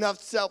read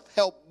enough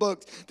self-help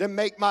books to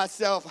make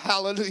myself,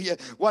 hallelujah,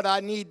 what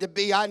I need to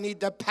be. I need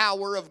the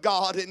power of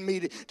God in me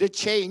to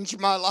change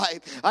my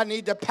life. I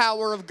need the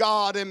power of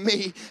God in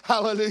me,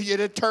 hallelujah,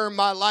 to turn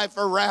my life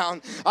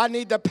around. I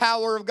need the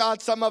power of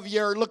God. Some of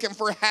you are looking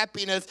for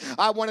happiness.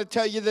 I want to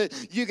tell you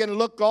that you can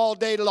look all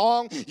day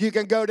long. You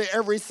can go to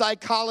every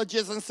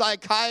psychologist and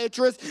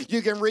psychiatrist.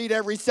 You can read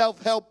every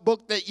self-help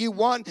book that you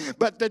want.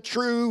 But the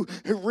true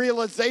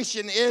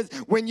realization is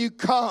when you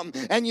come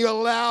and you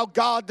allow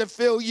God to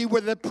fill you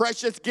with the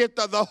precious gift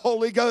of the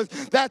Holy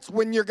Ghost, that's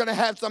when you're going to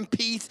have some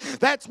peace.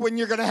 That's when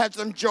you're going to have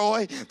some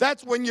joy.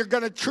 That's when you're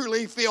going to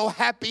truly feel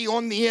happy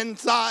on the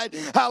inside.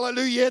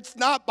 Hallelujah. It's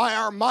not by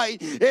our might.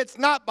 It's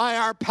not by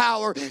our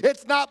power.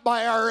 It's not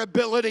by our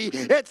ability.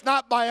 It's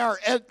not by our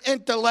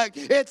intellect.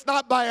 It's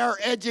not by our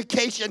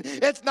education.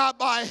 It's not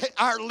by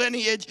our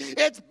lineage.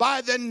 It's by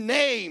the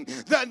name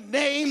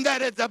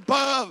that is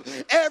above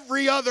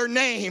every other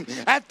name.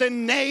 At the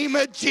name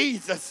of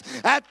Jesus.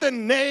 At the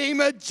name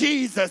of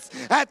Jesus.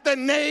 At the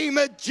name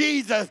of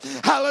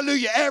Jesus.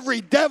 Hallelujah. Every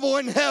devil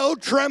in hell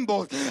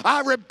trembles.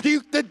 I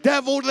rebuke the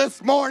devil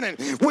this morning.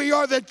 We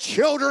are the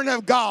children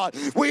of God.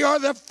 We are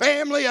the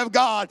family of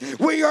God.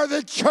 We are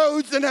the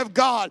chosen of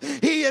God.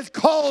 He has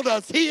called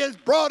us. He has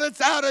brought us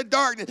out of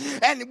darkness.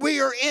 And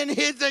we are in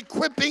his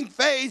equipping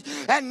phase.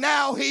 And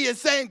now he is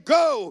saying,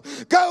 go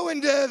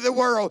into the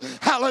world.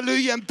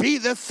 Hallelujah. And be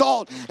the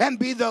salt and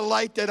be the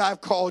light that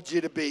I've called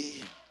you to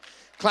be.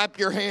 Clap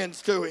your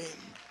hands to him.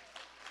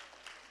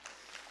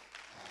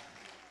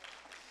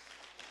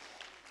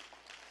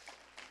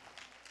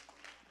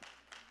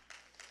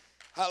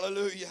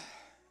 Hallelujah.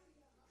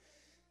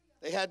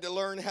 They had to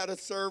learn how to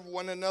serve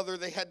one another.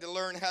 They had to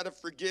learn how to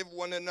forgive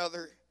one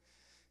another.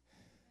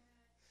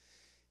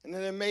 And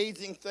an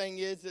amazing thing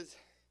is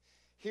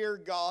here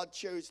God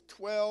chose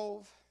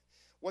 12,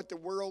 what the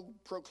world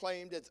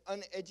proclaimed as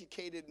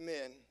uneducated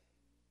men.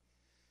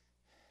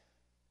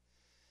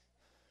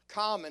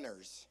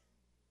 Commoners.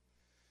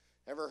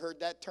 Ever heard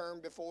that term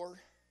before?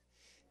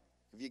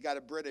 If you got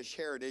a British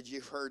heritage,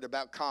 you've heard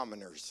about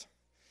commoners.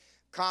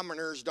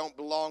 Commoners don't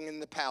belong in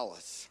the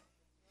palace.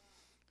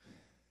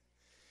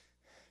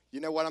 You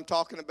know what I'm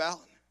talking about?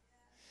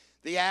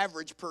 The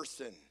average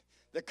person,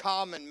 the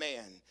common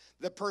man,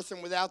 the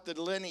person without the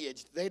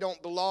lineage. They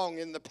don't belong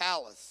in the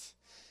palace.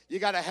 You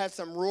got to have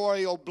some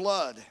royal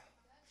blood.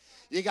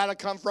 You got to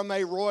come from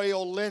a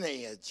royal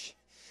lineage.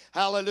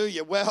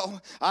 Hallelujah.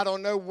 Well, I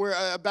don't know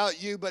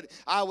about you, but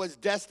I was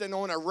destined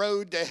on a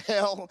road to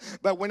hell.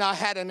 But when I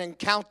had an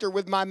encounter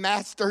with my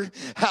master,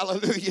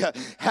 hallelujah,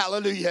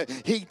 hallelujah,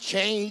 he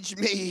changed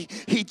me.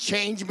 He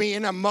changed me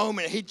in a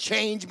moment. He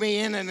changed me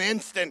in an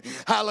instant.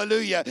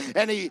 Hallelujah.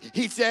 And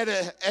he said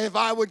if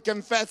I would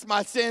confess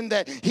my sin,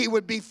 that he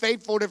would be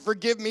faithful to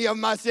forgive me of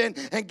my sin.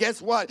 And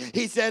guess what?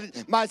 He said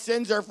my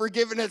sins are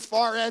forgiven as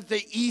far as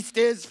the east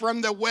is from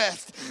the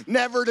west,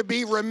 never to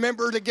be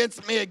remembered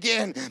against me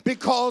again,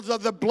 because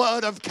of the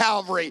blood of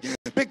Calvary.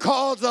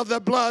 Because of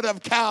the blood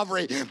of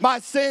Calvary, my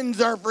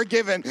sins are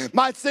forgiven.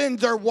 My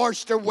sins are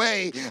washed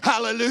away.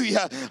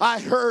 Hallelujah.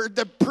 I heard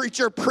the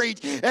preacher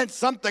preach and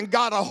something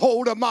got a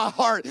hold of my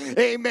heart.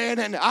 Amen.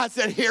 And I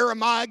said, here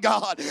am I,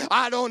 God.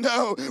 I don't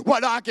know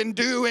what I can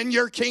do in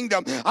your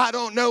kingdom. I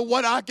don't know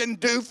what I can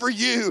do for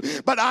you,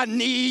 but I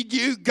need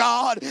you,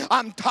 God.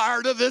 I'm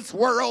tired of this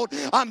world.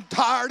 I'm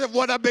tired of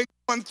what I've been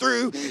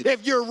through.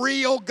 If you're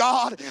real,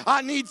 God,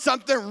 I need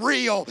something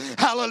real.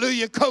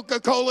 Hallelujah.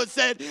 Coca-Cola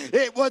said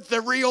it was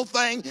the real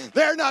thing.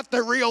 They're not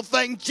the real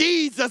thing.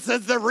 Jesus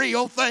is the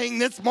real thing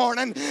this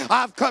morning.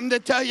 I've come to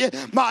tell you,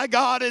 my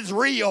God is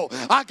real.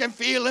 I can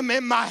feel him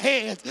in my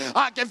hands.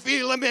 I can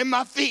feel him in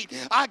my feet.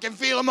 I can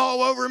feel him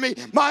all over me.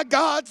 My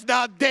God's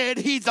not dead.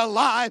 He's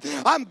alive.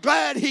 I'm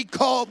glad he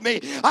called me.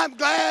 I'm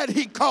glad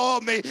he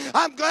called me.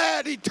 I'm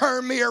glad he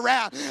turned me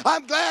around.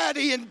 I'm glad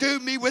he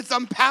endued me with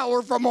some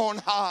power from on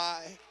high.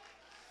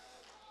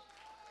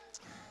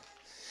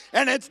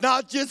 And it's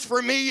not just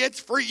for me, it's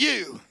for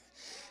you.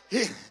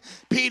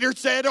 Peter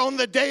said on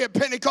the day of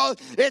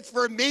Pentecost, it's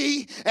for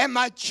me and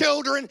my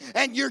children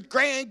and your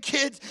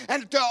grandkids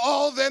and to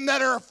all them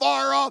that are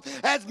far off,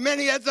 as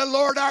many as the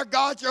Lord our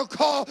God shall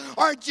call.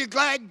 Aren't you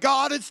glad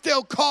God is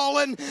still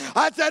calling?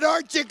 I said,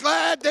 aren't you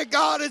glad that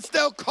God is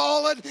still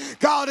calling?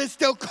 God is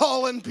still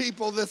calling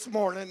people this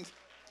morning.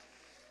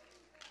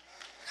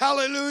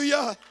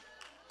 Hallelujah.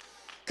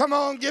 Come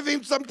on, give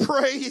him some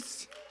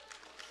praise.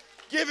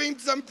 Give him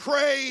some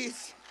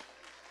praise.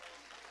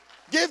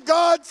 Give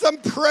God some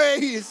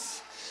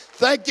praise.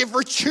 Thank you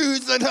for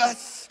choosing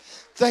us.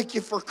 Thank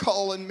you for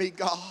calling me,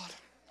 God.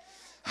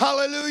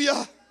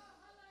 Hallelujah.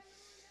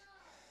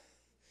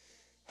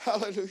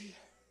 Hallelujah.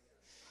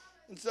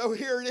 And so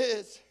here it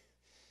is,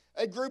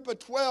 a group of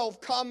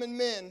 12 common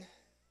men.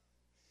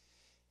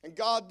 And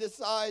God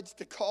decides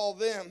to call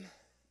them.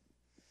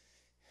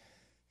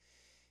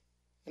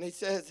 And he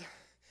says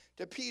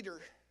to Peter,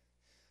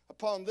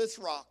 upon this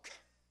rock,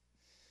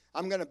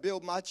 I'm going to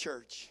build my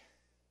church,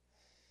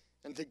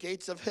 and the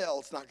gates of hell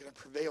is not going to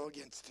prevail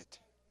against it.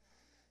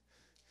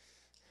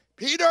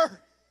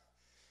 Peter,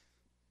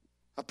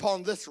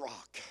 upon this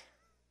rock.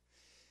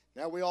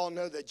 Now we all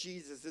know that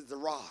Jesus is the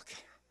rock.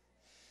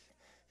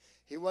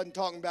 He wasn't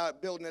talking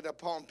about building it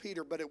upon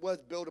Peter, but it was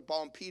built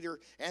upon Peter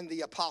and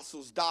the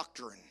apostles'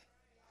 doctrine.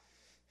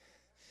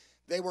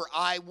 They were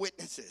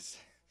eyewitnesses.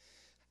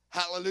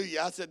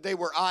 Hallelujah. I said they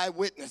were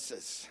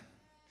eyewitnesses.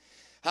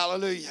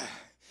 Hallelujah.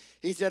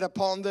 He said,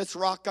 upon this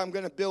rock I'm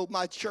going to build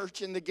my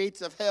church, and the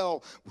gates of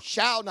hell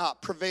shall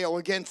not prevail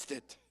against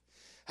it.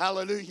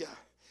 Hallelujah.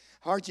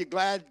 Aren't you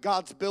glad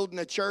God's building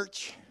a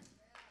church?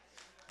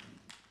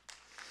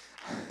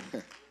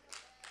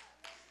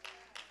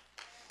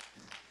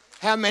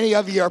 How many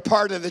of you are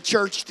part of the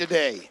church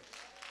today?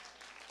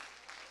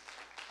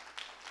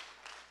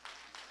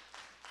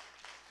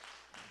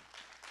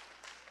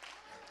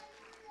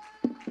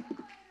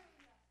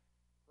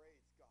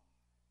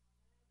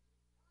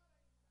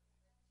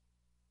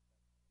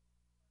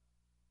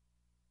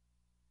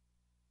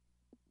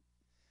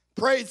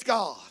 Praise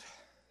God.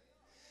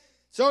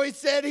 So he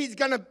said he's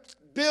going to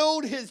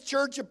build his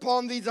church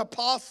upon these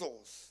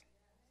apostles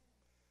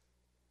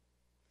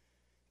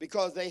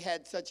because they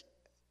had such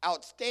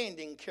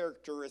outstanding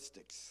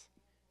characteristics,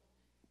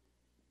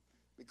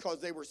 because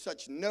they were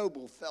such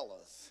noble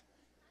fellows.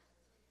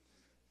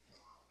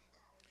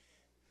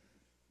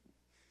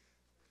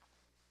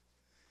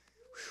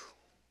 Whew.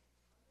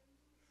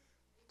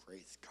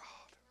 Praise God.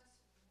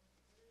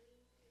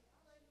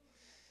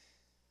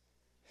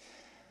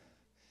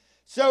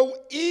 So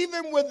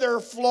even with their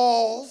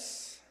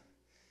flaws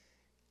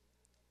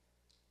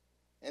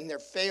and their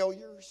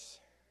failures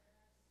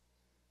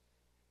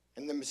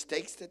and the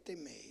mistakes that they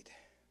made,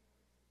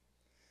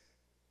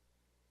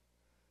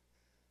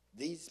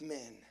 these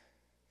men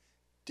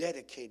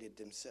dedicated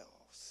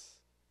themselves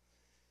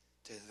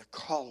to the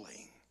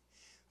calling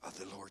of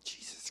the Lord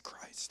Jesus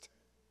Christ.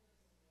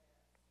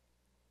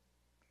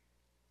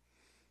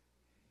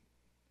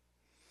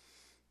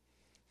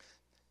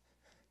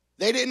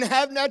 They didn't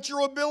have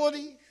natural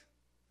ability.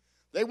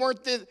 They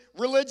weren't the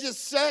religious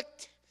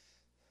sect.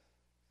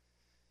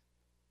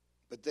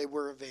 But they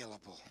were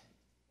available.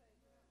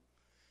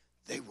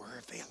 They were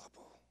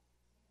available.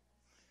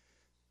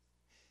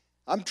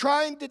 I'm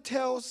trying to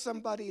tell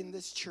somebody in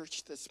this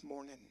church this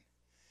morning,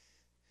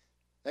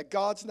 That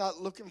God's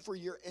not looking for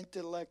your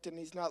intellect, and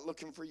he's not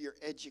looking for your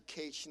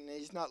education, and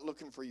he's not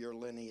looking for your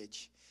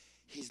lineage.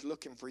 He's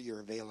looking for your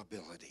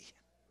availability.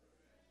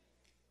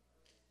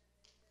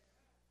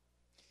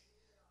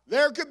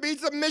 There could be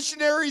some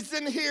missionaries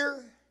in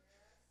here.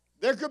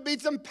 There could be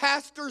some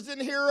pastors in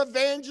here,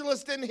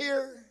 evangelists in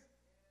here.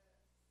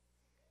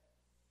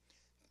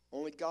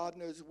 Only God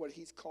knows what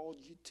he's called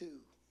you to.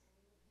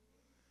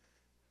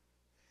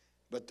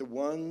 But the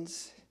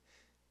ones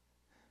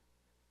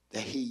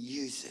that he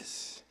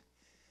uses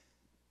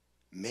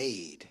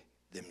made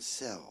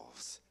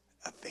themselves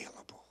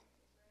available.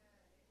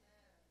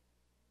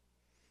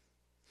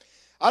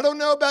 I don't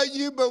know about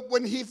you, but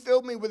when he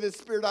filled me with his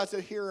Spirit, I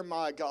said, here am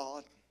I,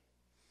 God.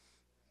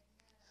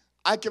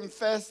 I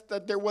confess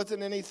that there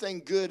wasn't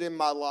anything good in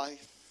my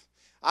life.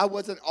 I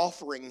wasn't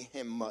offering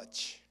him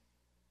much.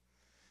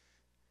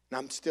 And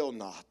I'm still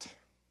not.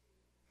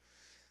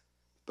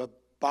 But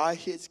by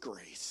his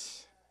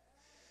grace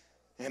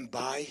and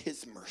by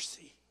his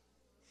mercy,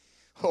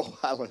 oh,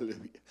 hallelujah,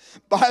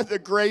 by the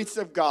grace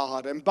of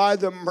God and by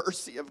the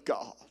mercy of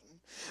God,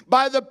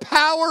 by the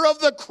power of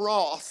the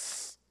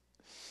cross.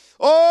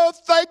 Oh,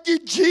 thank you,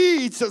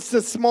 Jesus,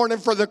 this morning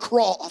for the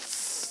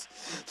cross.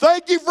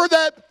 Thank you for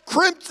that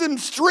crimson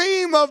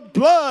stream of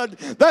blood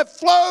that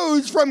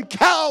flows from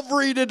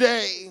Calvary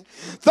today.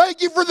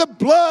 Thank you for the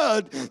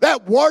blood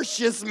that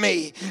washes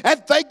me.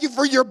 And thank you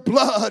for your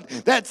blood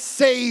that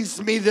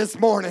saves me this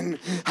morning.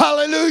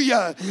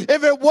 Hallelujah.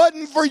 If it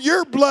wasn't for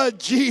your blood,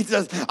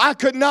 Jesus, I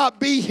could not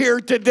be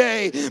here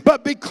today.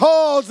 But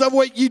because of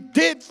what you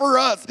did for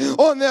us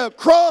on the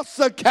cross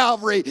of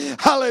Calvary,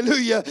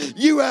 hallelujah,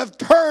 you have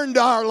turned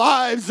our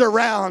lives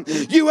around.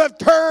 You have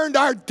turned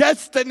our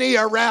destiny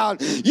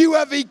around. You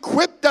have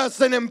equipped us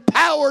and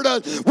empowered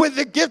us with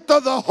the gift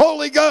of the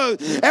Holy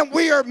Ghost. And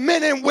we are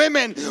men and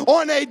women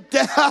on a,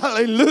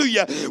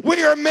 hallelujah,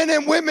 we are men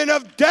and women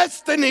of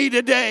destiny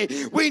today.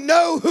 We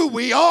know who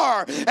we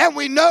are and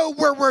we know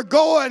where we're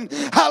going.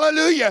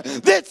 Hallelujah.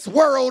 This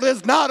world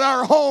is not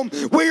our home.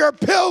 We are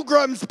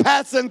pilgrims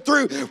passing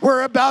through.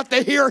 We're about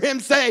to hear him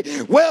say,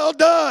 well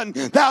done,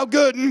 thou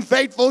good and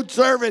faithful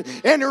servant.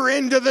 Enter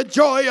into the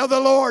joy of the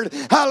Lord.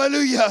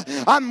 Hallelujah.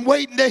 I'm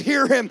waiting to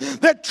hear him.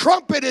 The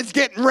trumpet is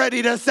getting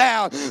ready to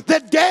sound.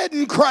 The dead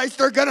in Christ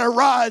are going to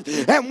rise,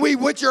 and we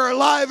which are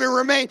alive and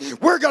remain,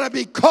 we're going to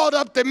be caught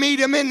up to meet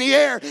him in the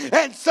air,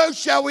 and so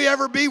shall we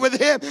ever be with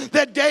him.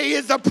 The day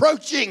is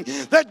approaching.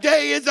 The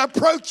day is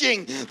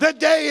approaching. The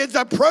day is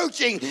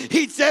approaching.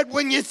 He said,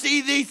 when you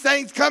see these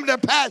things come to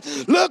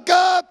pass, look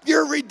up,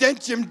 your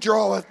redemption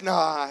draweth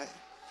nigh.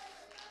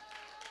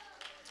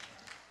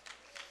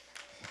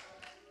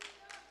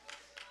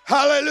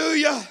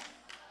 Hallelujah.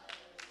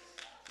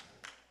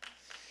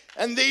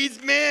 And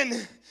these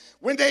men,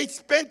 when they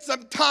spent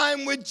some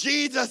time with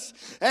Jesus,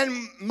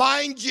 and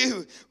mind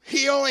you,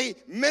 he only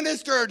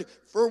ministered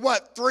for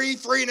what,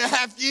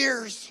 3.5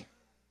 years.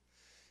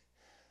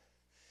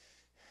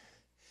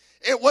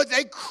 It was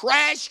a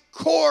crash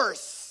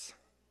course.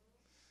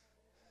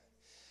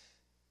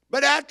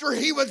 But after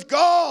he was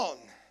gone,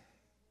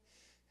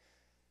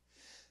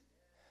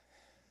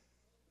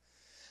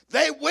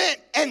 they went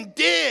and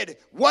did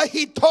what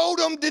he told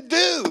them to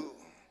do.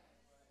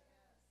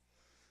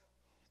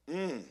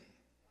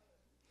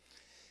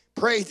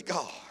 Praise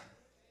God.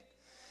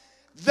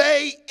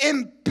 They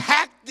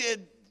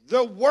impacted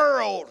the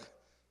world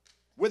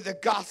with the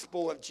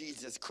gospel of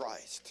Jesus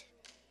Christ.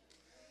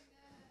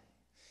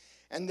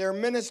 And their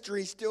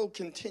ministry still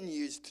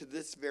continues to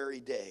this very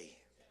day.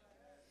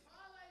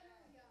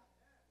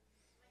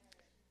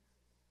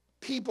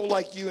 People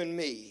like you and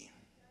me,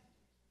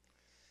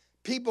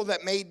 people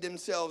that made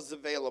themselves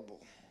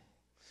available,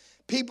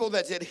 people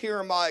that said, here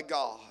am I,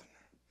 God.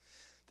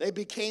 They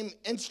became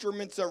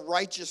instruments of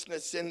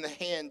righteousness in the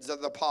hands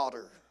of the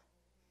potter.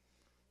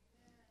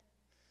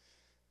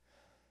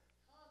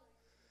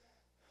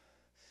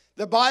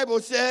 The Bible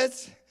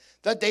says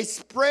that they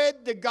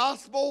spread the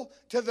gospel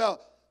to the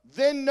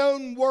then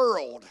known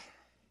world.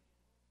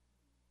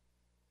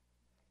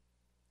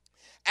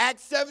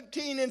 Acts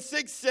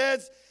 17:6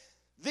 says,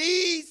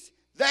 these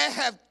that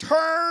have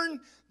turned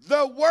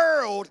the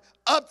world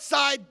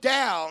upside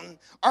down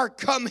are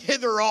come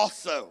hither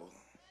also.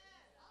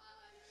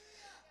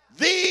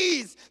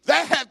 These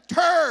that have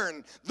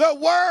turned the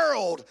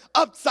world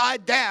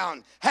upside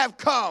down have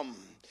come.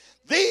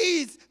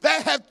 These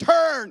that have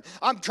turned,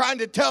 I'm trying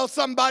to tell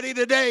somebody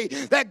today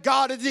that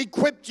God has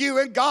equipped you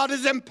and God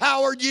has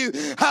empowered you,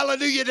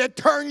 hallelujah, to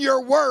turn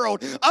your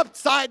world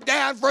upside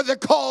down for the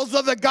cause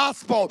of the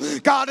gospel.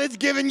 God has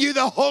given you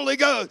the Holy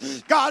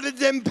Ghost. God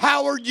has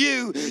empowered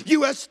you.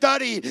 You have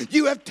studied.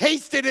 You have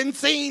tasted and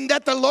seen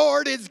that the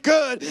Lord is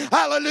good.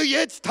 Hallelujah.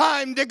 It's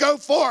time to go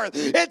forth.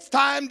 It's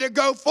time to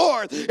go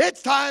forth.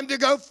 It's time to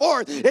go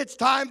forth. It's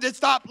time to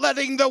stop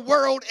letting the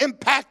world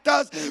impact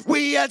us.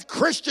 We as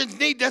Christians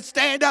need to stand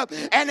stand up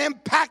and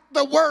impact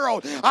the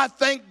world. I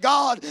thank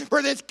God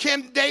for this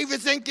Kim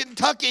Davis in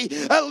Kentucky.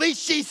 At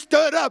least she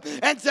stood up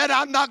and said,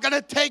 I'm not going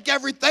to take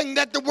everything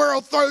that the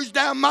world throws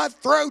down my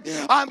throat.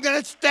 I'm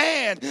going to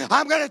stand.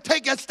 I'm going to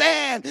take a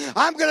stand.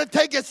 I'm going to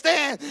take a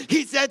stand.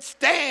 He said,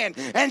 stand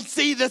and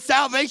see the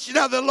salvation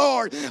of the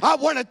Lord. I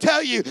want to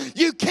tell you,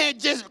 you can't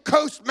just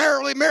coast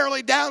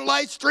merrily down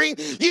life's stream.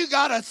 You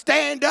got to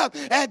stand up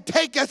and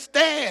take a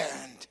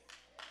stand.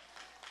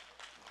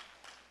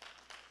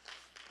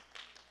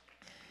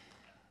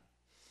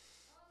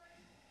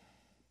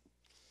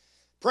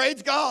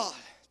 Praise God.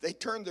 They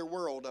turned their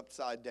world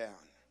upside down.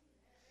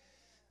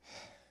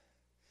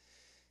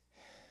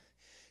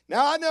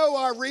 Now, I know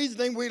our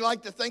reasoning, we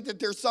like to think that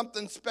there's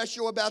something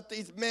special about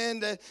these men,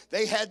 that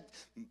they had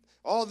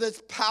all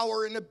this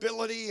power and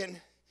ability,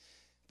 and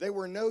they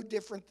were no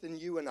different than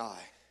you and I.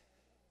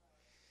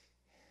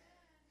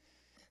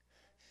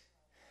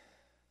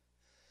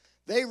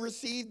 They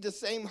received the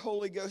same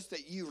Holy Ghost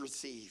that you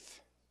receive.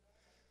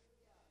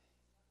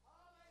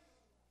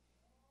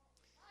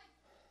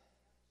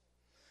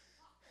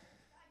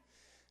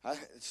 A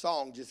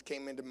song just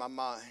came into my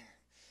mind.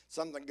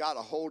 Something got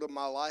a hold of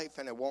my life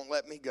and it won't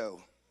let me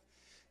go.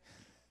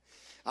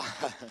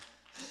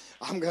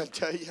 I'm going to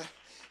tell you,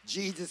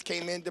 Jesus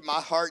came into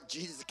my heart.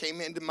 Jesus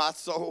came into my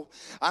soul.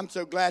 I'm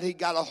so glad he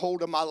got a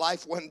hold of my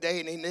life one day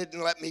and he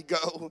didn't let me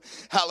go.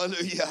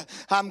 Hallelujah.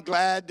 I'm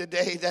glad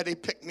today that he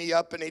picked me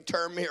up and he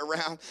turned me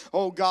around.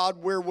 Oh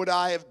God, where would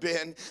I have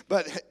been?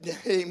 But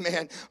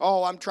amen.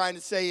 Oh, I'm trying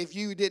to say, if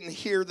you didn't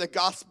hear the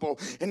gospel,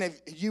 and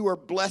if you are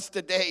blessed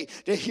today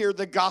to hear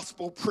the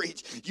gospel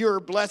preached, you are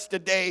blessed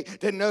today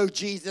to know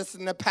Jesus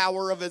and the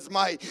power of his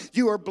might.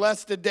 You are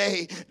blessed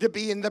today to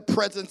be in the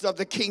presence of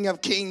the King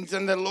of Kings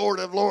and the Lord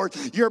of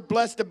Lords. You're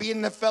blessed to be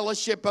in the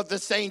fellowship of the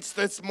saints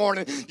this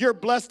morning. You're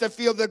blessed to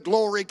feel the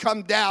glory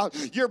come down.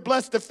 You're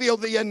blessed to feel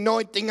the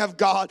anointing of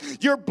God.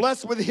 You're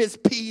blessed with his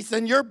peace,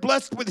 and you're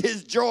blessed with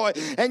his joy.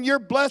 And you're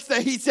blessed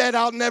that he said,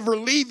 I'll never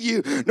leave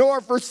you nor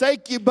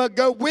forsake you, but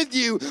go with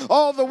you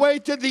all the way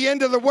to the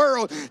end of the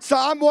world. So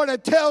I'm going to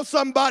tell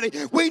somebody,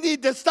 we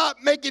need to stop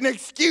making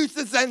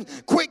excuses and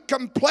quit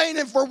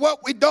complaining for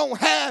what we don't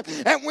have.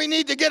 And we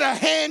need to get a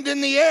hand in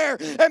the air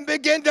and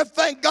begin to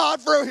thank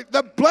God for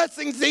the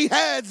blessings he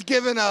has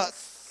given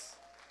us.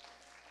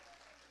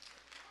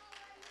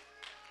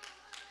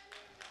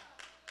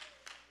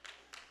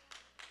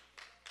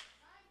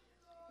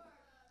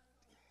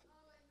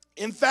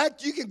 In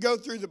fact, you can go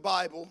through the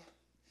Bible,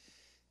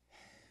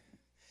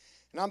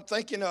 and I'm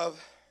thinking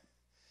of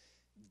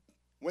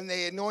when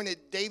they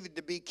anointed David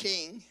to be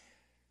king.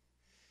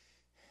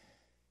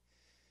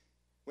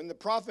 When the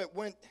prophet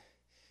went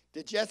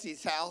to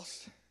Jesse's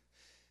house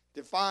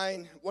to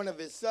find one of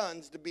his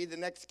sons to be the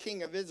next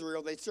king of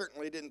Israel, they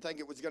certainly didn't think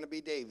it was going to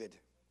be David.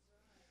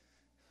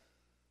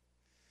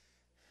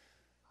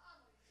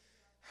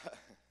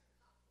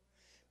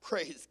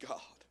 Praise God.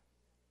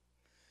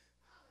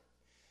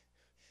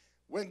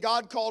 When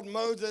God called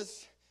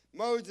Moses,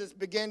 Moses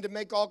began to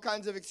make all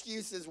kinds of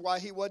excuses why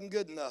he wasn't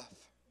good enough.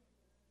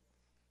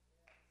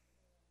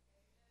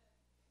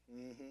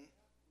 And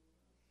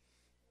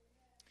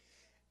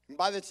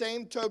by the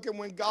same token,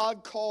 when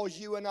God calls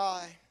you and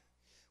I,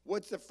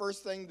 what's the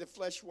first thing the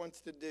flesh wants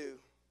to do?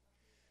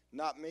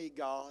 Not me,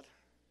 God.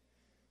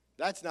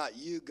 That's not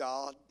you,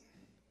 God.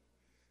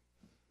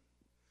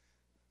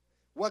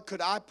 What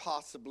could I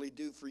possibly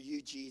do for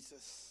you,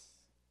 Jesus?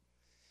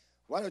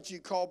 Why don't you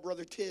call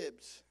Brother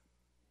Tibbs?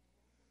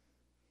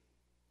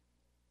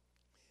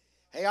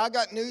 Hey, I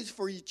got news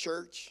for you,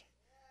 church.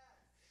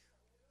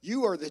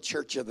 You are the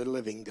church of the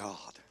living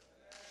God.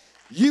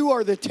 You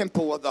are the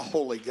temple of the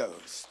Holy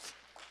Ghost.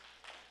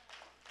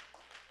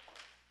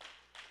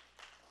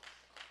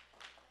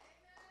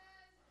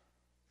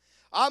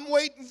 I'm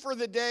waiting for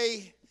the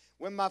day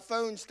when my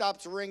phone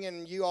stops ringing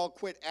and you all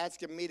quit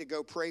asking me to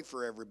go pray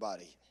for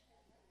everybody.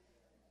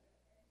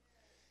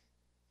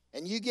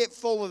 And you get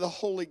full of the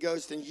Holy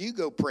Ghost and you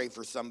go pray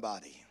for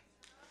somebody.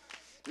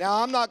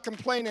 Now, I'm not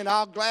complaining.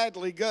 I'll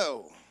gladly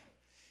go.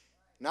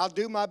 And I'll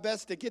do my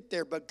best to get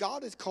there. But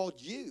God has called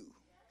you.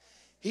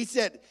 He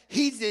said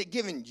he's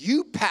given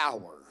you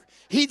power.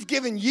 He's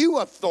given you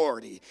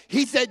authority.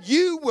 He said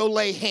you will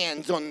lay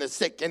hands on the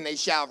sick and they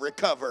shall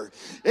recover.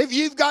 If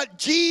you've got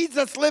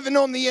Jesus living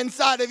on the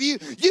inside of you,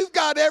 you've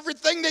got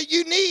everything that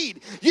you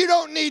need. You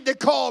don't need to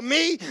call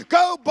me.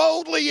 Go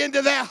boldly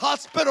into that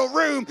hospital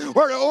room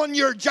or on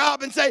your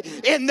job and say,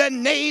 in the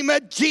name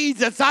of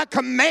Jesus, I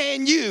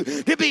command you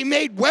to be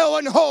made well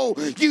and whole.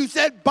 You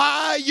said,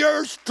 by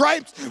your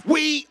stripes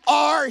we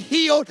are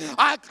healed.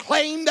 I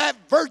claim that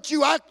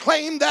virtue. I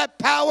claim that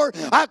power.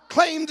 I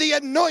claim the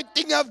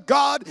anointing of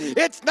God.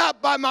 It's not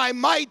by my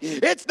might.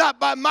 It's not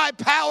by my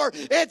power.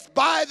 It's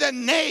by the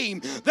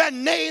name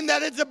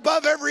that is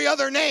above every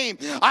other name.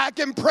 I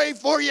can pray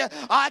for you.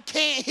 I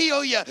can't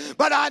heal you,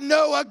 but I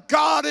know a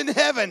God in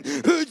heaven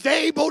who's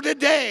able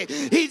today.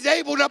 He's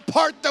able to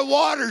part the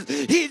waters.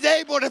 He's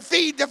able to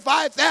feed the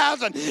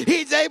 5,000.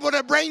 He's able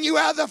to bring you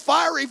out of the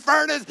fiery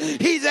furnace.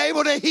 He's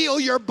able to heal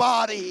your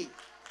body.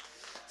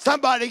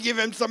 Somebody give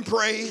him some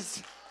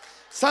praise.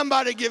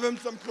 Somebody give him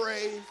some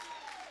praise.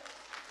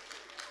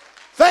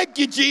 Thank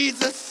you,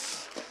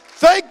 Jesus.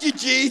 Thank you,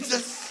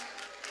 Jesus.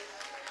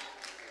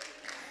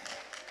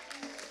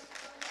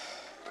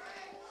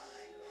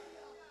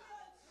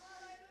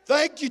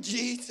 Thank you,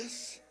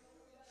 Jesus.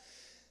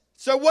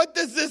 So what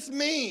does this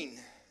mean?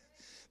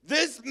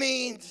 This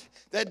means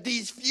that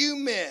these few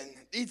men,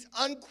 these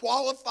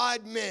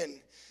unqualified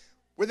men,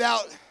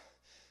 without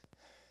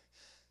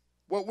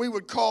what we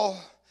would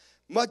call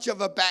much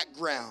of a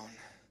background,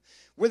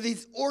 with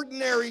these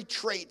ordinary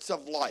traits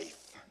of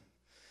life,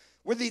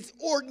 with these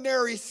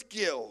ordinary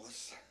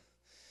skills,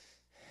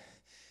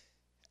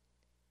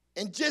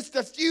 in just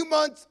a few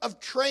months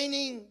of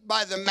training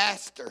by the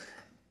master,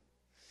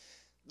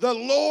 the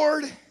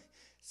Lord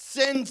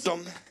sends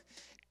them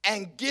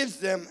and gives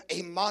them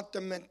a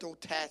monumental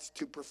task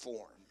to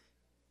perform.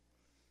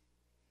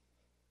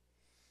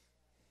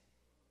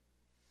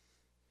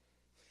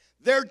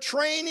 Their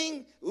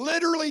training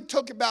literally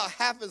took about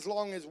half as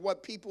long as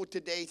what people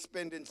today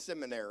spend in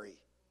seminary.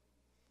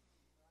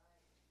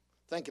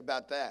 Think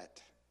about that.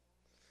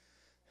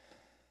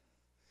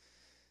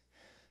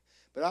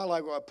 But I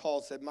like what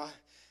Paul said,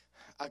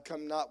 I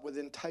come not with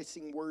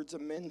enticing words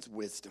of men's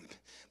wisdom,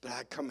 but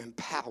I come in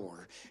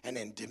power and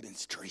in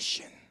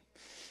demonstration.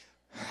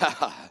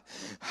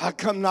 I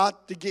come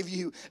not to give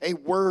you a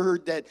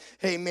word that,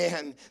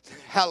 amen,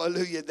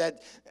 hallelujah,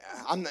 that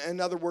I'm, in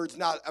other words,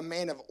 not a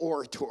man of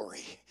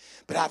oratory,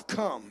 but I've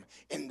come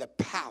in the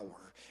power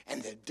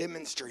and the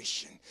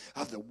demonstration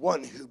of the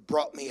one who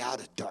brought me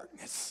out of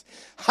darkness.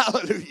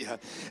 Hallelujah.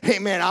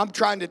 Amen. I'm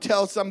trying to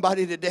tell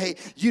somebody today,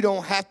 you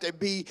don't have to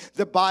be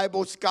the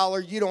Bible scholar.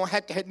 You don't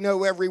have to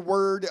know every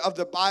word of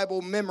the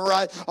Bible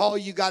memorized. All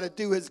you got to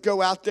do is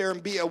go out there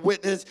and be a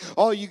witness.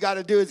 All you got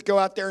to do is go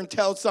out there and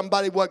tell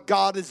somebody what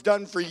God has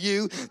done for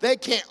you. They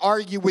can't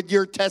argue with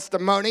your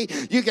testimony.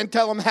 You can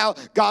tell them how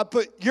God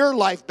put your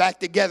life back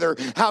together,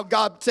 how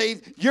God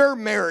saved your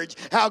marriage,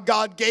 how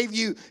God gave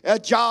you a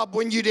job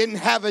when you didn't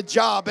have a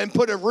job and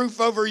put a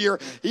roof over your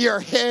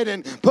head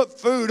and put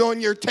food on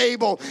your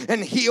table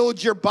and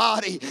healed your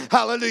body.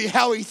 Hallelujah.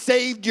 How he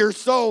saved your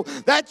soul.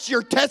 That's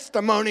your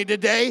testimony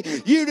today.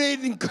 You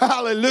didn't,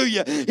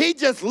 hallelujah. He's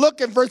just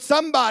looking for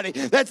somebody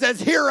that says,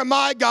 here am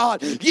I,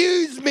 God.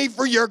 Use me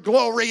for your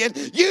glory and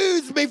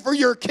use me for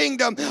your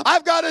kingdom.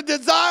 I've got a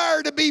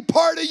desire to be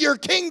part of your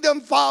kingdom,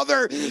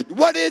 Father.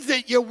 What is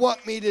it you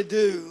want me to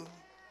do?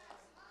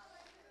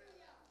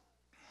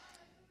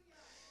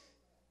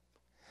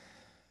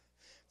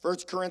 1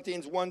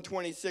 Corinthians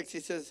 1:26, he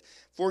says,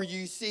 for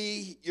you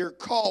see your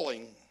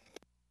calling.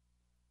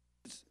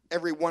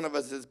 Every one of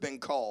us has been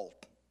called.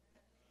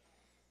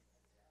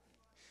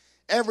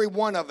 Every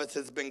one of us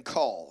has been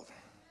called.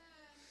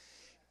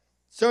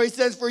 So he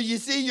says, for you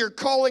see your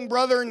calling,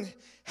 brethren,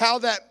 how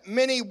that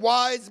many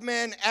wise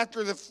men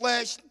after the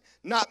flesh,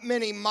 not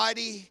many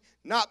mighty,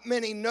 not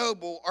many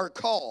noble are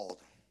called.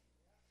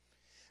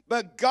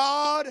 But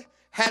God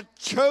hath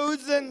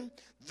chosen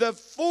the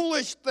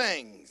foolish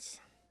things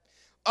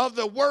of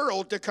the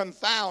world to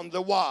confound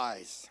the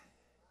wise.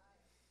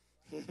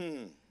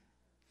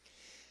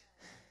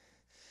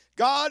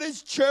 God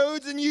has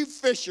chosen you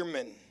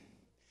fishermen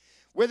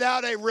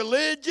without a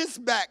religious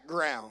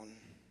background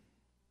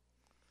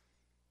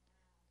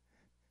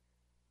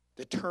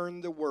to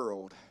turn the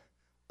world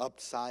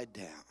upside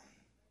down.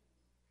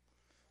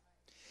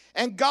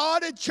 And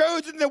God had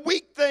chosen the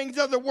weak things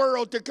of the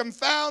world to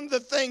confound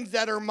the things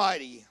that are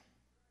mighty.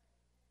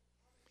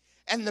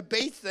 And the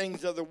base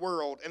things of the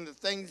world and the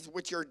things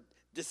which are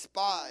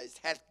despised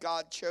hath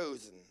God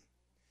chosen.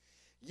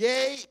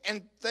 Yea,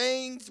 and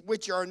things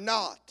which are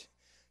not,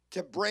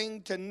 to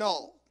bring to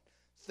naught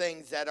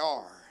things that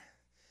are,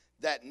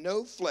 that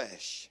no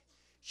flesh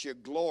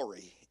should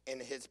glory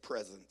in his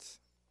presence.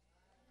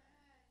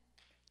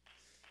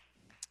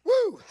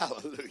 Woo,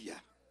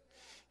 hallelujah.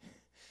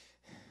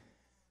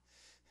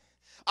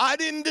 I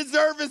didn't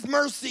deserve his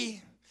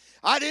mercy.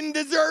 I didn't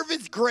deserve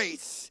his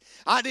grace.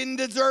 I didn't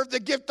deserve the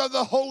gift of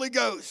the Holy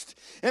Ghost.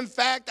 In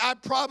fact, I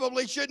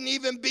probably shouldn't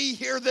even be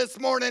here this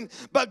morning,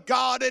 but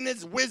God in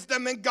his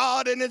wisdom and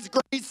God in his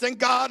grace and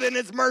God in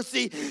his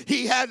mercy,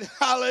 he had,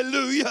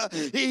 hallelujah,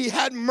 he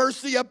had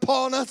mercy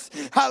upon us.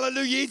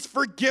 Hallelujah, he's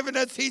forgiven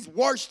us, he's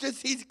washed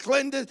us, he's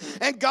cleansed us,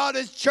 and God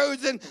has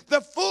chosen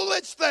the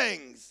foolish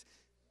things.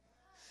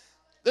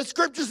 The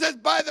scripture says,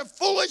 by the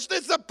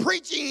foolishness of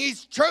preaching,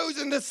 he's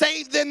chosen to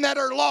save them that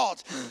are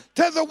lost.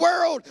 To the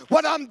world,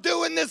 what I'm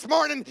doing this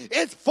morning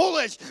is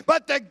foolish,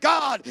 but to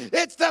God,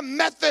 it's the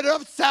method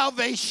of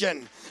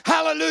salvation.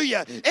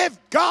 Hallelujah. If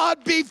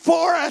God be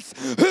for us,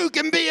 who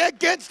can be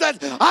against us?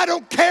 I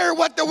don't care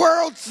what the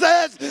world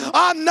says.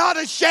 I'm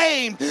not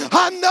ashamed.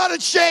 I'm not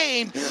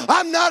ashamed.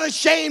 I'm not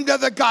ashamed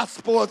of the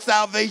gospel of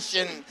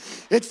salvation.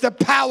 It's the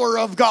power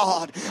of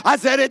God. I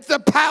said it's the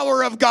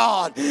power of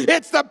God.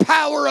 It's the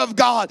power of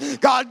God.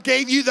 God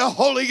gave you the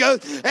Holy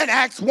Ghost. And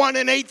Acts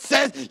 1:8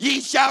 says, ye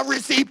shall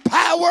receive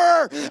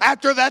power.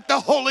 After that, the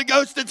Holy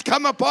Ghost has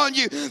come upon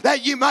you,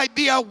 that you might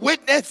be a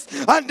witness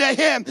unto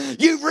him.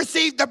 You've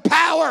received the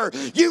power.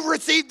 You've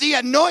received the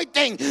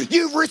anointing.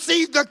 You've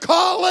received the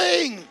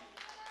calling.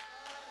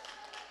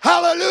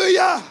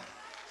 Hallelujah.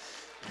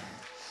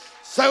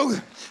 So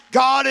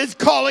God is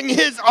calling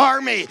his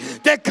army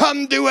to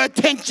come to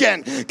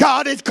attention.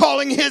 God is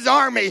calling his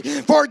army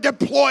for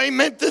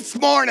deployment this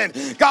morning.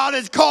 God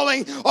is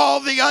calling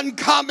all the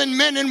uncommon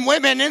men and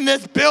women in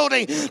this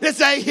building to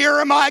say, here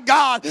am I,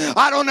 God.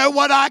 I don't know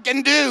what I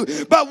can do,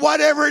 but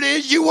whatever it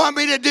is you want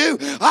me to do,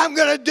 I'm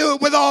going to do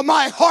it with all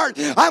my heart.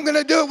 I'm going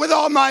to do it with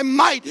all my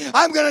might.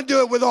 I'm going to do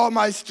it with all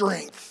my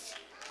strength.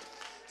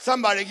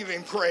 Somebody give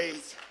him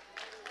praise.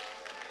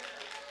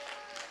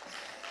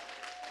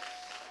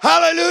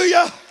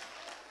 Hallelujah.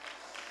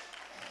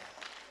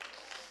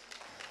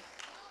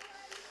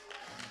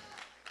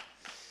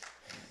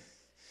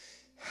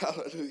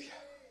 Hallelujah.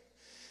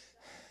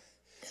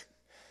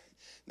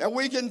 Now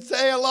we can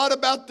say a lot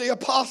about the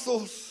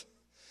apostles,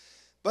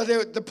 but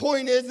the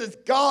point is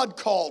God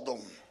called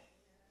them.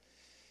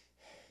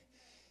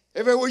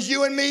 If it was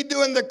you and me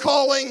doing the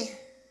calling,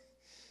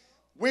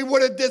 we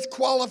would have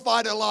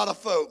disqualified a lot of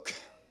folk.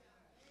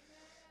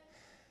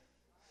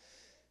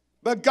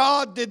 But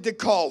God did the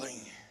calling.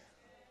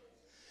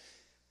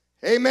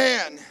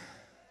 Amen.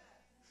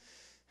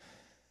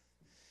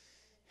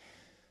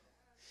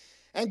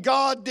 And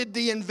God did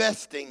the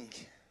investing.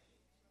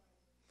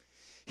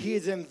 He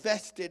is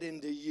invested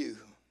into you.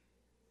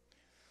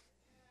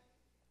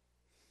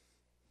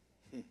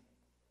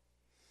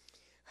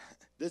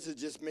 This is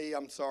just me,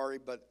 I'm sorry,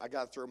 but I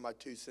got to throw my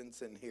 2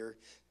 cents in here.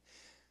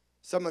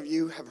 Some of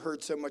you have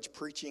heard so much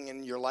preaching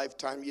in your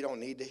lifetime, you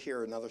don't need to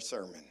hear another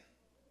sermon.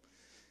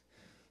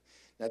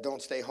 Now,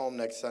 don't stay home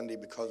next Sunday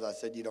because I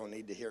said you don't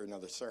need to hear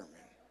another sermon.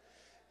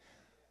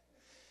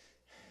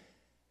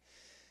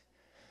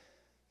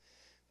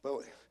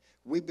 But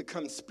we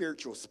become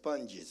spiritual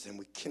sponges and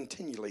we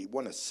continually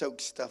want to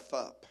soak stuff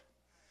up.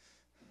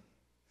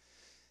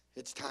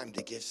 It's time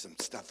to give some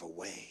stuff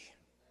away.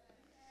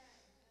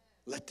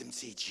 Let them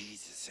see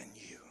Jesus in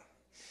you.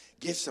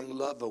 Give some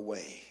love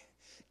away.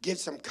 Give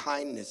some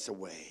kindness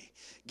away.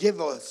 Give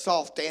a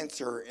soft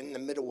answer in the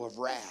middle of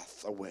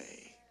wrath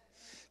away.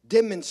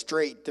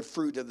 Demonstrate the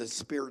fruit of the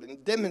Spirit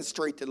and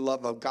demonstrate the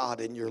love of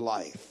God in your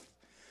life.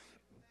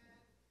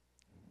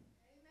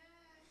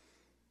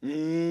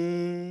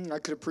 I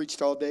could have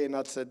preached all day and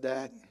not said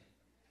that.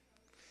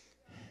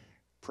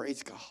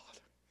 Praise God.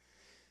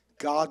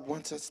 God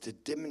wants us to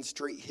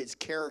demonstrate his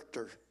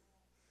character.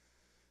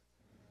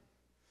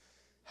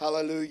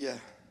 Hallelujah.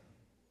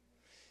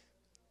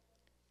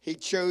 He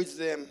chose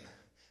them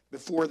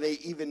before they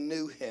even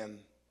knew him.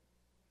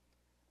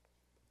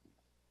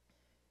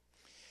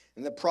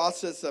 And the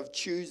process of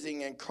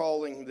choosing and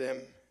calling them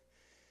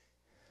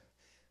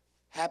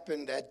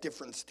happened at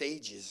different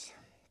stages.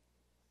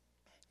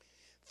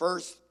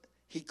 First,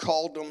 he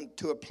called them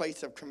to a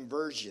place of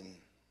conversion.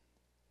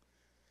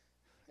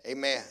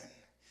 Amen.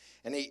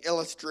 And he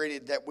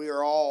illustrated that we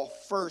are all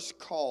first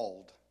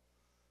called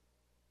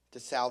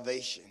to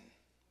salvation.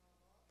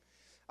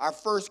 Our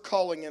first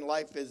calling in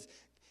life is,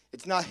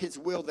 it's not his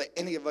will that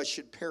any of us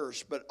should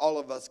perish, but all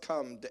of us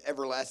come to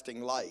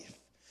everlasting life.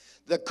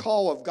 The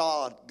call of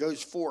God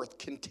goes forth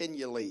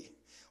continually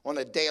on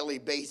a daily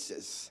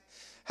basis.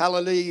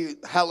 Hallelujah,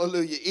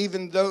 hallelujah.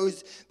 Even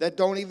those that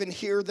don't even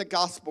hear the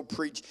gospel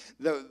preached,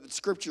 the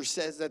scripture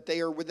says that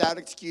they are without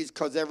excuse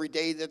because every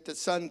day that the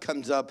sun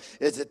comes up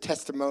is a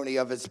testimony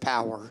of his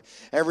power.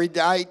 Every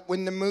night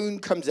when the moon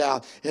comes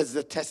out is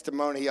the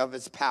testimony of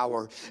his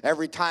power.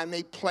 Every time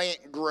a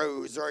plant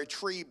grows or a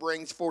tree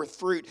brings forth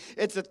fruit,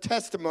 it's a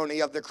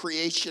testimony of the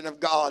creation of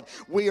God.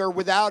 We are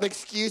without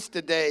excuse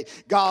today.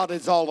 God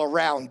is all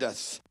around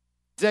us.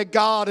 That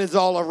God is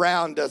all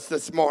around us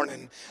this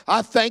morning.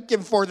 I thank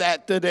him for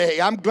that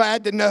today. I'm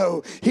glad to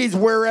know he's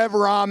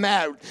wherever I'm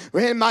at.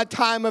 In my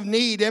time of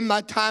need, in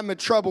my time of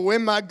trouble,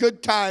 in my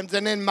good times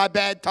and in my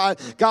bad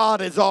times,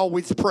 God is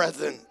always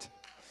present.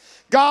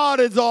 God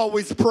is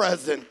always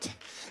present.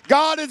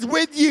 God is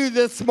with you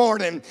this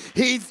morning.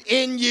 He's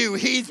in you.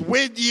 He's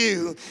with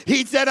you.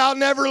 He said, I'll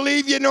never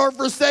leave you nor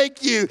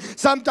forsake you.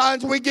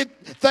 Sometimes we get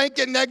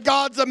thinking that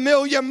God's a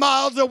million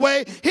miles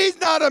away. He's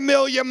not a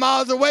million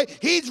miles away.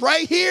 He's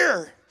right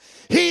here.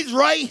 He's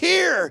right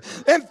here.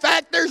 In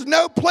fact, there's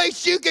no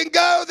place you can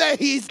go that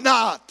he's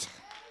not.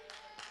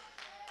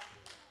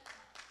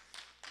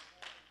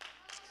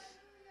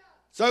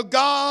 So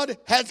God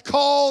has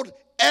called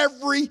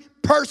every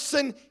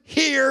person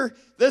here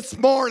this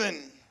morning.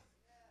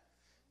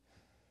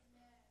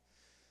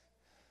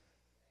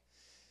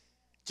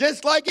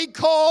 Just like he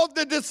called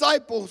the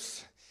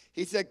disciples,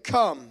 he said,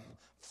 come,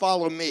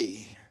 follow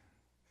me.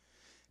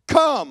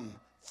 Come,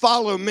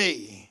 follow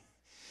me.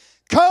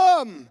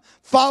 Come,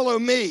 follow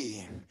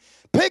me.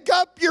 Pick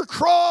up your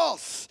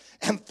cross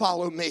and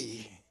follow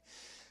me.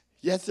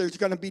 Yes, there's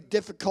going to be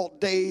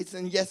difficult days,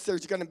 and yes,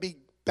 there's going to be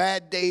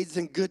bad days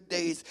and good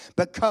days,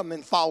 but come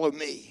and follow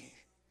me.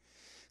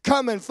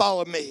 Come and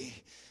follow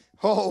me.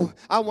 Oh,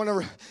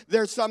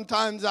 there's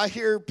sometimes I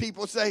hear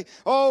people say,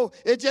 oh,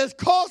 it just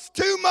costs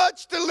too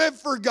much to live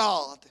for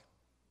God.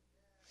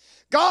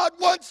 God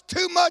wants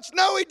too much.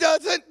 No, he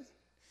doesn't.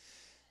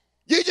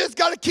 You just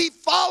got to keep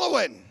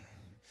following.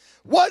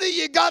 What do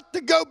you got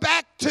to go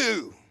back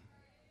to?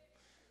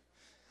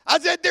 I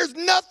said, there's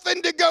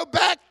nothing to go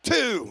back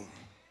to.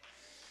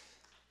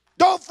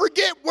 Don't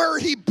forget where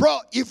he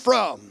brought you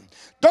from.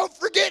 Don't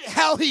forget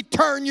how he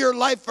turned your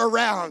life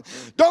around.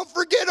 Don't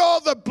forget all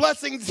the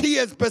blessings he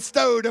has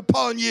bestowed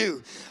upon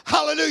you.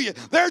 Hallelujah.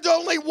 There's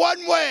only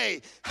one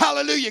way.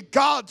 Hallelujah.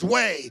 God's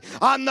way.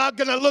 I'm not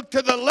going to look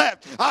to the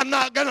left. I'm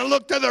not going to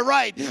look to the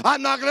right.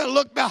 I'm not going to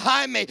look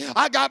behind me.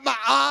 I got my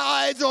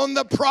eyes on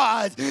the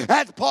prize.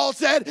 As Paul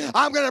said,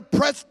 I'm going to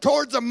press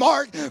towards the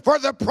mark for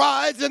the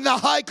prize in the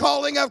high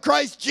calling of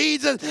Christ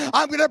Jesus.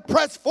 I'm going to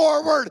press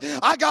forward.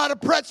 I got to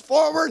press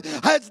forward.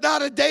 It's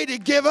not a day to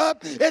give up.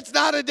 It's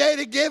not a day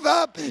to give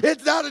up.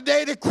 It's not a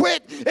day to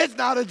quit. It's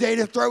not a day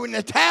to throw in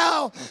the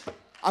towel.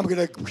 I'm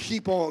going to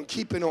keep on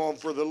keeping on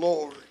for the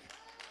Lord.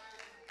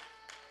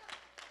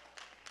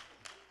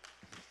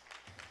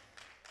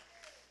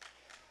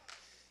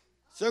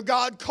 So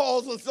God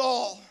calls us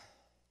all.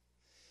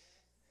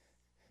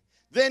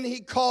 Then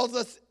he calls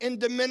us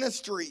into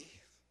ministry.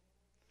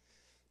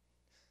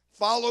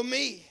 Follow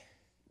me,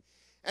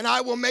 and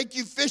I will make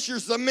you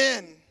fishers of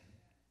men.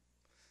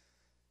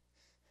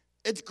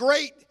 It's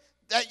great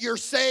that you're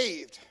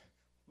saved,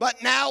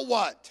 but now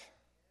what?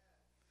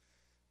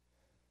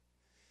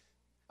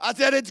 I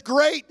said, it's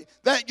great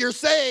that you're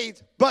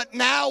saved, but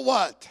now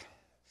what?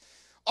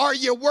 Are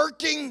you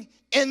working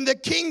in the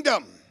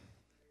kingdom?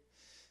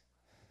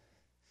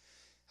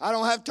 I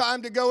don't have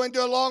time to go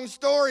into a long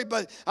story,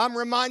 but I'm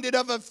reminded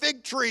of a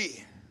fig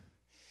tree.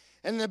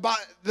 And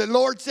the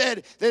Lord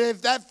said that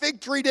if that fig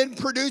tree didn't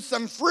produce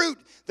some fruit,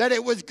 that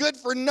it was good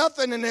for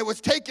nothing and it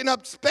was taking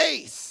up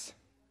space.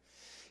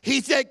 He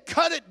said,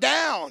 cut it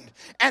down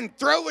and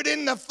throw it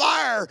in the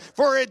fire,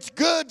 for it's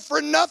good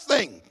for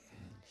nothing.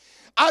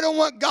 I don't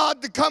want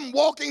God to come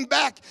walking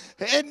back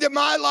into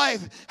my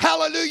life,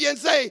 hallelujah, and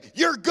say,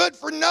 you're good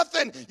for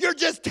nothing. You're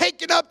just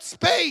taking up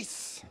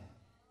space.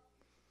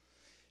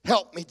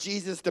 Help me,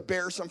 Jesus, to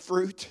bear some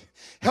fruit.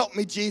 Help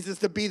me, Jesus,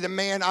 to be the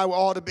man I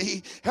ought to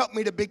be. Help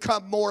me to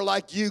become more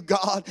like you,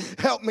 God.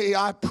 Help me,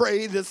 I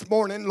pray this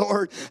morning,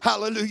 Lord,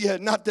 hallelujah,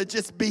 not to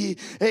just be,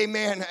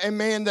 amen, a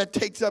man that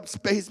takes up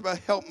space, but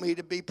help me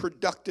to be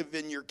productive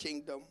in your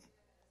kingdom.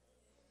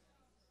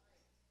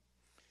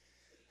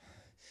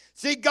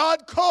 See,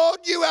 God called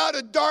you out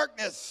of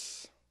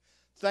darkness.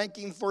 Thank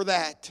him for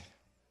that.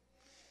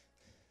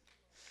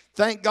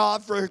 Thank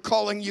God for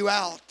calling you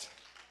out.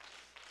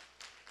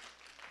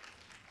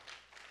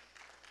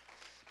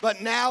 But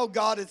now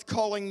God is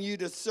calling you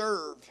to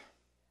serve.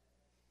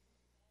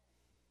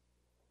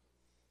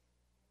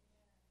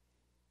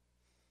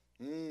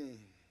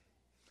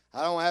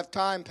 I don't have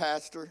time,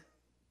 Pastor.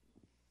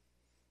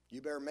 You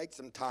better make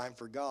some time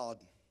for God.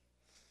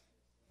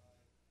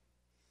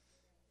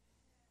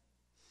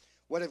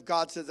 What if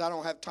God says, I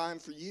don't have time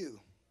for you?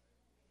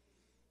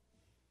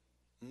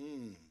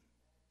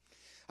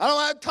 I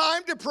don't have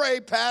time to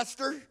pray,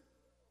 Pastor.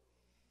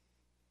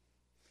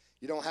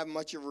 You don't have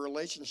much of a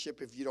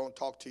relationship if you don't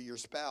talk to your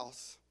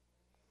spouse.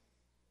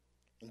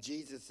 And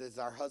Jesus is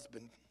our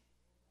husband.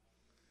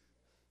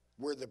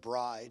 We're the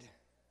bride.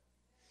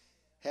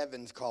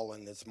 Heaven's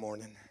calling this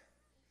morning.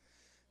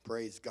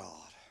 Praise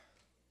God.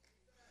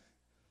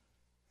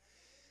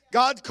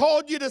 God's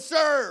called you to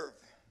serve.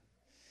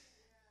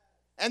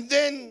 And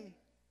then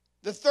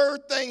the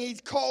third thing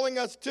he's calling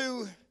us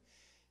to,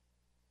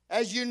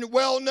 as you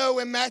well know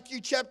in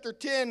Matthew chapter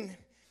 10,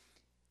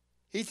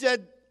 he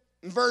said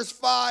in verse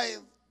 5,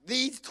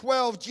 these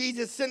 12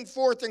 Jesus sent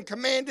forth and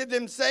commanded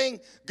them, saying,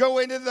 go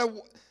into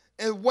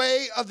the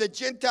way of the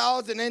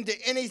Gentiles and into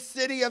any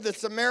city of the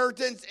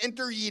Samaritans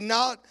enter ye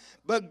not,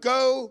 but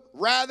go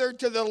rather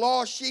to the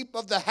lost sheep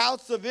of the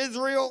house of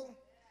Israel.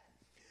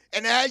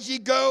 And as ye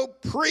go,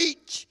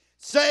 preach,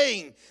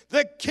 saying,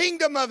 the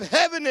kingdom of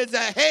heaven is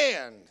at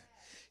hand.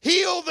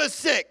 Heal the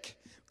sick,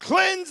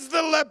 cleanse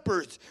the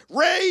lepers,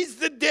 raise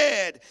the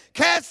dead,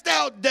 cast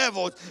out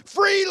devils.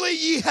 Freely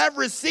ye have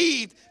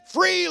received,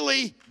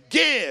 freely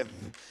give.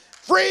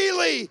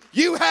 Freely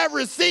you have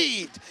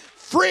received,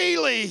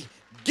 freely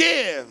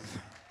give.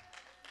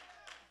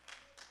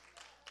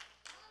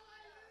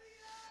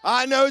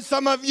 I know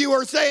some of you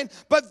are saying,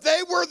 but they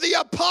were the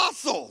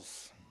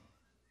apostles.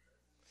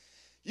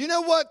 You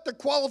know what the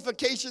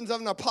qualifications of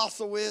an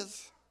apostle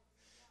is?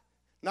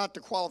 Not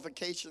the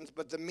qualifications,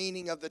 but the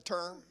meaning of the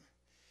term.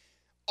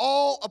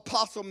 All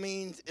apostle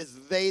means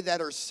is they that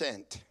are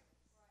sent.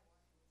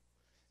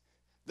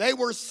 They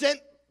were sent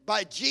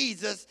by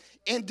Jesus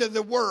into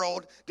the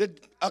world to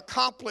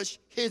accomplish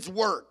his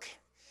work.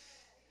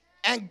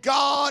 And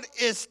God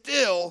is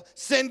still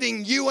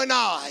sending you and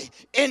I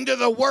into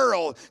the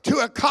world to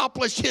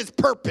accomplish his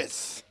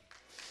purpose.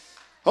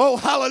 Oh,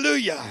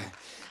 hallelujah.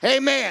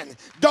 Amen.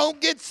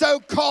 Don't get so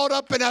caught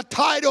up in a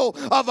title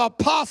of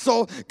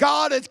apostle.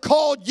 God has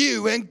called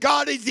you and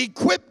God has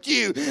equipped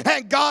you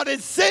and God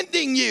is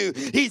sending you.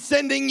 He's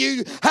sending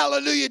you,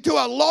 hallelujah, to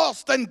a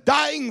lost and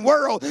dying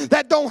world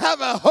that don't have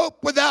a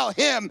hope without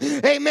him.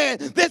 Amen.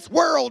 This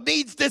world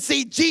needs to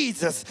see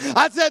Jesus.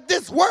 I said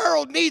this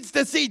world needs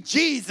to see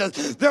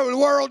Jesus. The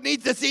world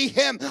needs to see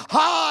him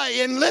high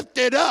and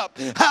lifted up.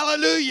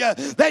 Hallelujah.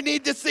 They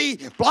need to see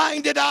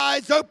blinded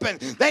eyes open.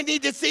 They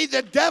need to see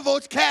the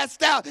devils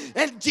cast out.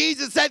 And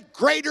Jesus said,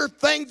 greater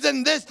things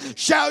than this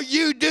shall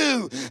you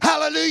do.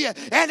 Hallelujah.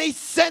 And he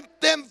sent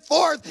them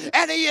forth,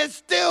 and he is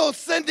still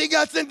sending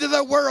us into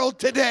the world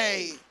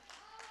today.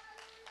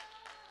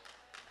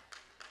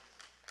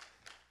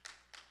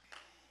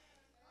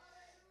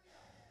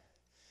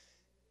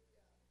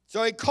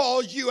 So he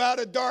calls you out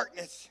of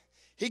darkness.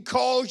 He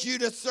calls you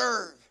to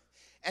serve,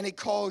 and he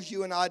calls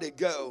you and I to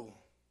go.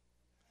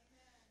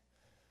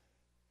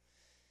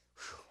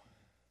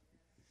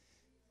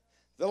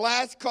 The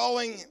last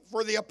calling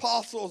for the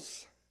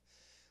apostles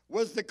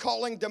was the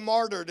calling to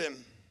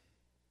martyrdom.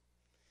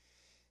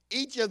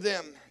 Each of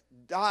them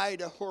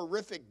died a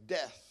horrific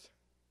death.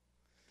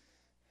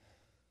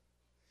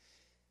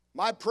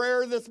 My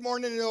prayer this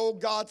morning is, oh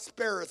God,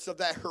 spare us of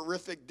that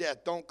horrific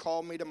death. Don't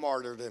call me to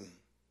martyrdom.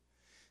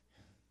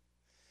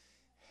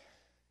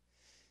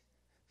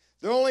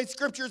 The only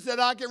scriptures that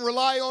I can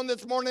rely on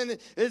this morning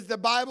is the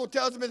Bible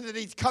tells me that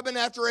he's coming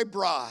after a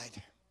bride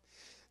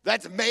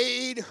that's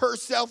made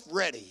herself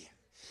ready,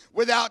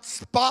 without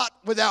spot,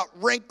 without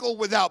wrinkle,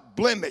 without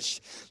blemish,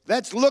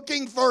 that's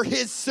looking for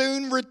his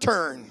soon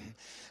return.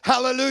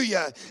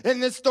 Hallelujah. In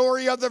the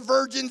story of the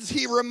virgins,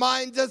 he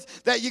reminds us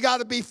that you got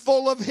to be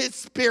full of his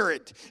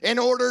spirit in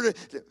order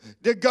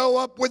to go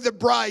up with the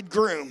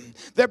bridegroom.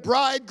 The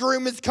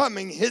bridegroom is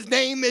coming. His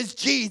name is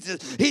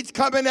Jesus. He's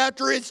coming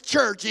after his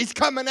church. He's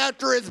coming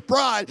after his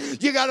bride.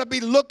 You got to be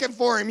looking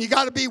for him. You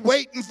got to be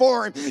waiting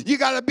for him. You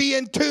got to be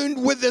in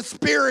tune with the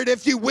spirit,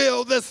 if you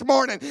will, this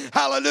morning.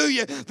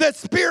 Hallelujah. The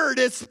spirit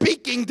is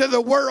speaking to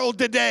the world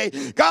today.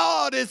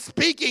 God is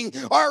speaking.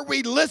 Are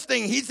we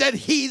listening? He said,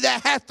 he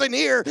that hath an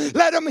ear,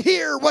 let him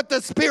hear what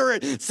the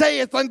Spirit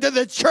saith unto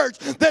the church.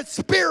 The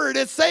Spirit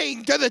is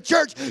saying to the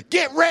church,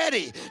 get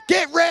ready,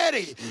 get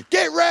ready,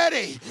 get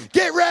ready,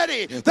 get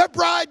ready. The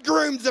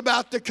bridegroom's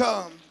about to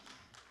come.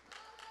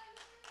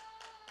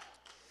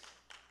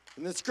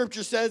 And the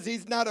scripture says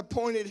he's not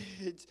appointed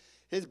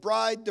his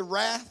bride to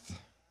wrath.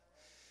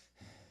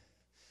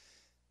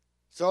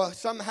 So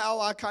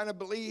somehow I kind of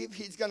believe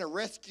he's going to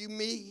rescue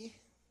me.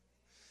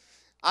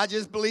 I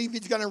just believe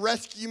he's going to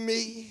rescue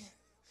me.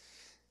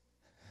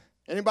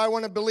 Anybody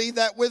want to believe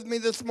that with me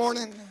this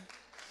morning?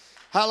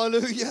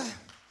 Hallelujah.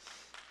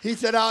 He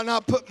said, I'll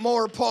not put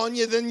more upon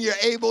you than you're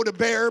able to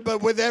bear,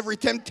 but with every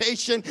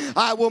temptation,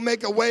 I will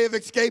make a way of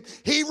escape.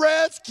 He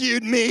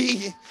rescued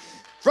me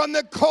from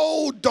the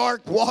cold,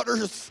 dark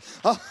waters.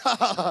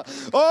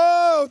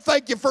 Oh,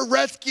 thank you for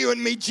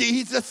rescuing me,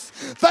 Jesus.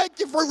 Thank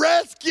you for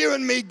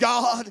rescuing me,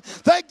 God.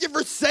 Thank you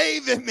for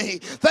saving me.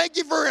 Thank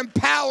you for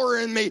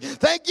empowering me.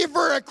 Thank you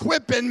for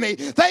equipping me.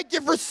 Thank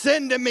you for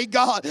sending me,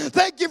 God.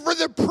 Thank you for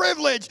the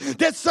privilege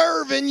to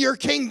serve in your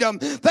kingdom.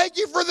 Thank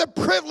you for the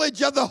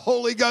privilege of the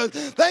Holy Ghost.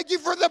 Thank you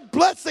for the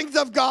blessings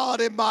of God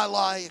in my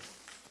life.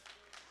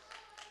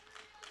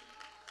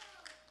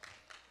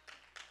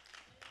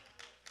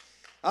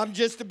 I'm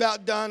just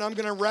about done. I'm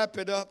going to wrap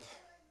it up.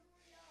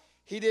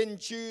 He didn't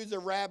choose a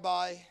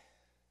rabbi.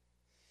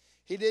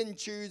 He didn't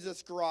choose a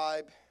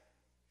scribe.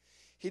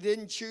 He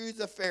didn't choose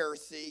a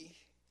Pharisee.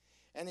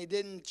 And he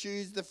didn't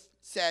choose the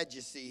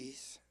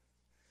Sadducees.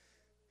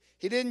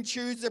 He didn't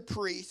choose a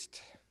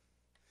priest.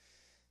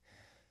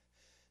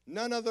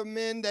 None of the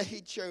men that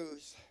he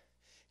chose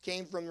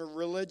came from the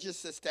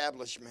religious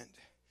establishment.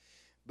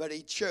 But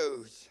he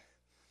chose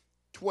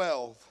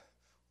 12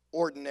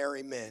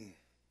 ordinary men.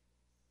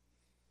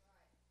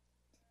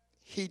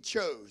 He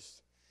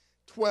chose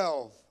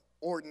 12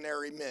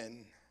 ordinary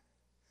men.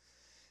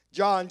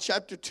 John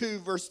chapter 2,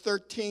 verse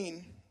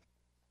 13.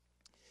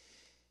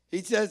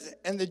 He says,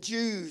 and the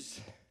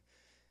Jews'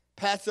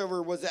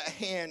 Passover was at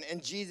hand,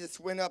 and Jesus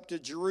went up to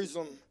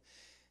Jerusalem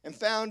and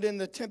found in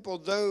the temple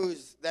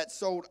those that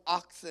sold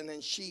oxen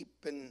and sheep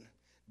and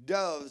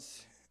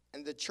doves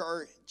and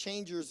the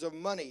changers of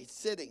money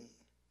sitting.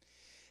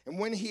 And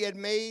when he had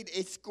made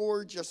a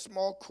scourge of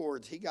small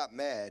cords, he got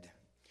mad.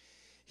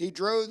 He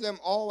drove them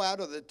all out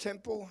of the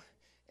temple,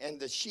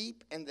 and the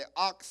sheep and the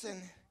oxen,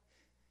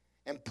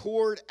 and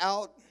poured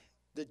out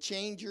the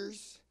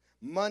changers'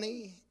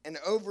 money, and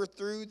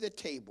overthrew the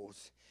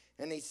tables.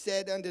 And he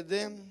said unto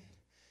them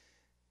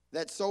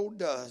that sold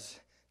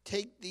doves,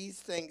 take these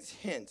things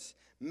hence,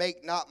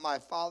 make not my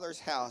Father's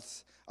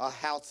house a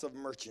house of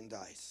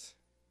merchandise.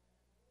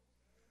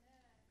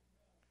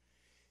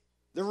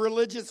 The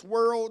religious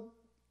world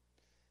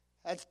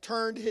has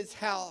turned his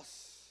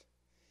house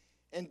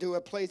into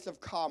a place of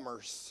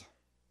commerce.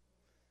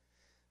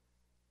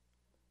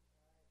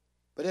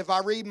 But if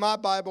I read my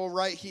Bible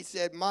right, he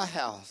said, my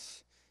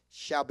house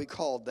shall be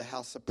called the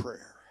house of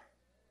prayer.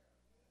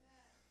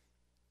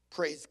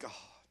 Praise God.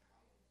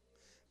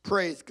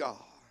 Praise God.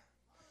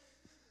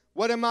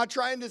 What am I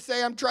trying to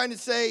say? I'm trying to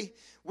say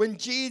when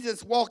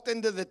Jesus walked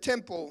into the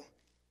temple,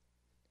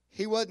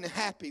 he wasn't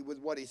happy with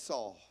what he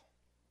saw.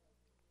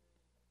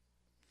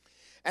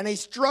 And he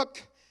struck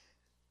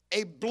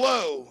a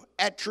blow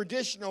at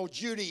traditional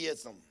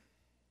Judaism.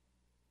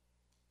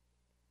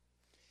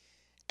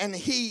 And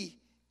he,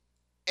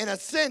 in a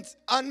sense,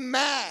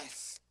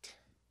 unmasked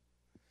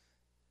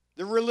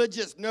the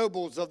religious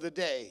nobles of the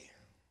day.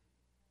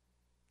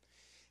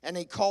 And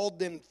he called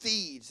them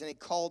thieves, and he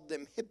called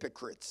them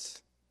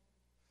hypocrites.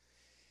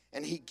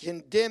 And he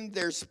condemned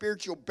their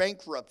spiritual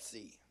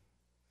bankruptcy.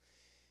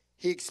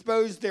 He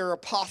exposed their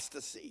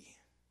apostasy.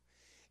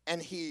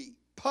 And he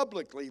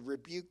publicly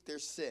rebuked their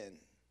sin.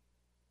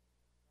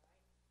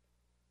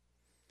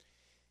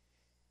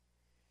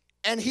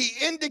 And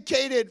he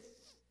indicated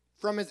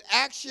from his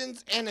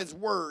actions and his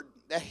word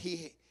that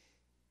he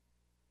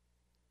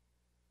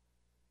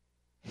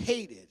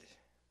hated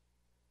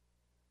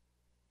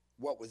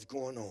what was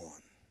going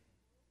on.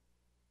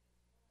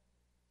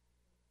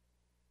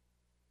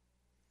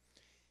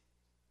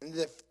 And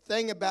the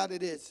thing about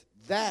it is,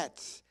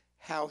 that's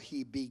how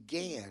he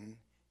began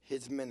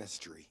his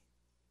ministry.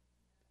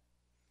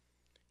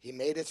 He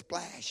made a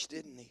splash,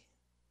 didn't he?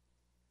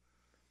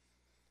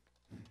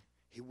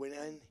 He went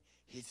in,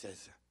 he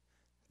says,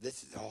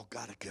 this has all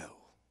got to go.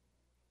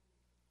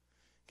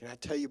 Can I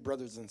tell you,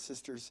 brothers and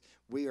sisters,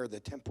 we are the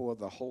temple of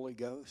the Holy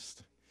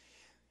Ghost.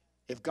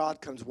 If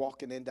God comes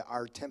walking into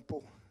our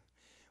temple,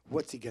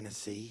 what's he going to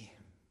see?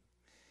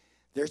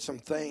 There's some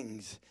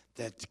things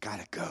that's got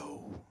to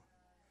go.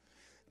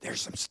 There's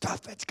some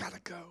stuff that's got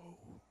to go.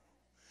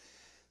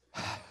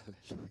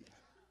 Hallelujah.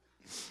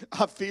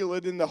 I feel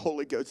it in the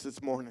Holy Ghost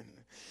this morning.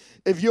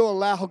 If you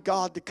allow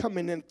God to come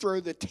in and throw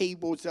the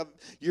tables of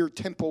your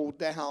temple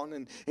down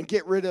and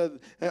get rid of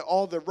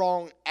all the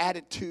wrong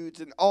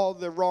attitudes and all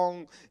the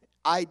wrong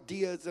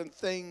ideas and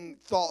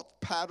thought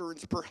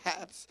patterns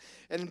perhaps,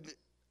 and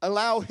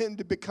allow him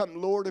to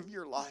become Lord of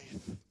your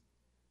life.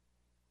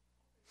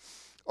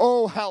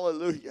 Oh,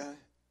 hallelujah.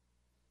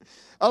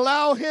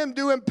 Allow him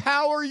to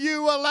empower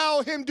you,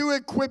 allow him to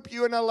equip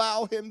you, and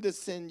allow him to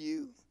send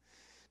you.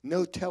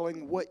 No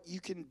telling what you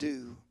can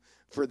do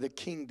for the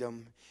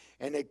kingdom.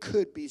 And it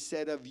could be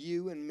said of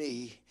you and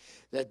me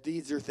that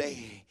these are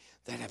they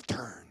that have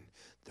turned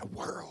the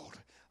world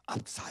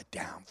upside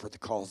down for the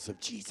cause of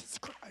Jesus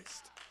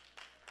Christ.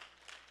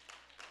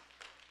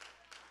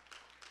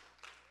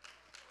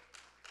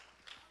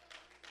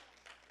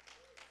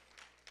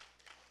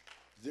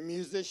 The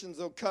musicians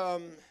will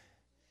come.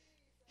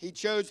 He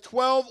chose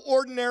 12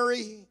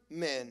 ordinary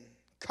men,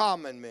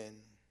 common men,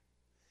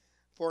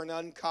 for an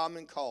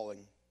uncommon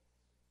calling.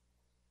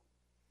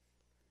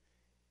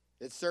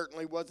 It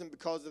certainly wasn't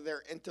because of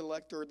their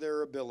intellect or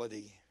their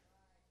ability,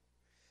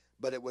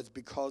 but it was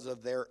because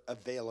of their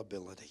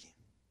availability.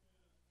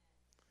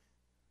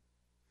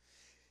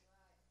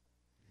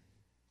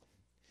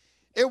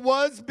 It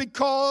was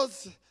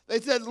because they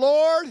said,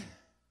 Lord,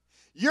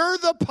 you're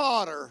the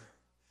potter,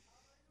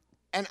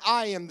 and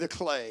I am the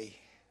clay.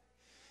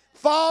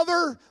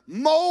 Father,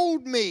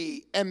 mold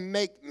me and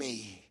make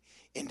me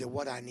into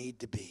what I need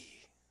to be.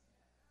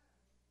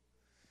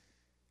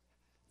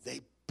 They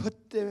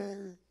put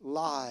their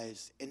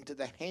lives into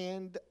the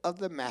hand of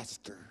the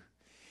master,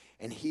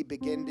 and he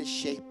began to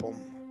shape them,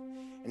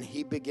 and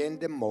he began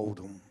to mold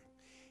them,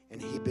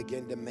 and he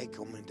began to make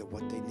them into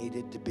what they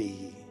needed to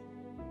be.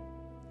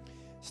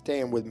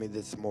 Stand with me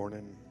this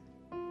morning.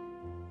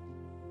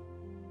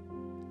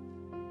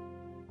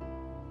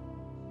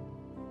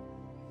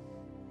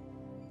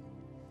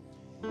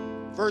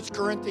 1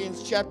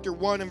 Corinthians chapter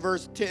 1 and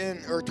verse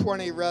 10 or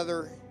 20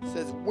 rather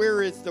says,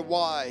 where is the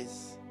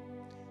wise?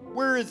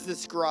 Where is the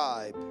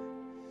scribe?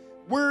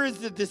 Where is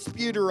the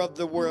disputer of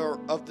the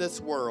world of this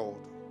world?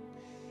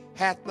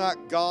 Hath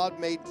not God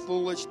made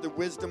foolish the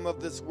wisdom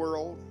of this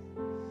world?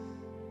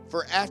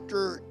 For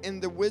after in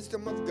the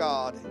wisdom of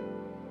God,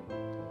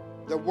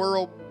 the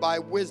world by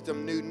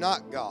wisdom knew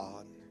not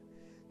God,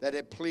 that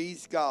it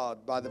pleased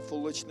God by the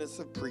foolishness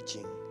of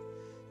preaching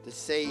to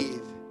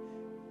save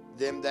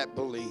them that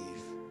believe.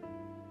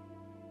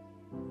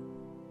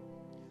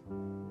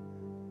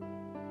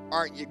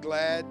 Aren't you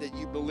glad that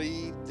you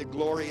believe the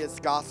glorious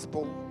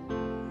gospel?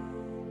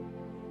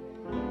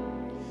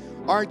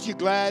 Aren't you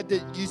glad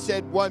that you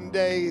said one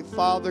day,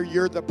 Father,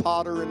 you're the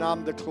potter and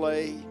I'm the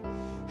clay.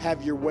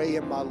 Have your way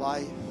in my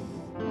life.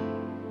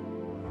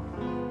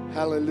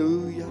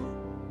 Hallelujah.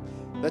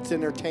 Let's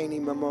entertain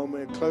him a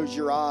moment. Close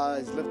your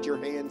eyes. Lift your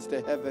hands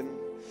to heaven.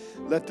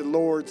 Let the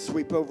Lord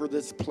sweep over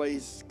this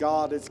place.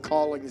 God is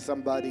calling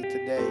somebody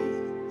today.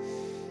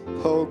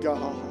 Oh,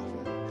 God.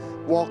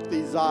 Walk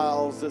these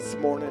aisles this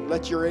morning.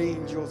 Let your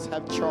angels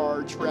have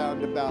charge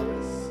round about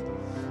us.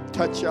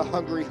 Touch a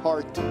hungry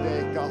heart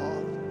today,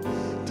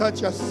 God.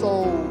 Touch a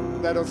soul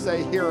that'll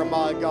say, here am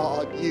I,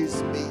 God,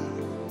 use me.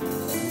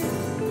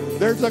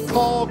 There's a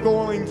call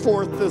going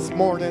forth this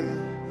morning.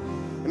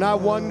 And I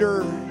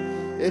wonder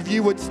if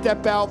you would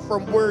step out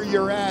from where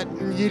you're at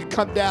and you'd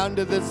come down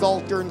to this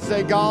altar and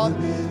say, God,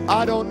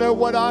 I don't know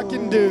what I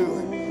can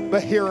do,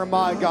 but here am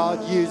I,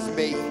 God, use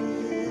me.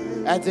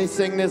 As they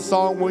sing this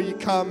song, will you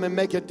come and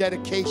make a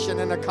dedication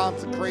and a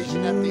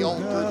consecration at the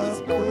altar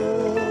this morning?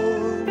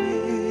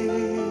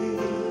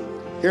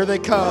 Here they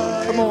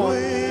come. Come on.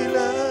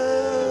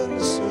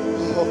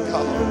 Oh,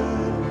 God.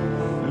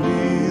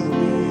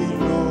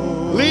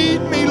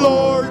 Lead me,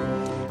 Lord.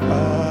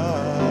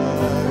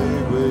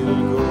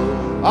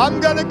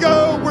 I'm going to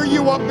go where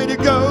you want me to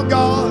go,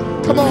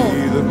 God. Come on.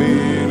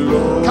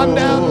 Come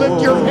down,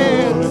 lift your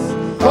hands.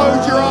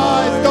 Close your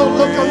eyes. Don't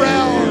look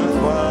around.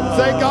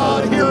 Say,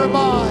 God, here am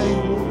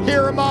I.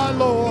 Here am I,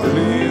 Lord.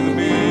 Lead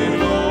me,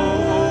 Lord.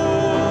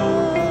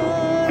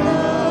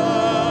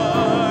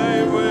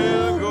 I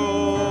will go.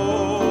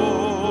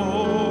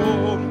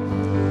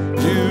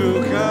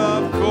 You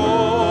have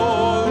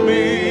called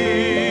me.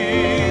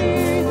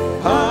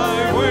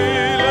 I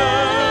will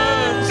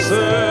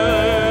answer.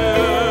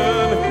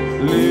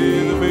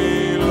 Lead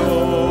me,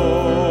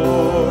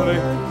 Lord.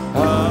 I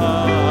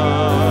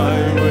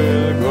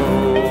will go.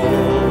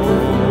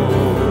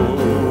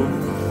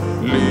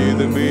 Lead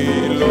me,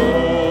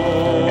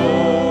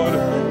 Lord.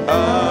 I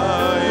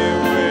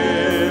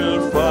will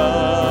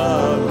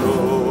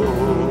follow.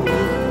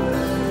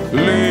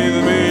 Lead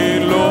me,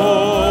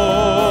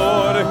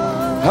 Lord.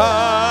 I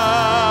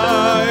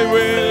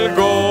will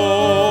go.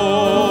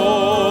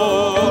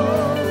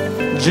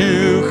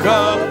 You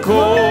have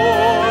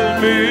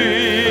called me.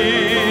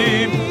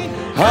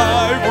 I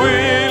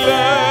will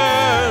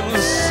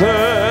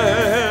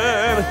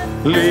answer.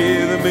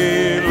 Lead me,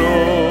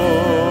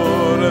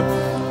 Lord.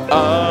 I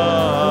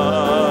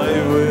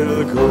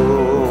will go.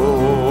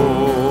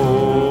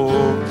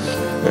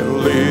 And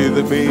lead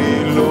me,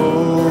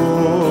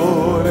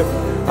 Lord.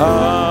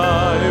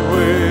 I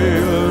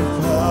will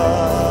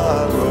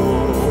follow.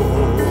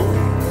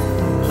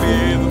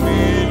 Lead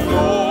me,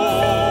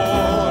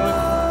 Lord.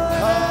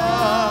 I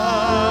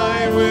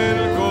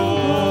will go.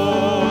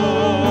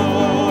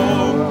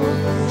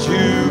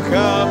 You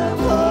have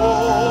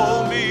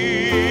called me.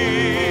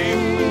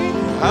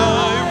 I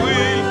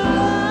will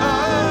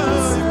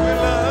answer.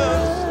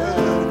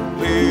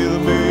 Lead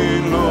me,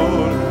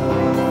 Lord.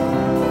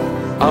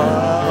 I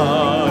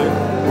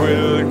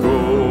will go.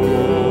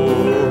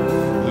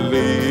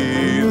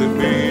 Lead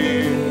me.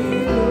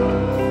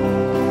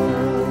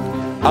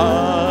 I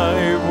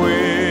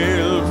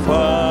will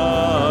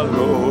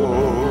follow.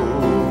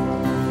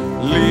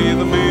 Lead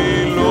me,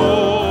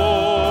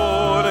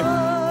 Lord.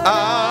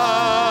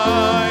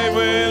 I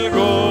will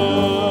go.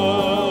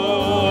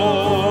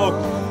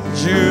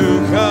 You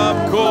have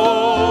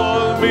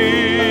called me.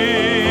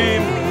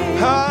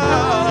 I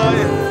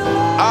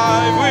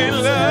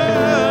will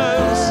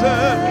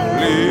answer.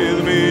 Lead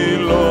me,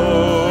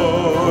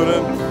 Lord.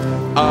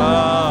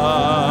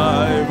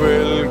 I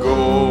will go.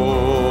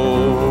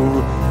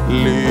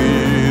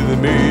 Lead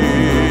me,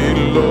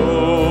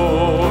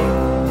 Lord.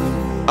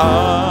 I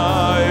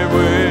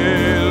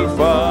will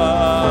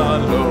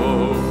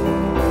follow.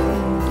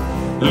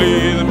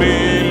 Lead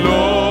me,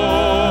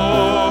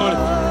 Lord.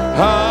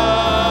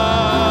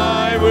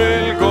 I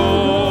will go.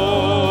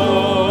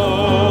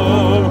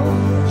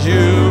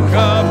 You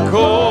have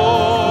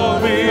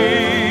called me.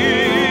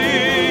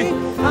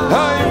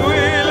 I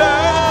will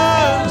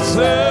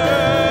answer.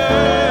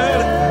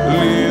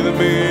 Lead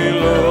me,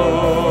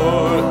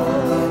 Lord.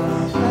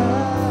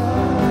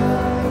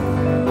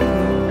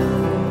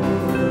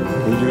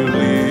 Will you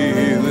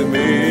lead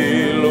me,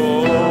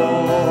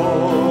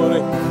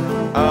 Lord?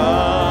 I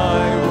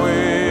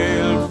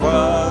will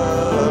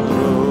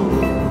follow.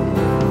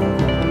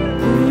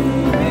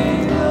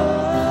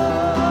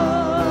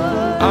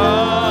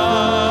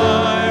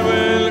 I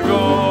will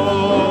go.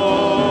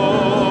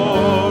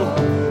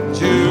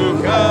 You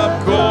have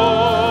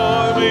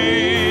called me.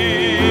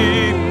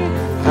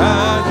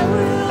 And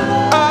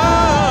I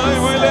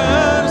will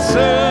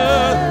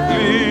answer.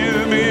 Lead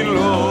me,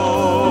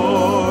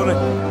 Lord.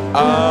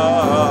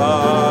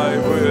 I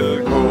will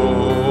go.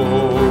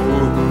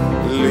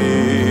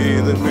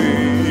 Lead me,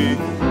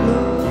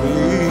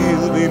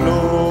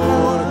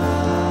 Lord.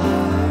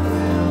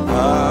 I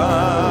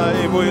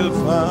will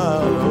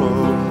follow.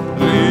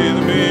 Lead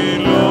me,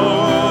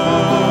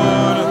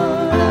 Lord.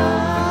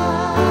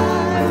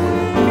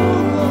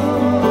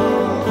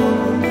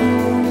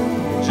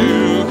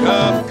 You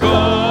have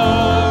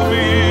called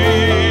me.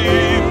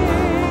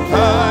 I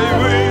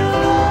will.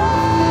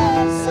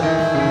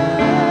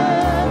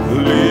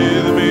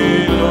 Lead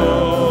me,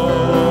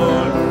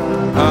 Lord.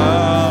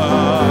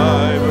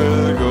 I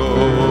will go.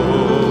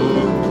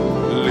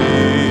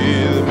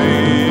 Lead me,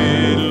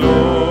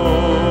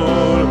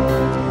 Lord.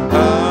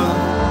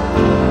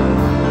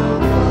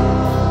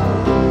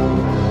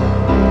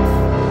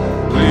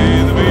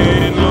 Lead me,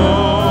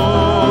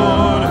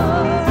 Lord.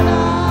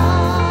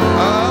 I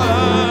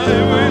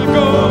will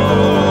go.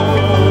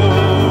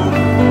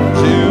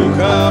 You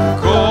have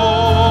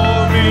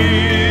called me.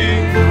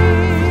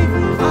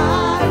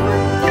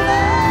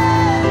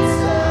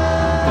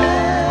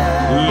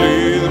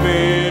 Lead